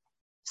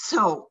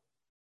 So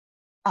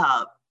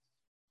I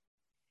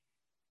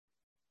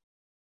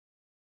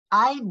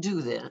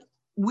do this.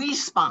 We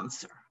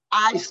sponsor.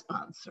 I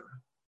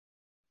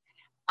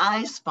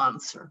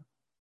sponsor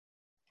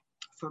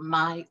for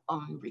my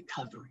own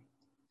recovery.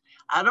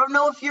 I don't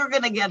know if you're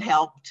going to get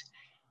helped.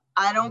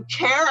 I don't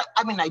care.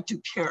 I mean, I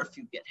do care if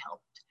you get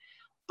helped,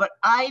 but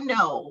I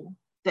know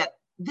that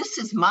this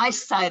is my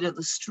side of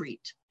the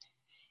street.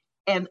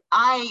 And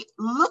I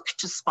look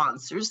to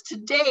sponsors.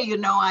 Today, you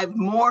know, I've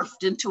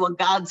morphed into a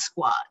God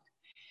Squad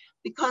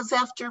because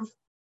after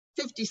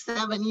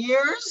 57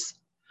 years,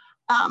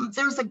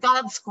 there's a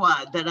God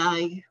Squad that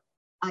I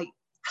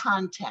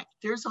contact.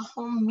 There's a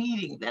home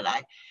meeting that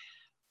I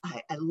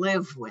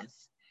live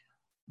with.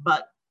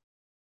 But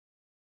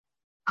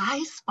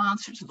I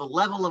sponsor to the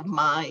level of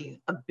my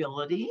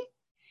ability.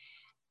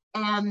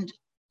 And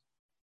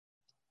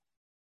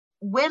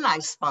when I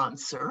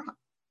sponsor,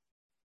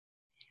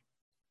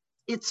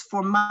 it's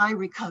for my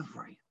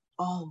recovery,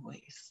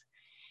 always.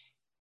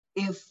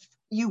 If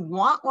you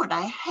want what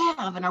I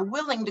have and are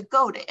willing to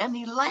go to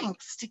any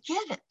lengths to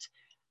get it,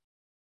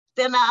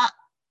 then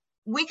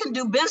we can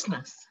do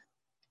business.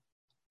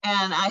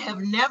 And I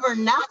have never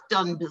not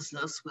done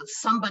business with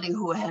somebody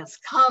who has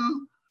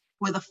come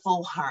with a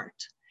full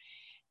heart.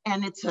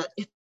 And it's a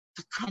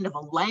kind of a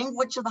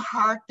language of the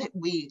heart that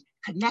we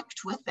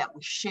connect with, that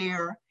we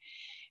share.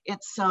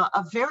 It's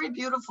a very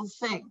beautiful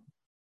thing.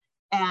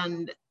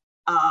 And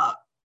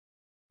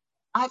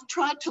I've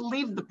tried to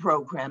leave the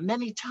program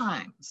many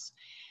times.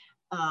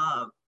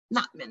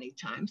 Not many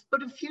times,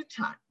 but a few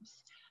times.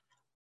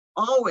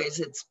 Always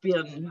it's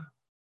been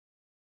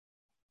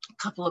a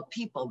couple of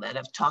people that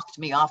have talked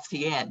me off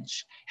the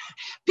edge.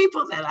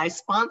 People that I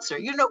sponsor.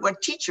 You know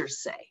what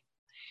teachers say?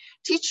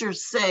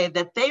 Teachers say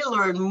that they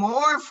learn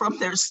more from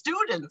their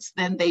students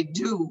than they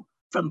do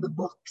from the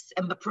books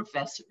and the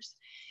professors.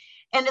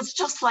 And it's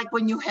just like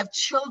when you have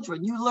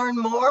children, you learn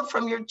more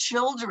from your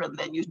children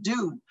than you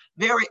do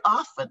very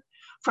often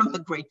from the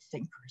great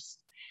thinkers.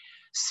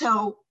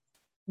 So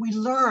we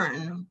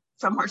learn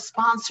from our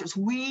sponsors.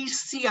 We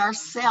see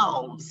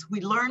ourselves, we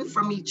learn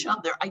from each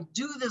other. I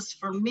do this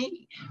for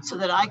me so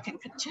that I can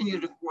continue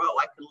to grow.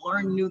 I can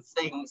learn new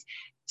things,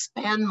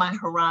 expand my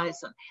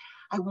horizon.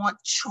 I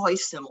want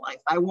choice in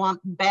life. I want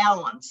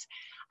balance.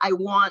 I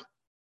want.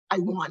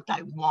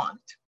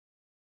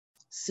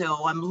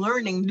 So I'm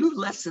learning new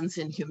lessons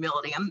in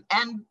humility.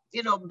 And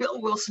you know,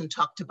 Bill Wilson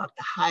talked about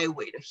the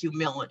highway to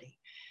humility.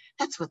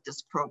 That's what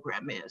this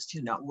program is.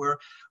 You know, we're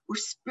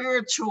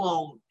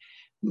spiritual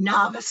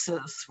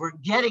novices. We're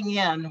getting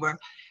in.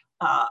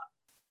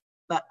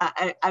 But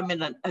I'm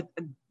in a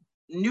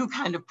new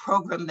kind of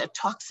program that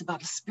talks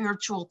about a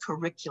spiritual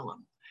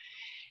curriculum,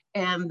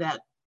 and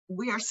that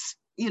we are,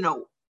 you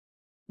know,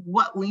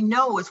 what we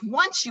know is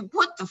once you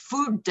put the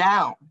food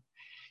down,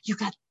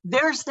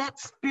 there's that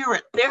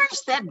spirit,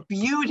 there's that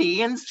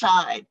beauty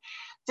inside.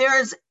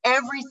 There's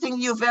everything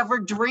you've ever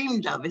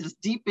dreamed of is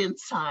deep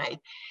inside.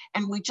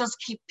 And we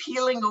just keep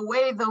peeling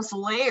away those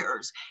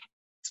layers.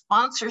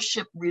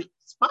 Sponsorship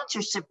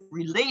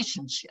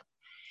relationship.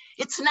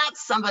 It's not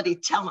somebody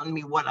telling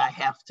me what I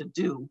have to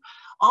do,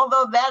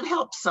 although that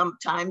helps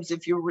sometimes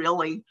if you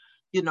really,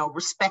 you know,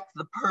 respect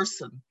the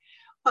person.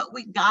 But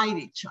we guide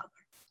each other.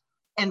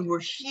 And we're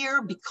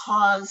here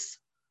because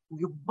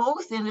we're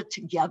both in it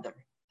together.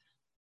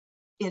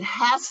 It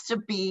has to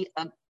be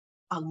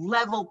a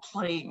level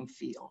playing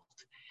field.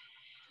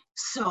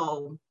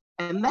 So,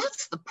 and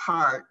that's the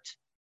part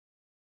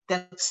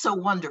that's so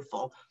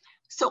wonderful.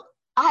 So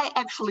I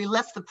actually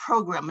left the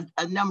program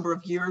a number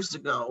of years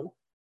ago,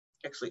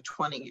 actually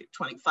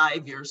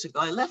 25 years ago.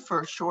 I left for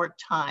a short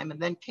time and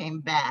then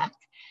came back.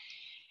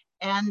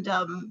 And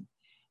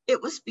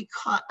it was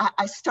because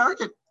I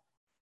started,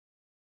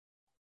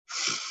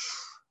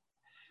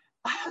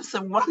 I have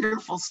some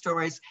wonderful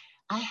stories.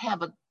 I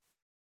have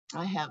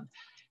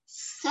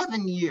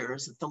 7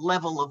 years at the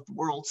level of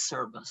World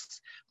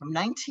Service from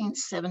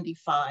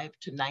 1975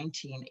 to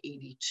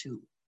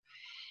 1982.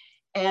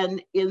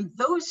 And in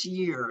those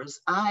years,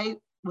 I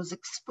was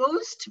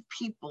exposed to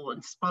people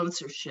in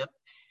sponsorship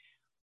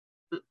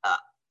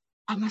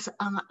on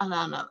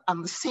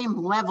the same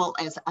level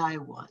as I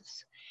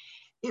was.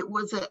 It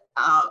was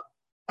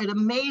an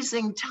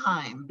amazing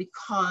time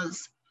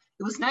because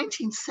it was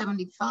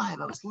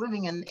 1975. I was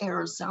living in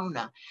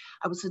Arizona.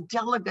 I was a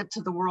delegate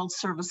to the World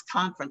Service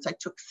Conference. I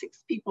took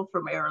 6 people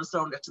from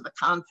Arizona to the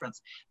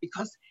conference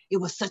because it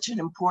was such an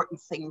important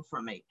thing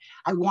for me.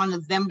 I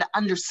wanted them to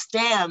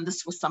understand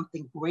this was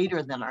something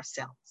greater than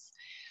ourselves.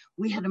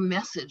 We had a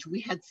message.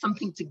 We had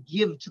something to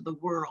give to the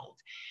world.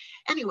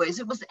 Anyways,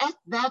 it was at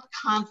that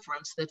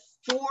conference that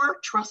 4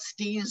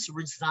 trustees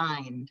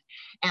resigned,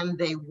 and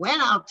they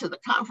went out to the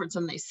conference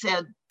and they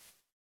said,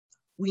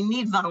 we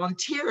need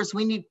volunteers.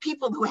 We need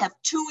people who have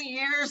 2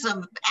 years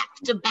of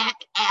back-to-back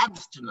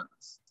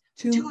abstinence.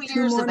 2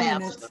 years of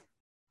abstinence.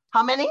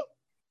 How many?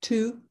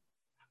 2.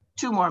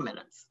 2 more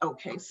minutes.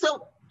 Okay,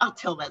 so I'll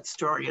tell that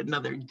story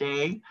another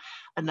day,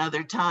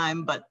 another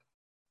time, but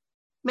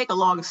make a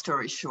long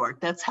story short,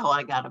 that's how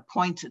I got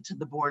appointed to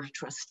the Board of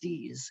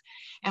Trustees.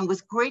 And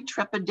with great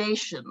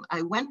trepidation,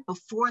 I went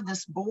before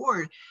this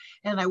board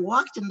and I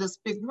walked in this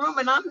big room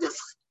and I'm this,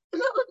 you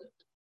know,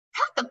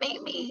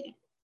 cockamamie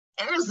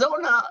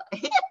Arizona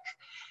hick.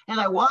 And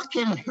I walk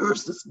in and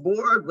here's this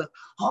board with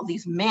all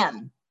these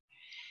men.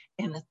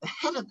 And at the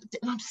head of the,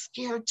 and I'm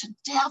scared to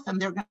death, and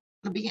they're going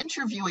to be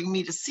interviewing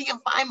me to see if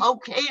I'm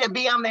okay to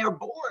be on their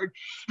board.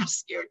 I'm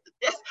scared to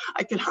death.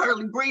 I can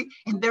hardly breathe.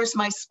 And there's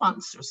my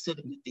sponsor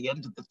sitting at the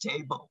end of the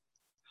table.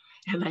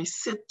 And I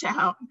sit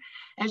down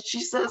and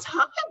she says,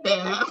 hi,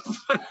 Bev.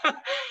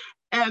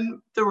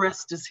 And the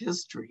rest is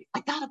history.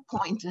 I got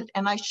appointed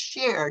and I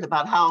shared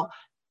about how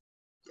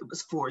it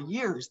was 4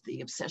 years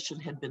the obsession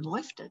had been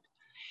lifted.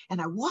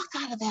 And I walk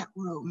out of that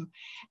room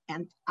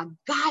and a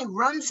guy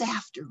runs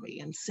after me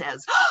and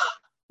says, oh,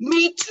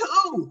 me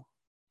too.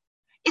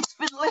 It's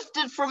been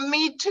lifted from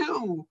me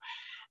too.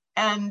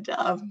 And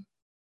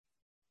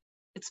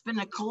it's been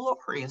a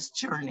glorious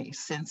journey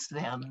since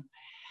then.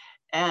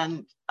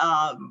 And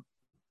I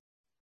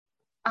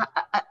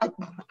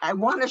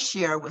want to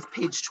share with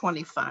page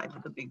 25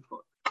 of the big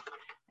book. I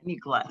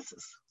need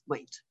glasses.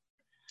 Wait.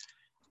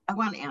 I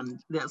want to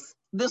end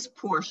this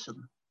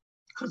portion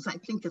because I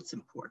think it's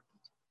important.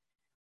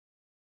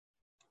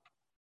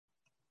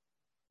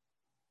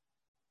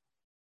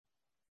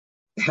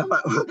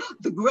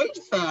 The great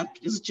fact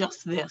is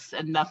just this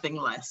and nothing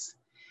less,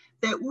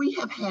 that we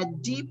have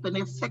had deep and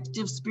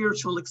effective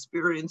spiritual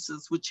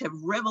experiences which have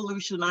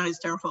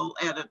revolutionized our whole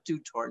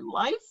attitude toward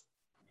life,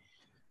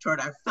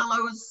 toward our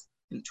fellows,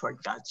 and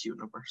toward God's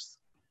universe.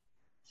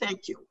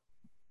 Thank you.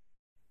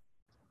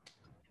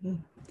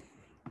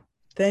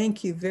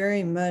 Thank you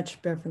very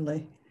much,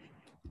 Beverly.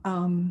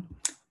 I'm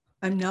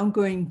now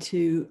going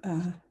to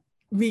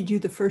read you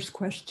the first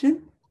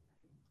question.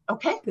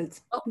 Okay.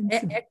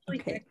 Actually,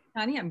 okay.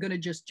 Connie, I'm going to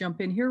just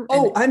jump in here.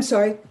 Oh, I'm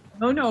sorry.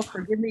 No,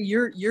 forgive me.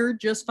 You're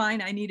just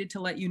fine. I needed to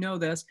let you know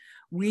this.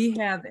 We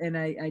have, and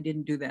I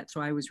didn't do that,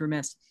 so I was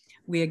remiss.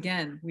 We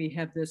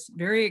have this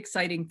very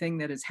exciting thing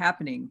that is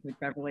happening with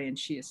Beverly, and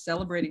she is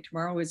celebrating.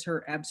 Tomorrow is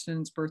her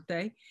abstinence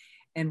birthday,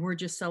 and we're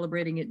just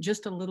celebrating it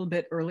just a little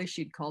bit early.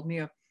 She'd called me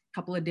a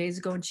couple of days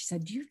ago, and she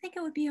said, "Do you think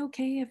it would be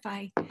okay if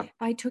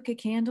I took a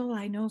candle?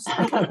 I know."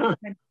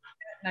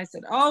 And I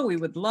said, "Oh, we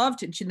would love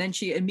to." And then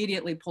she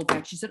immediately pulled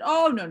back. She said,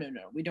 "Oh, no,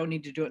 we don't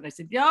need to do it." And I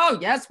said, "Oh,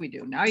 yes, we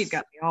do." Now you've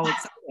got me all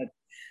excited.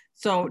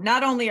 So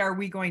not only are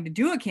we going to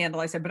do a candle,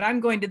 I said, but I'm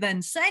going to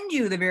then send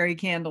you the very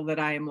candle that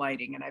I am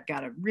lighting. And I've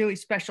got a really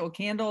special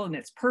candle, and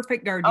it's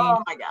Perfect Gardenia.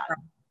 Oh my God.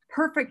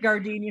 Perfect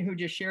Gardenia, who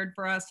just shared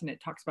for us. And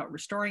it talks about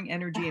restoring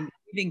energy and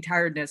relieving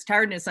tiredness.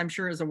 Tiredness, I'm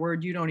sure, is a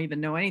word you don't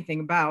even know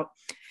anything about.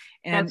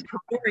 And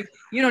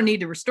you don't need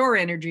to restore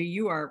energy.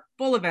 You are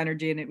full of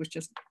energy. And it was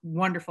just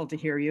wonderful to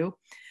hear you.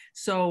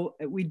 So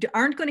we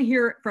aren't going to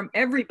hear from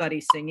everybody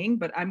singing,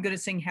 but I'm going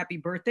to sing Happy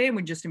Birthday. And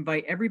we just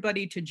invite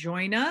everybody to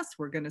join us.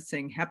 We're going to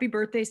sing Happy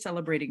Birthday,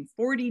 celebrating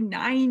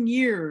 49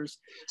 years.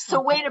 So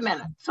wait a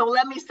minute. So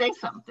let me say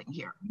something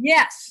here.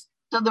 Yes.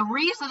 So the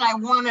reason I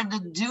wanted to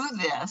do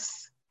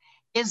this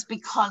is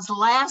because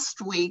last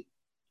week,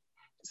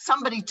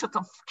 somebody took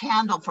a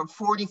candle for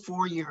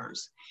 44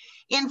 years.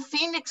 In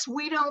Phoenix,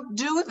 we don't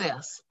do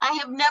this. I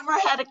have never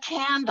had a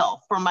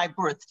candle for my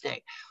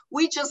birthday.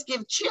 We just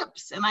give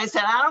chips. And I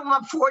said, I don't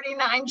want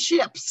 49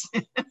 chips.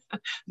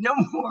 No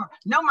more,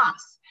 no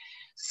mas.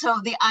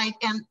 So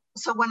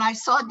so when I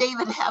saw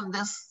David have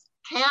this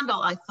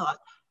candle, I thought,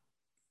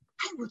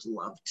 I would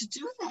love to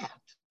do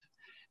that.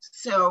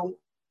 So,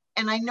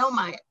 and I know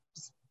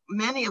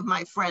many of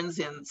my friends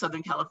in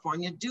Southern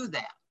California do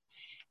that.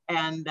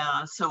 And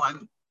so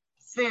I'm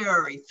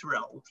very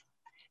thrilled.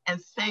 And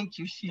thank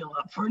you,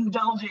 Sheila, for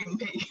indulging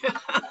me.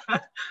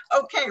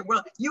 Okay,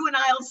 well, you and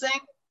I'll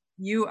sing.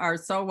 You are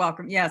so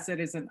welcome. Yes, it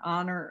is an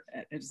honor.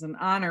 It is an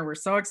honor. We're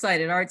so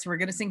excited. All right, so we're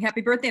going to sing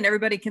Happy Birthday, and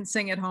everybody can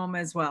sing at home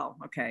as well.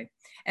 Okay.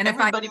 And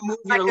everybody move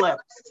your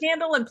lips.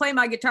 Candle and play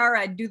my guitar,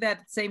 I'd do that at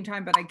the same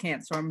time, but I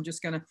can't. So I'm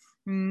just going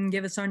to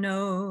give us our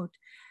note.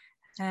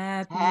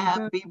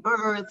 Happy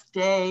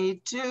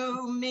birthday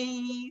to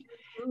me.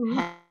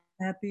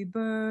 Happy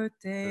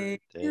birthday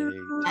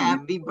to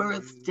Happy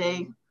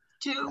birthday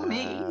to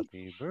me.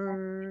 Happy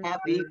birthday.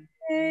 Happy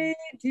birthday,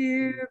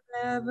 dear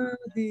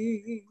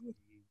Beverly.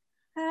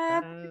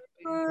 Happy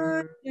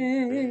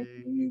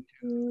birthday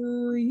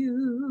to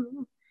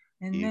you.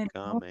 And Keep then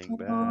coming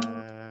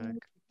back.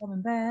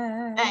 Coming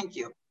back. Thank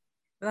you.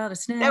 Without a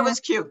snap. That was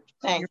cute.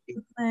 Thank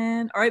you.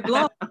 All right,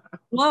 blow,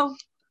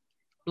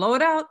 blow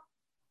it out.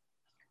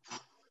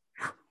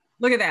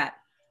 Look at that.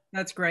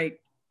 That's great.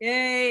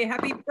 Yay,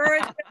 happy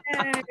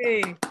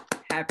birthday.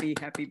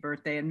 Happy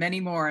birthday, and many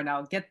more. And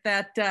I'll get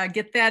that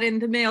in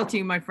the mail to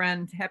you, my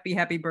friend.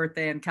 Happy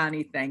birthday. And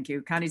Connie, thank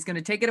you. Connie's going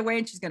to take it away,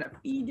 and she's going to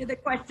feed you the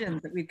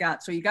questions that we've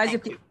got. So you guys,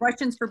 if you have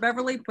questions for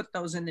Beverly, put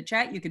those in the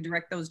chat. You can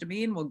direct those to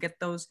me, and we'll get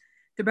those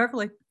to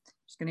Beverly.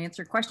 She's going to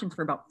answer questions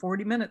for about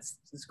 40 minutes.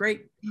 This is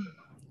great.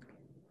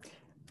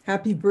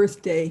 Happy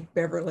birthday,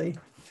 Beverly.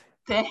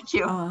 Thank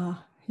you.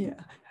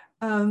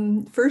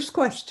 First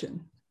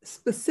question,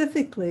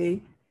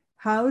 specifically,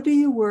 how do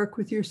you work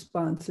with your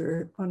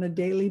sponsor on a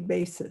daily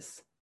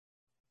basis?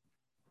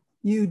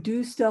 You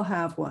do still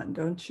have one,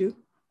 don't you?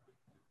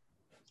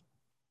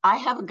 I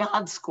have a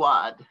God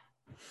Squad.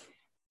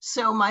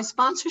 So my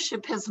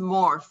sponsorship has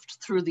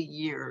morphed through the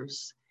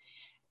years.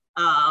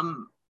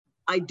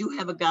 I do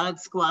have a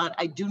God Squad.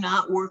 I do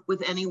not work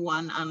with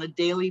anyone on a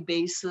daily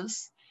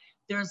basis.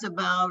 There's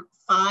about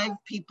 5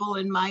 people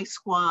in my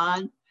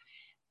squad,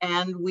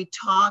 and we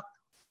talk,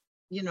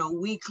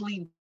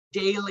 weekly,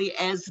 daily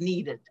as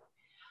needed.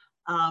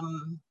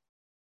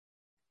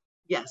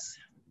 Yes.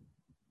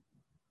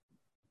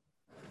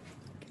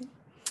 Okay.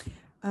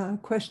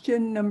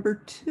 Question number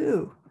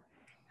 2.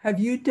 Have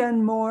you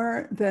done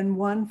more than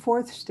one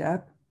 4th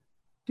step?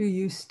 Do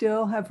you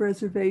still have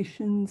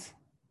reservations?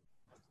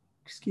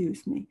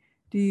 Excuse me.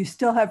 Do you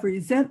still have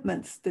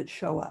resentments that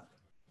show up?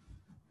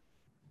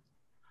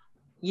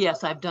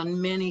 Yes, I've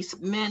done many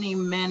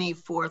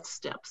 4th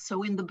steps.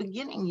 So in the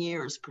beginning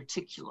years,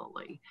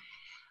 particularly,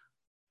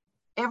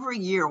 every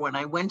year when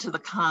I went to the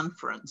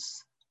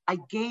conference, I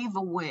gave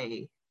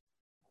away,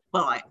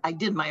 well, I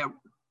did my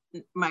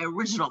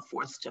original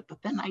 4th step,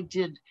 but then I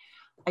did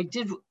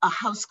a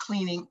house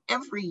cleaning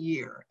every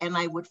year, and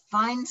I would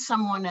find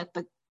someone at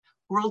the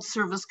World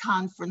Service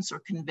Conference or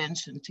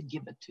convention to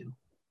give it to.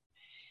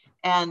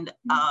 And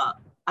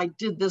I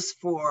did this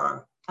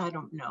for, I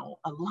don't know,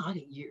 a lot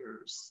of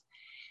years.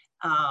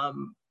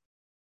 And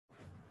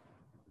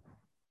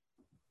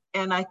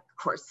I, of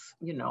course,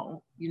 you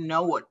know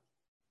what,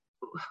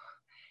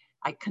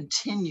 I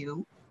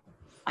continue,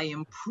 I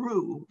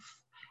improve,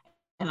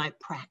 and I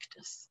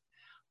practice.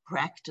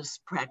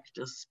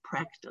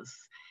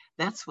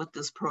 That's what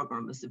this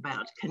program is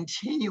about,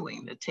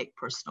 continuing to take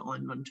personal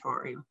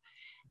inventory.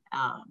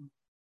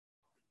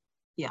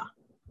 Yeah,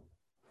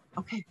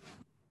 okay.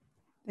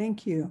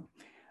 Thank you.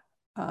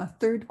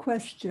 Third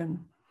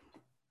question.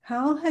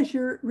 How has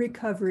your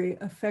recovery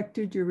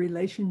affected your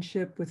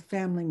relationship with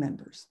family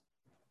members?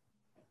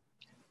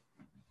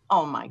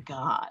 Oh my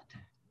God.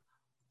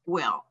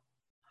 Well,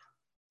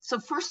 so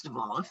first of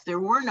all, if there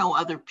were no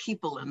other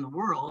people in the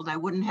world, I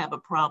wouldn't have a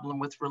problem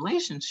with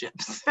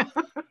relationships.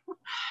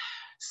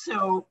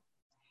 So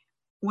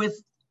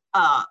with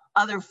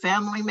other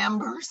family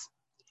members,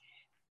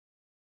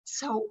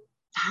 so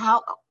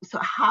how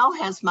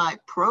has my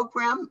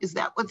program, is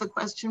that what the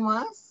question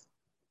was?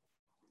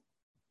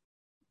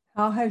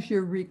 How has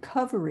your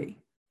recovery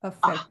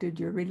affected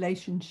your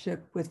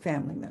relationship with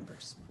family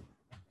members?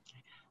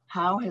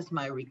 How has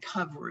my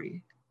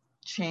recovery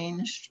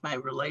changed my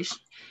relation?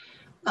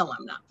 Well,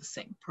 I'm not the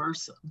same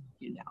person,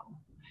 you know.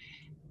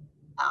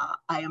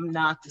 I am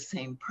not the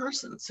same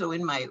person. So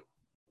in my,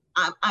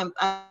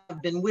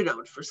 I've been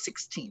widowed for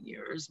 16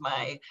 years.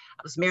 I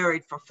was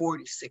married for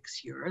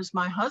 46 years.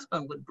 My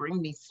husband would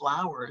bring me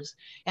flowers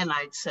and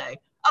I'd say,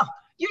 oh,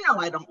 you know,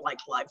 I don't like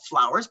live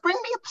flowers. Bring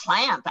me a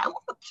plant. I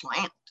want a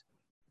plant.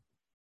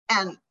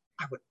 And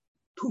I would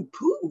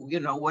poo-poo, you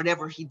know,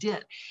 whatever he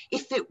did.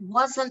 If it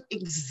wasn't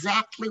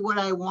exactly what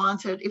I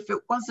wanted, if it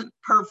wasn't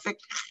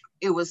perfect,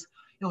 it was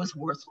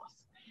worthless.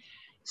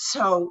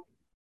 So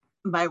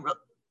I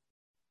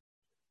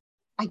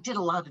did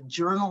a lot of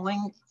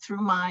journaling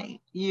through my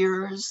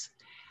years.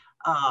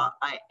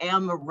 I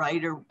am a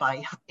writer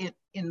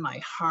in my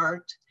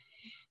heart.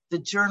 The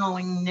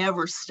journaling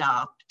never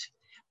stopped,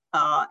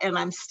 and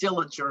I'm still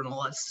a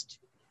journalist.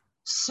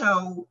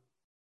 So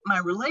my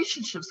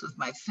relationships with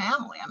my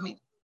family, I mean,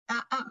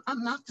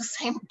 I'm not the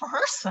same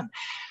person.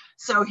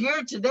 So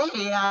here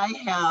today, I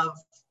have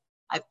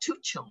 2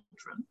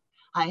 children.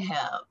 I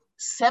have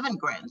 7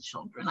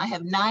 grandchildren. I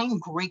have 9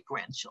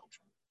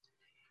 great-grandchildren.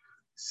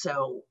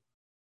 So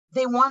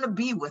they want to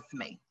be with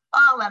me.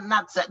 Well, I'm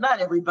not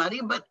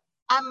everybody, but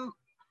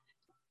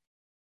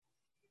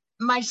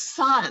my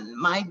son,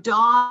 my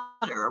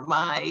daughter,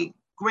 my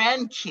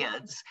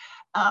grandkids.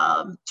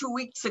 2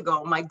 weeks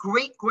ago, my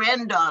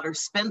great-granddaughter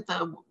spent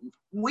the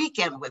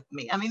weekend with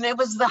me. I mean, it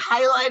was the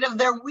highlight of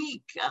their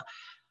week.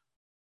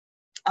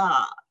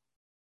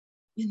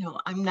 You know,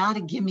 I'm not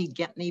a gimme,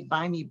 get me,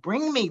 buy me,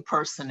 bring me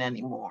person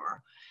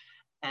anymore.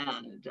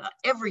 And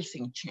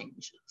everything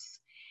changes.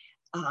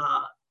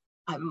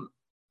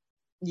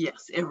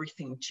 Yes,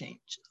 everything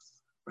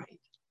changes,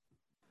 right.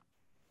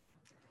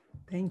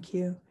 Thank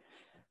you.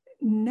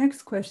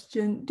 Next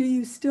question, do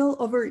you still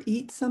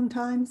overeat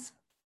sometimes?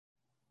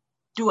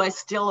 Do I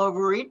still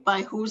overeat?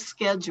 By whose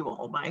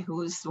schedule? By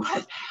whose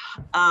what?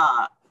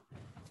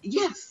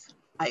 Yes,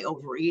 I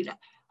overeat.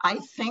 I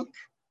think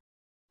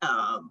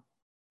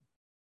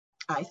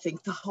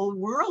the whole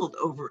world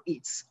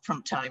overeats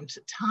from time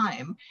to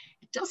time.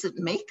 It doesn't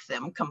make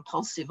them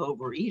compulsive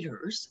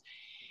overeaters.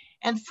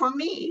 And for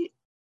me,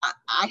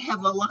 I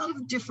have a lot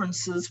of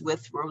differences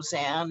with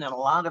Roseanne and a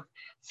lot of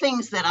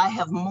things that I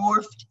have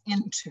morphed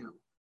into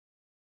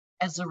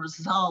as a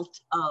result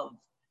of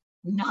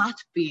not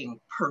being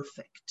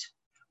perfect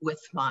with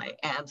my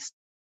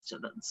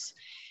abstinence.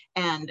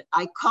 And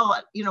I call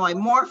it, you know, I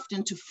morphed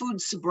into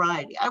food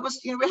sobriety. I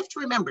was, you know, we have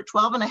to remember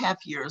 12 and a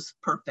half years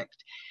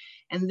perfect.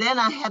 And then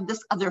I had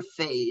this other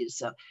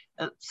phase.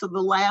 So the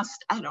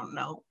last, I don't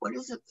know, what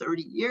is it,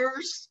 30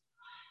 years?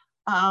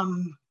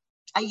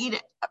 I eat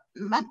it,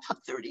 not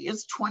 30,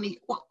 it's 20,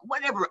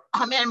 whatever,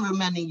 however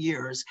many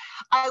years.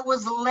 I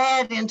was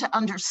led into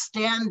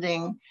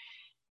understanding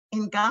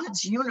in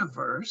God's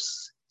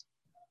universe,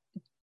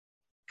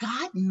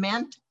 God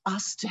meant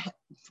us to have,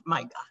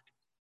 my God,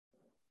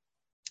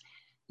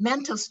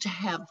 meant us to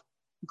have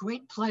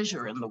great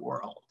pleasure in the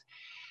world,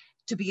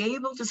 to be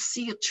able to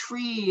see a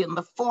tree in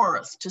the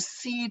forest,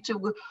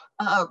 to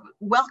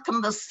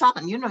welcome the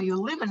sun. You know, you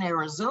live in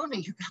Arizona,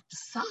 you got the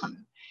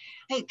sun.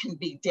 It can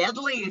be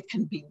deadly, it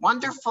can be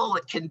wonderful,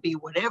 it can be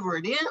whatever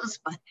it is,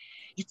 but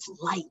it's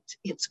light,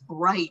 it's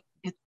bright,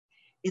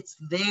 it's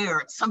there,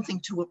 it's something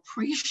to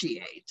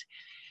appreciate.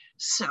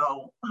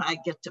 So I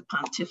get to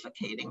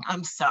pontificating,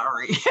 I'm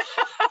sorry.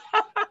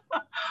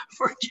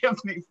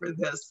 Forgive me for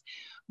this,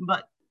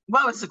 but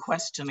what was the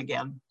question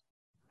again?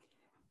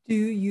 Do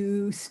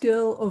you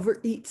still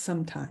overeat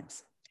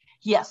sometimes?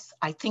 Yes,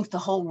 I think the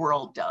whole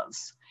world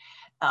does.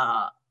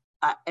 But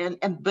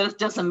it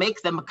doesn't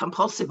make them a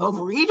compulsive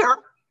overeater.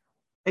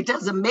 It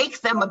doesn't make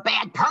them a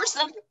bad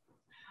person.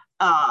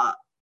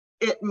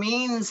 It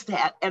means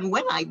that, and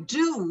when I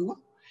do,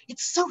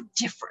 it's so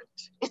different.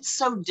 It's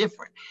so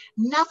different.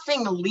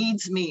 Nothing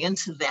leads me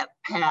into that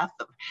path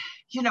of,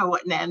 you know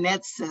what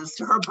Nanette says,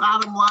 her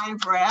bottom line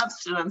for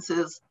abstinence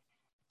is,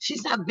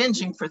 she's not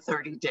binging for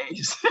 30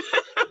 days.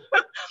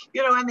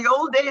 You know, in the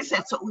old days,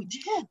 that's what we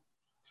did.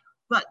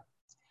 But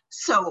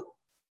so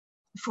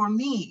for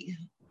me,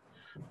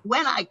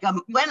 when I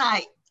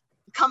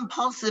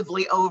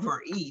compulsively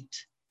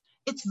overeat,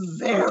 it's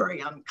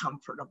very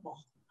uncomfortable.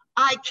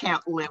 I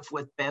can't live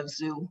with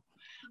Bezu.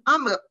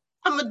 I'm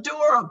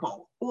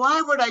adorable.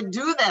 Why would I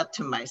do that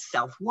to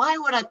myself? Why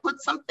would I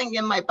put something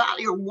in my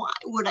body, or why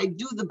would I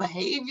do the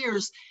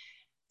behaviors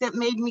that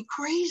made me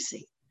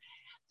crazy?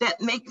 that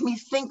make me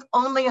think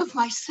only of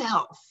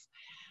myself.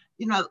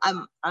 You know,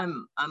 I'm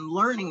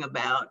learning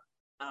about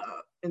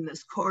in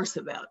this course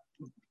about,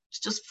 it's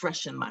just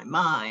fresh in my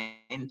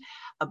mind,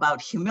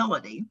 about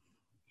humility.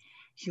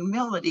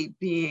 Humility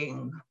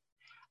being,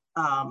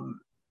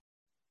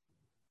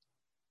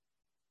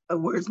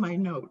 where's my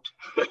note?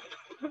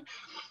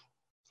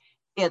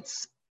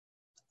 It's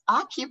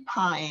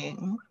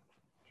occupying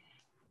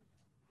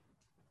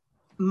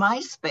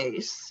my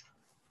space.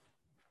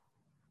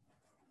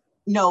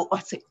 No,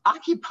 let's say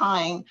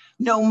occupying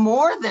no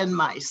more than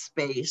my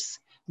space,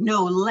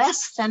 no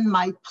less than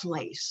my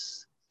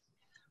place.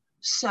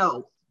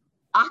 So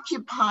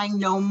occupying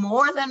no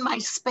more than my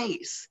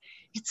space.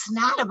 It's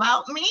not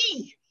about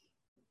me,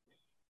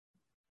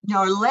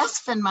 nor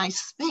less than my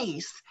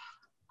space.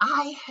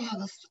 I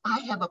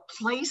have a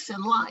place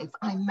in life.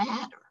 I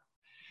matter.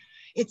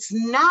 It's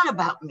not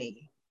about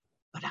me,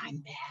 but I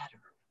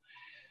matter.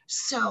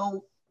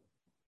 So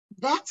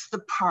that's the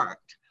part.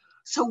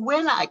 So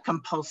when I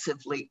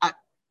compulsively, I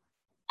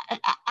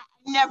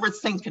never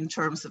think in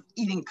terms of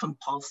eating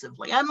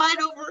compulsively. I might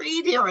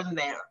overeat here and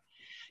there.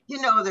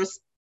 You know,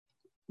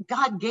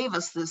 God gave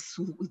us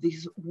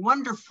these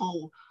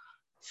wonderful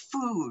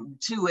food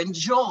to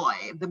enjoy,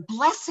 the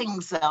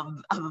blessings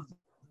of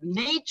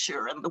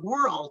nature and the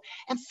world,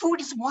 and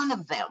food is one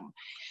of them.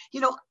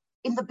 You know,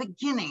 in the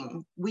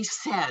beginning, we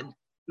said,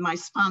 my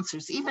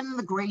sponsors, even in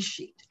the gray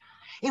sheet,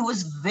 it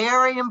was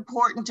very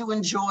important to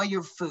enjoy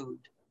your food,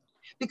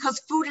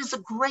 because food is a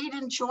great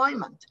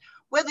enjoyment,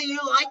 whether you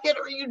like it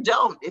or you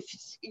don't. If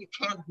you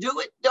can't do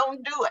it,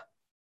 don't do it.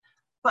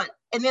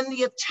 And in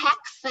the attack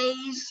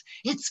phase,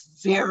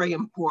 it's very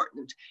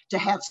important to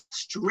have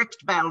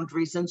strict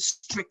boundaries and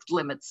strict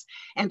limits.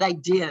 And I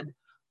did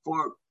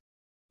for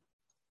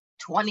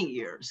 20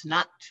 years,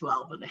 not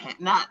 12 and a half,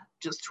 not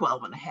just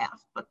 12 and a half,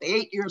 but the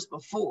 8 years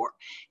before.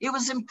 It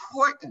was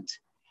important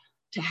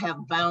to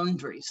have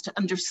boundaries, to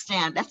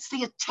understand. That's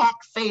the attack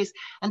phase.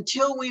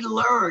 Until we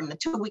learn,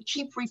 until we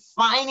keep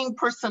refining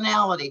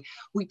personality,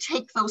 we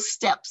take those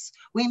steps,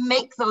 we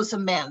make those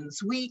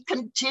amends, we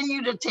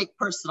continue to take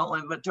personal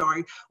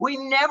inventory, we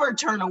never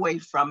turn away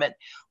from it,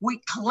 we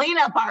clean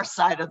up our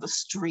side of the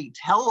street.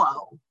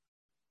 Hello,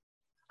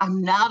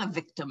 I'm not a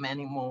victim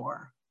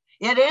anymore.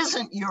 It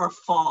isn't your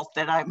fault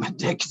that I'm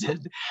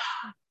addicted.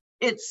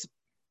 It's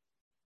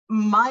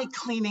my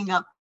cleaning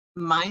up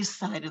my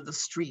side of the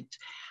street,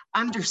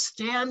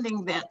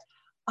 understanding that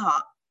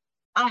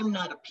I'm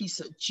not a piece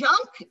of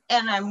junk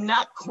and I'm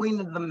not Queen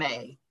of the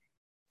May.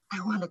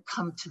 I want to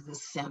come to the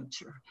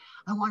center.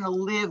 I want to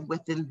live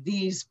within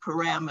these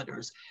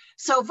parameters.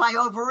 So if I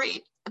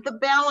overeat, if the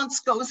balance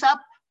goes up,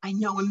 I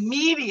know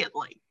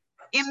immediately.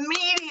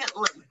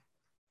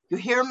 You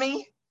hear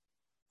me?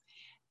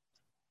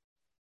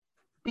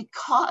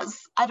 Because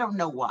I don't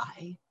know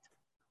why.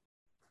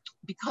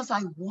 Because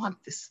I want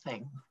this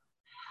thing.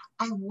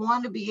 I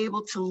want to be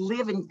able to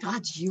live in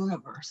God's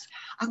universe.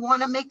 I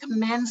want to make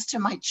amends to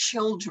my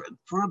children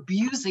for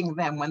abusing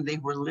them when they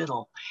were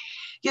little.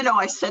 You know,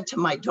 I said to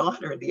my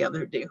daughter the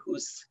other day,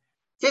 who's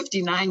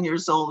 59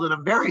 years old and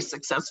a very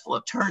successful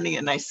attorney,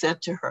 and I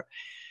said to her,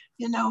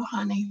 you know,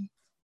 honey,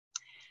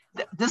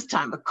 this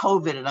time of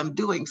COVID, and I'm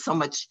doing so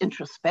much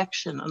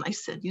introspection, and I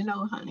said, you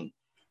know, honey,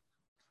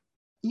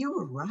 you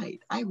were right.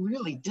 I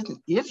really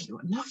didn't give you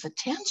enough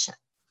attention.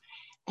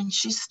 And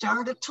she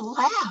started to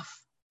laugh.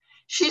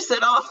 She said,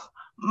 oh,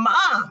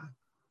 Mom,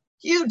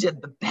 you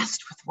did the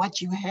best with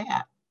what you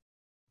had.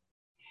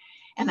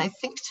 And I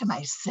think to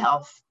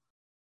myself,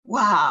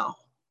 wow,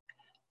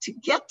 to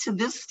get to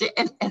this,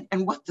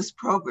 and what this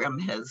program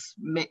has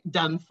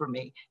done for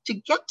me, to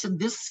get to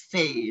this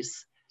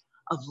phase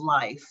of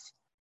life,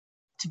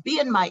 to be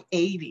in my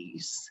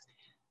 80s,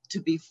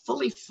 to be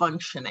fully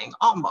functioning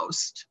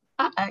almost.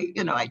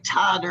 I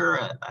totter,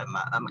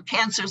 I'm a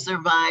cancer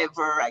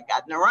survivor, I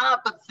got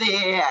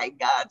neuropathy, I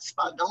got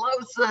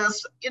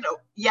spondylosis,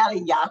 yada,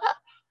 yada.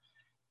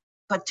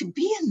 But to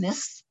be in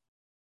this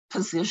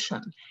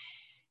position,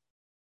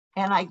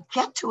 and I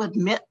get to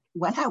admit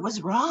when I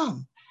was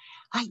wrong,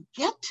 I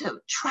get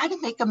to try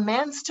to make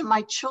amends to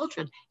my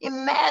children.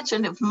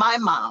 Imagine if my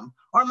mom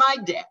or my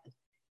dad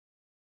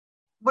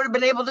would have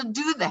been able to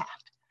do that.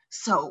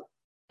 So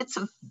it's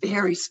a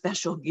very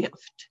special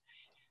gift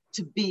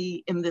to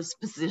be in this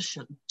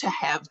position, to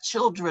have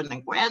children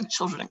and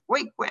grandchildren and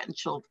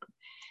great-grandchildren.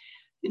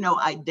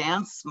 I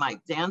dance, my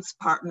dance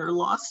partner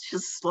lost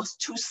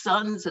 2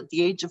 sons at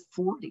the age of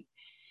 40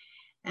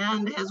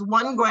 and has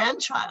 1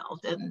 grandchild.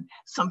 And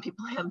some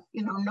people have,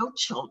 no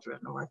children,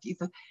 or if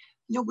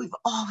we've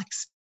all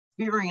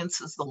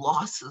experienced the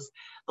loss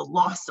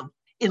of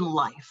in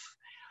life.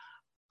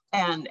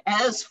 And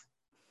as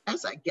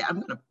I get,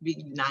 I'm gonna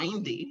be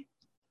 90,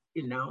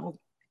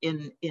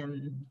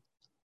 in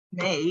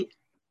May.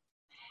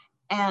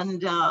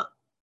 And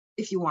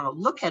if you want to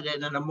look at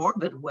it in a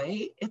morbid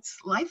way,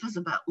 life is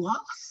about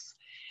loss.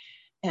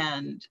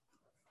 And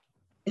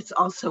it's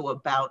also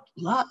about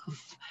love.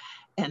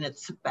 And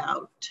it's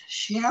about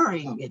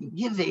sharing and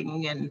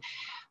giving and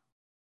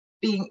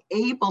being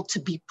able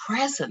to be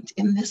present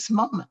in this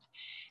moment.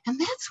 And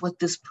that's what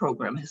this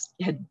program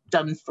had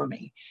done for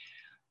me,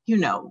 you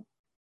know.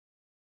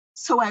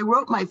 So I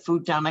wrote my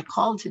food down, I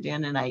called it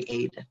in, and I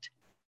ate it.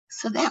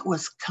 So that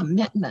was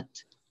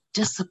commitment,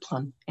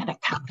 discipline, and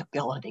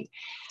accountability.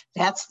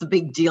 That's the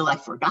big deal I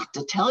forgot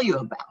to tell you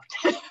about.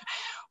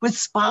 With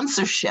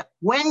sponsorship,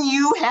 when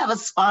you have a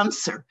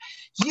sponsor,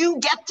 you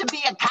get to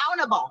be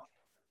accountable.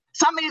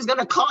 Somebody's going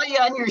to call you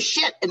on your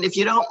shit, and if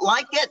you don't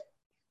like it,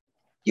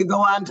 you go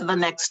on to the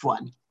next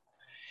one.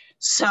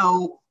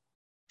 So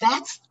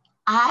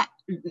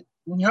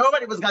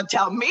nobody was going to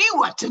tell me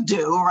what to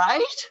do,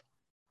 right?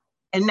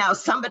 And now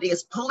somebody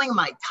is pulling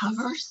my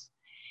covers,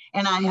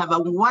 and I have a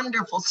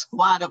wonderful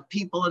squad of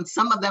people, and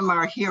some of them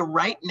are here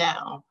right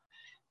now,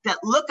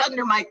 that look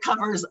under my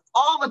covers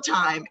all the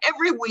time,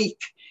 every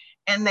week,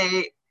 and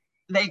they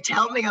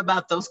tell me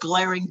about those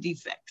glaring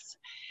defects,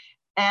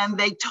 and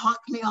they talk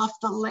me off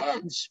the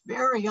ledge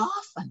very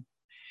often.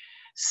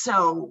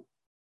 So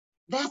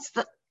that's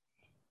the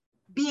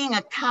being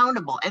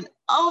accountable. And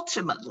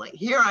ultimately,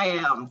 here I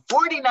am,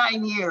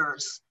 49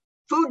 years,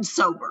 food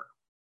sober,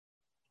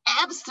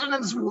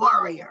 abstinence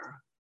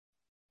warrior.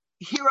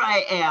 Here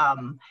I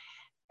am.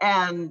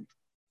 And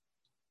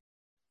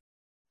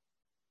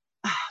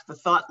the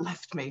thought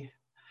left me.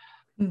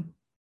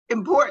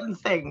 Important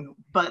thing,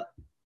 but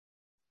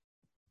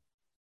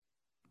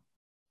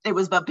it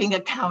was about being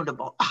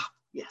accountable.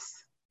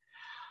 Yes.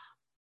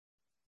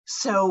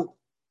 So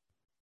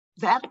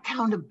that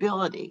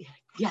accountability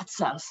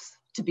gets us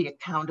to be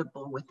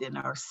accountable within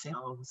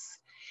ourselves.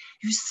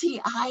 You see,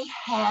 I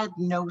had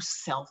no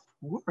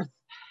self-worth.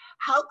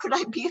 How could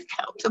I be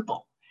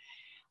accountable?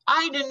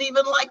 I didn't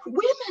even like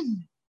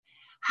women.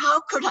 How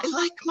could I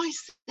like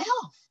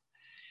myself?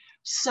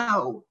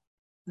 So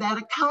that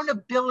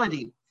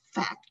accountability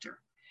factor.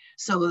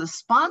 So the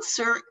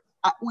sponsor,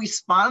 we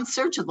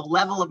sponsor to the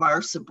level of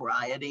our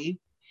sobriety,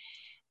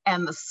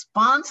 and the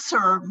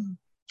sponsor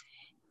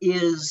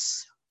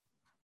is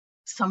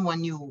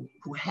someone who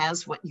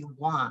has what you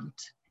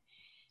want,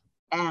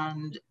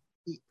 and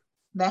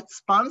that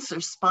sponsor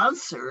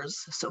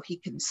sponsors so he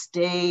can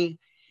stay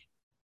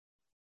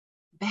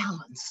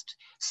balanced,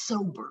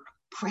 sober,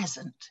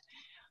 present,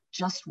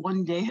 just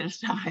one day at a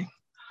time.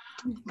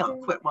 I'll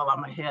quit while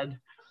I'm ahead.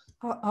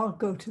 I'll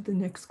go to the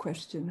next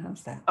question.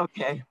 How's that?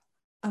 Okay.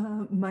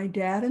 My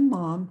dad and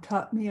mom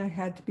taught me I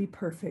had to be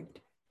perfect.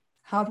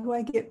 How do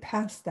I get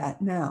past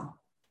that now?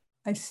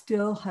 I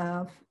still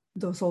have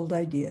those old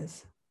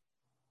ideas.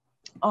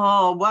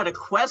 Oh, what a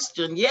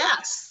question.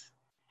 Yes.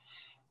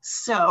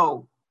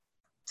 So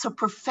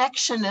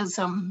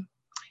perfectionism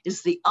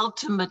is the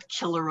ultimate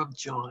killer of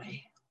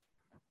joy.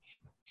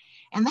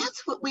 And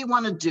that's what we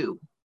want to do.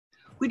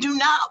 We do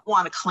not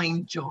want to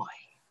claim joy.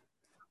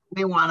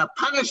 We want to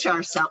punish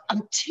ourselves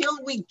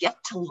until we get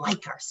to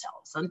like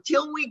ourselves,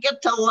 until we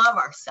get to love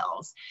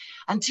ourselves,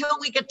 until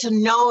we get to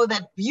know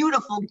that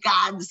beautiful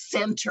God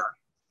center,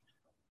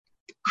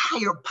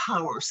 higher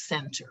power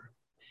center.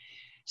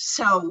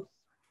 So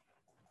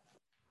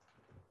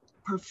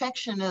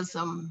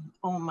perfectionism,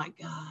 oh my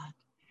God.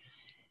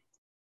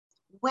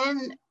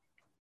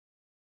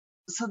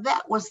 So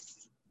that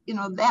was,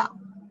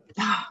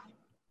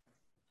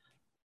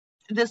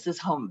 this is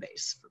home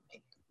base for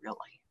me, really.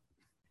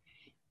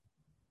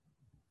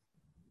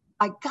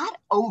 I got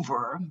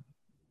over,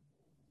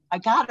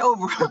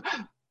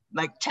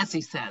 like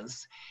Tessie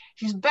says,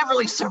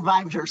 Beverly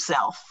survived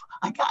herself.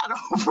 I got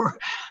over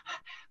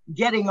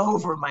getting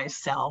over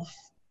myself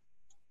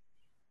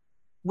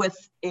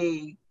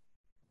in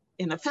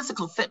a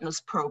physical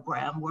fitness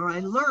program where I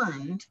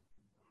learned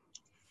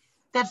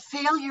that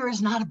failure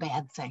is not a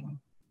bad thing.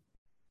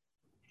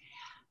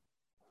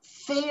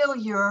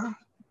 Failure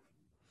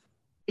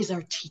is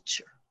our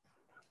teacher.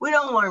 We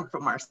don't learn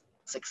from our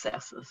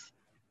successes.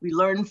 We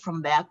learn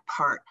from that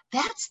part.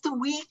 That's the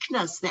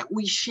weakness that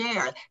we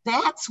share.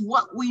 That's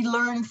what we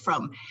learn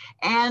from,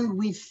 and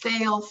we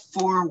fail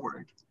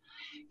forward.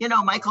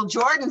 Michael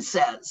Jordan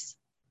says,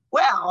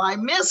 well, I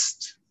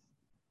missed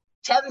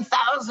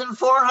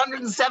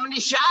 10,470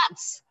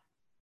 shots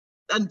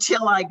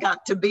until I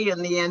got to be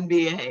in the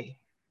NBA.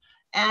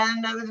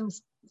 And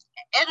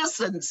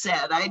Edison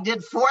said, I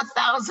did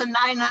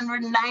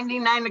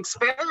 4,999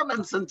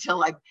 experiments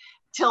until I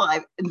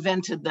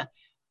invented the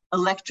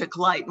electric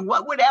light. And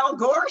what would Al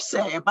Gore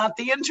say about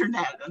the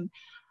internet? And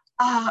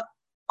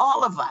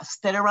all of us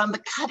that are on the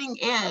cutting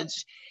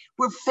edge,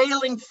 we're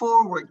failing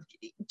forward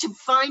to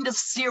find a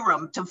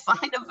serum, to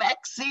find a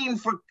vaccine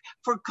for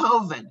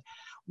COVID.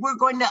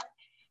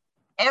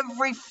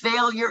 Every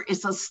failure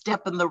is a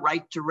step in the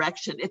right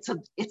direction. It's a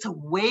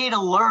way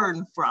to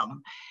learn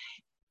from.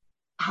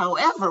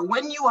 However,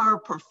 when you are a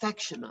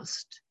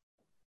perfectionist,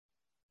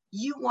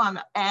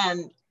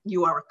 and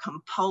you are a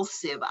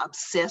compulsive,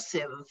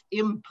 obsessive,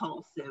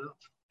 impulsive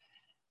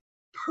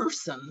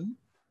person,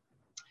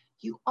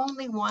 you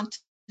only want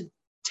to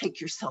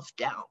take yourself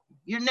down.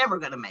 You're never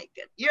going to make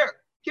it.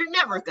 You're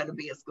never going to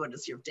be as good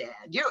as your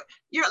dad.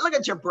 Look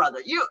at your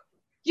brother.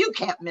 You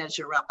can't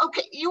measure up.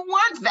 Okay, you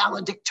weren't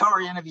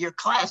valedictorian of your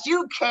class.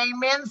 You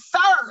came in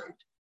third.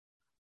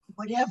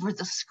 whatever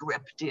the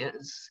script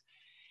is,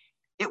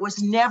 it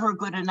was never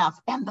good enough.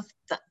 And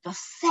the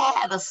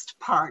saddest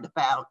part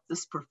about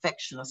this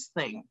perfectionist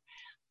thing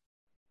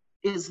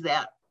is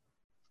that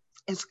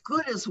as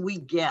good as we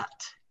get,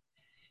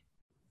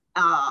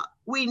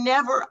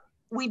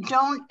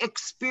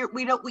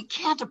 we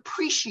can't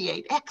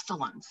appreciate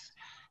excellence.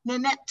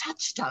 Nanette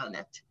touched on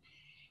it,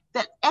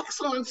 that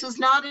excellence is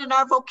not in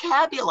our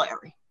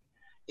vocabulary.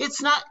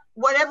 It's not,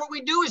 whatever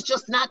we do is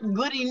just not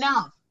good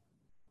enough.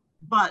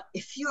 But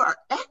if you are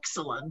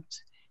excellent,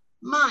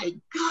 my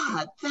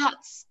God,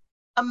 that's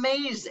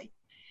amazing.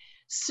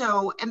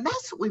 So, and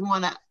that's what we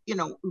want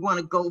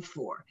to go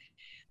for.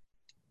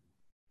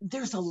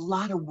 There's a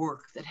lot of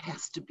work that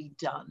has to be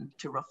done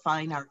to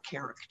refine our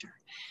character,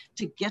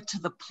 to get to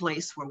the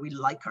place where we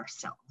like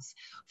ourselves.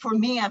 For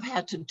me, I've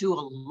had to do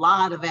a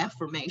lot of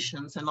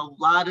affirmations and a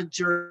lot of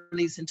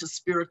journeys into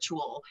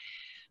spiritual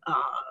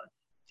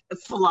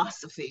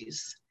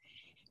philosophies.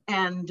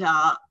 And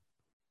I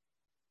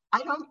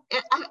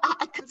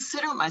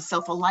consider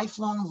myself a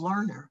lifelong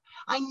learner.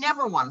 I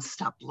never want to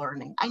stop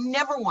learning. I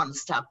never want to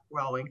stop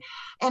growing.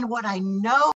 And what I know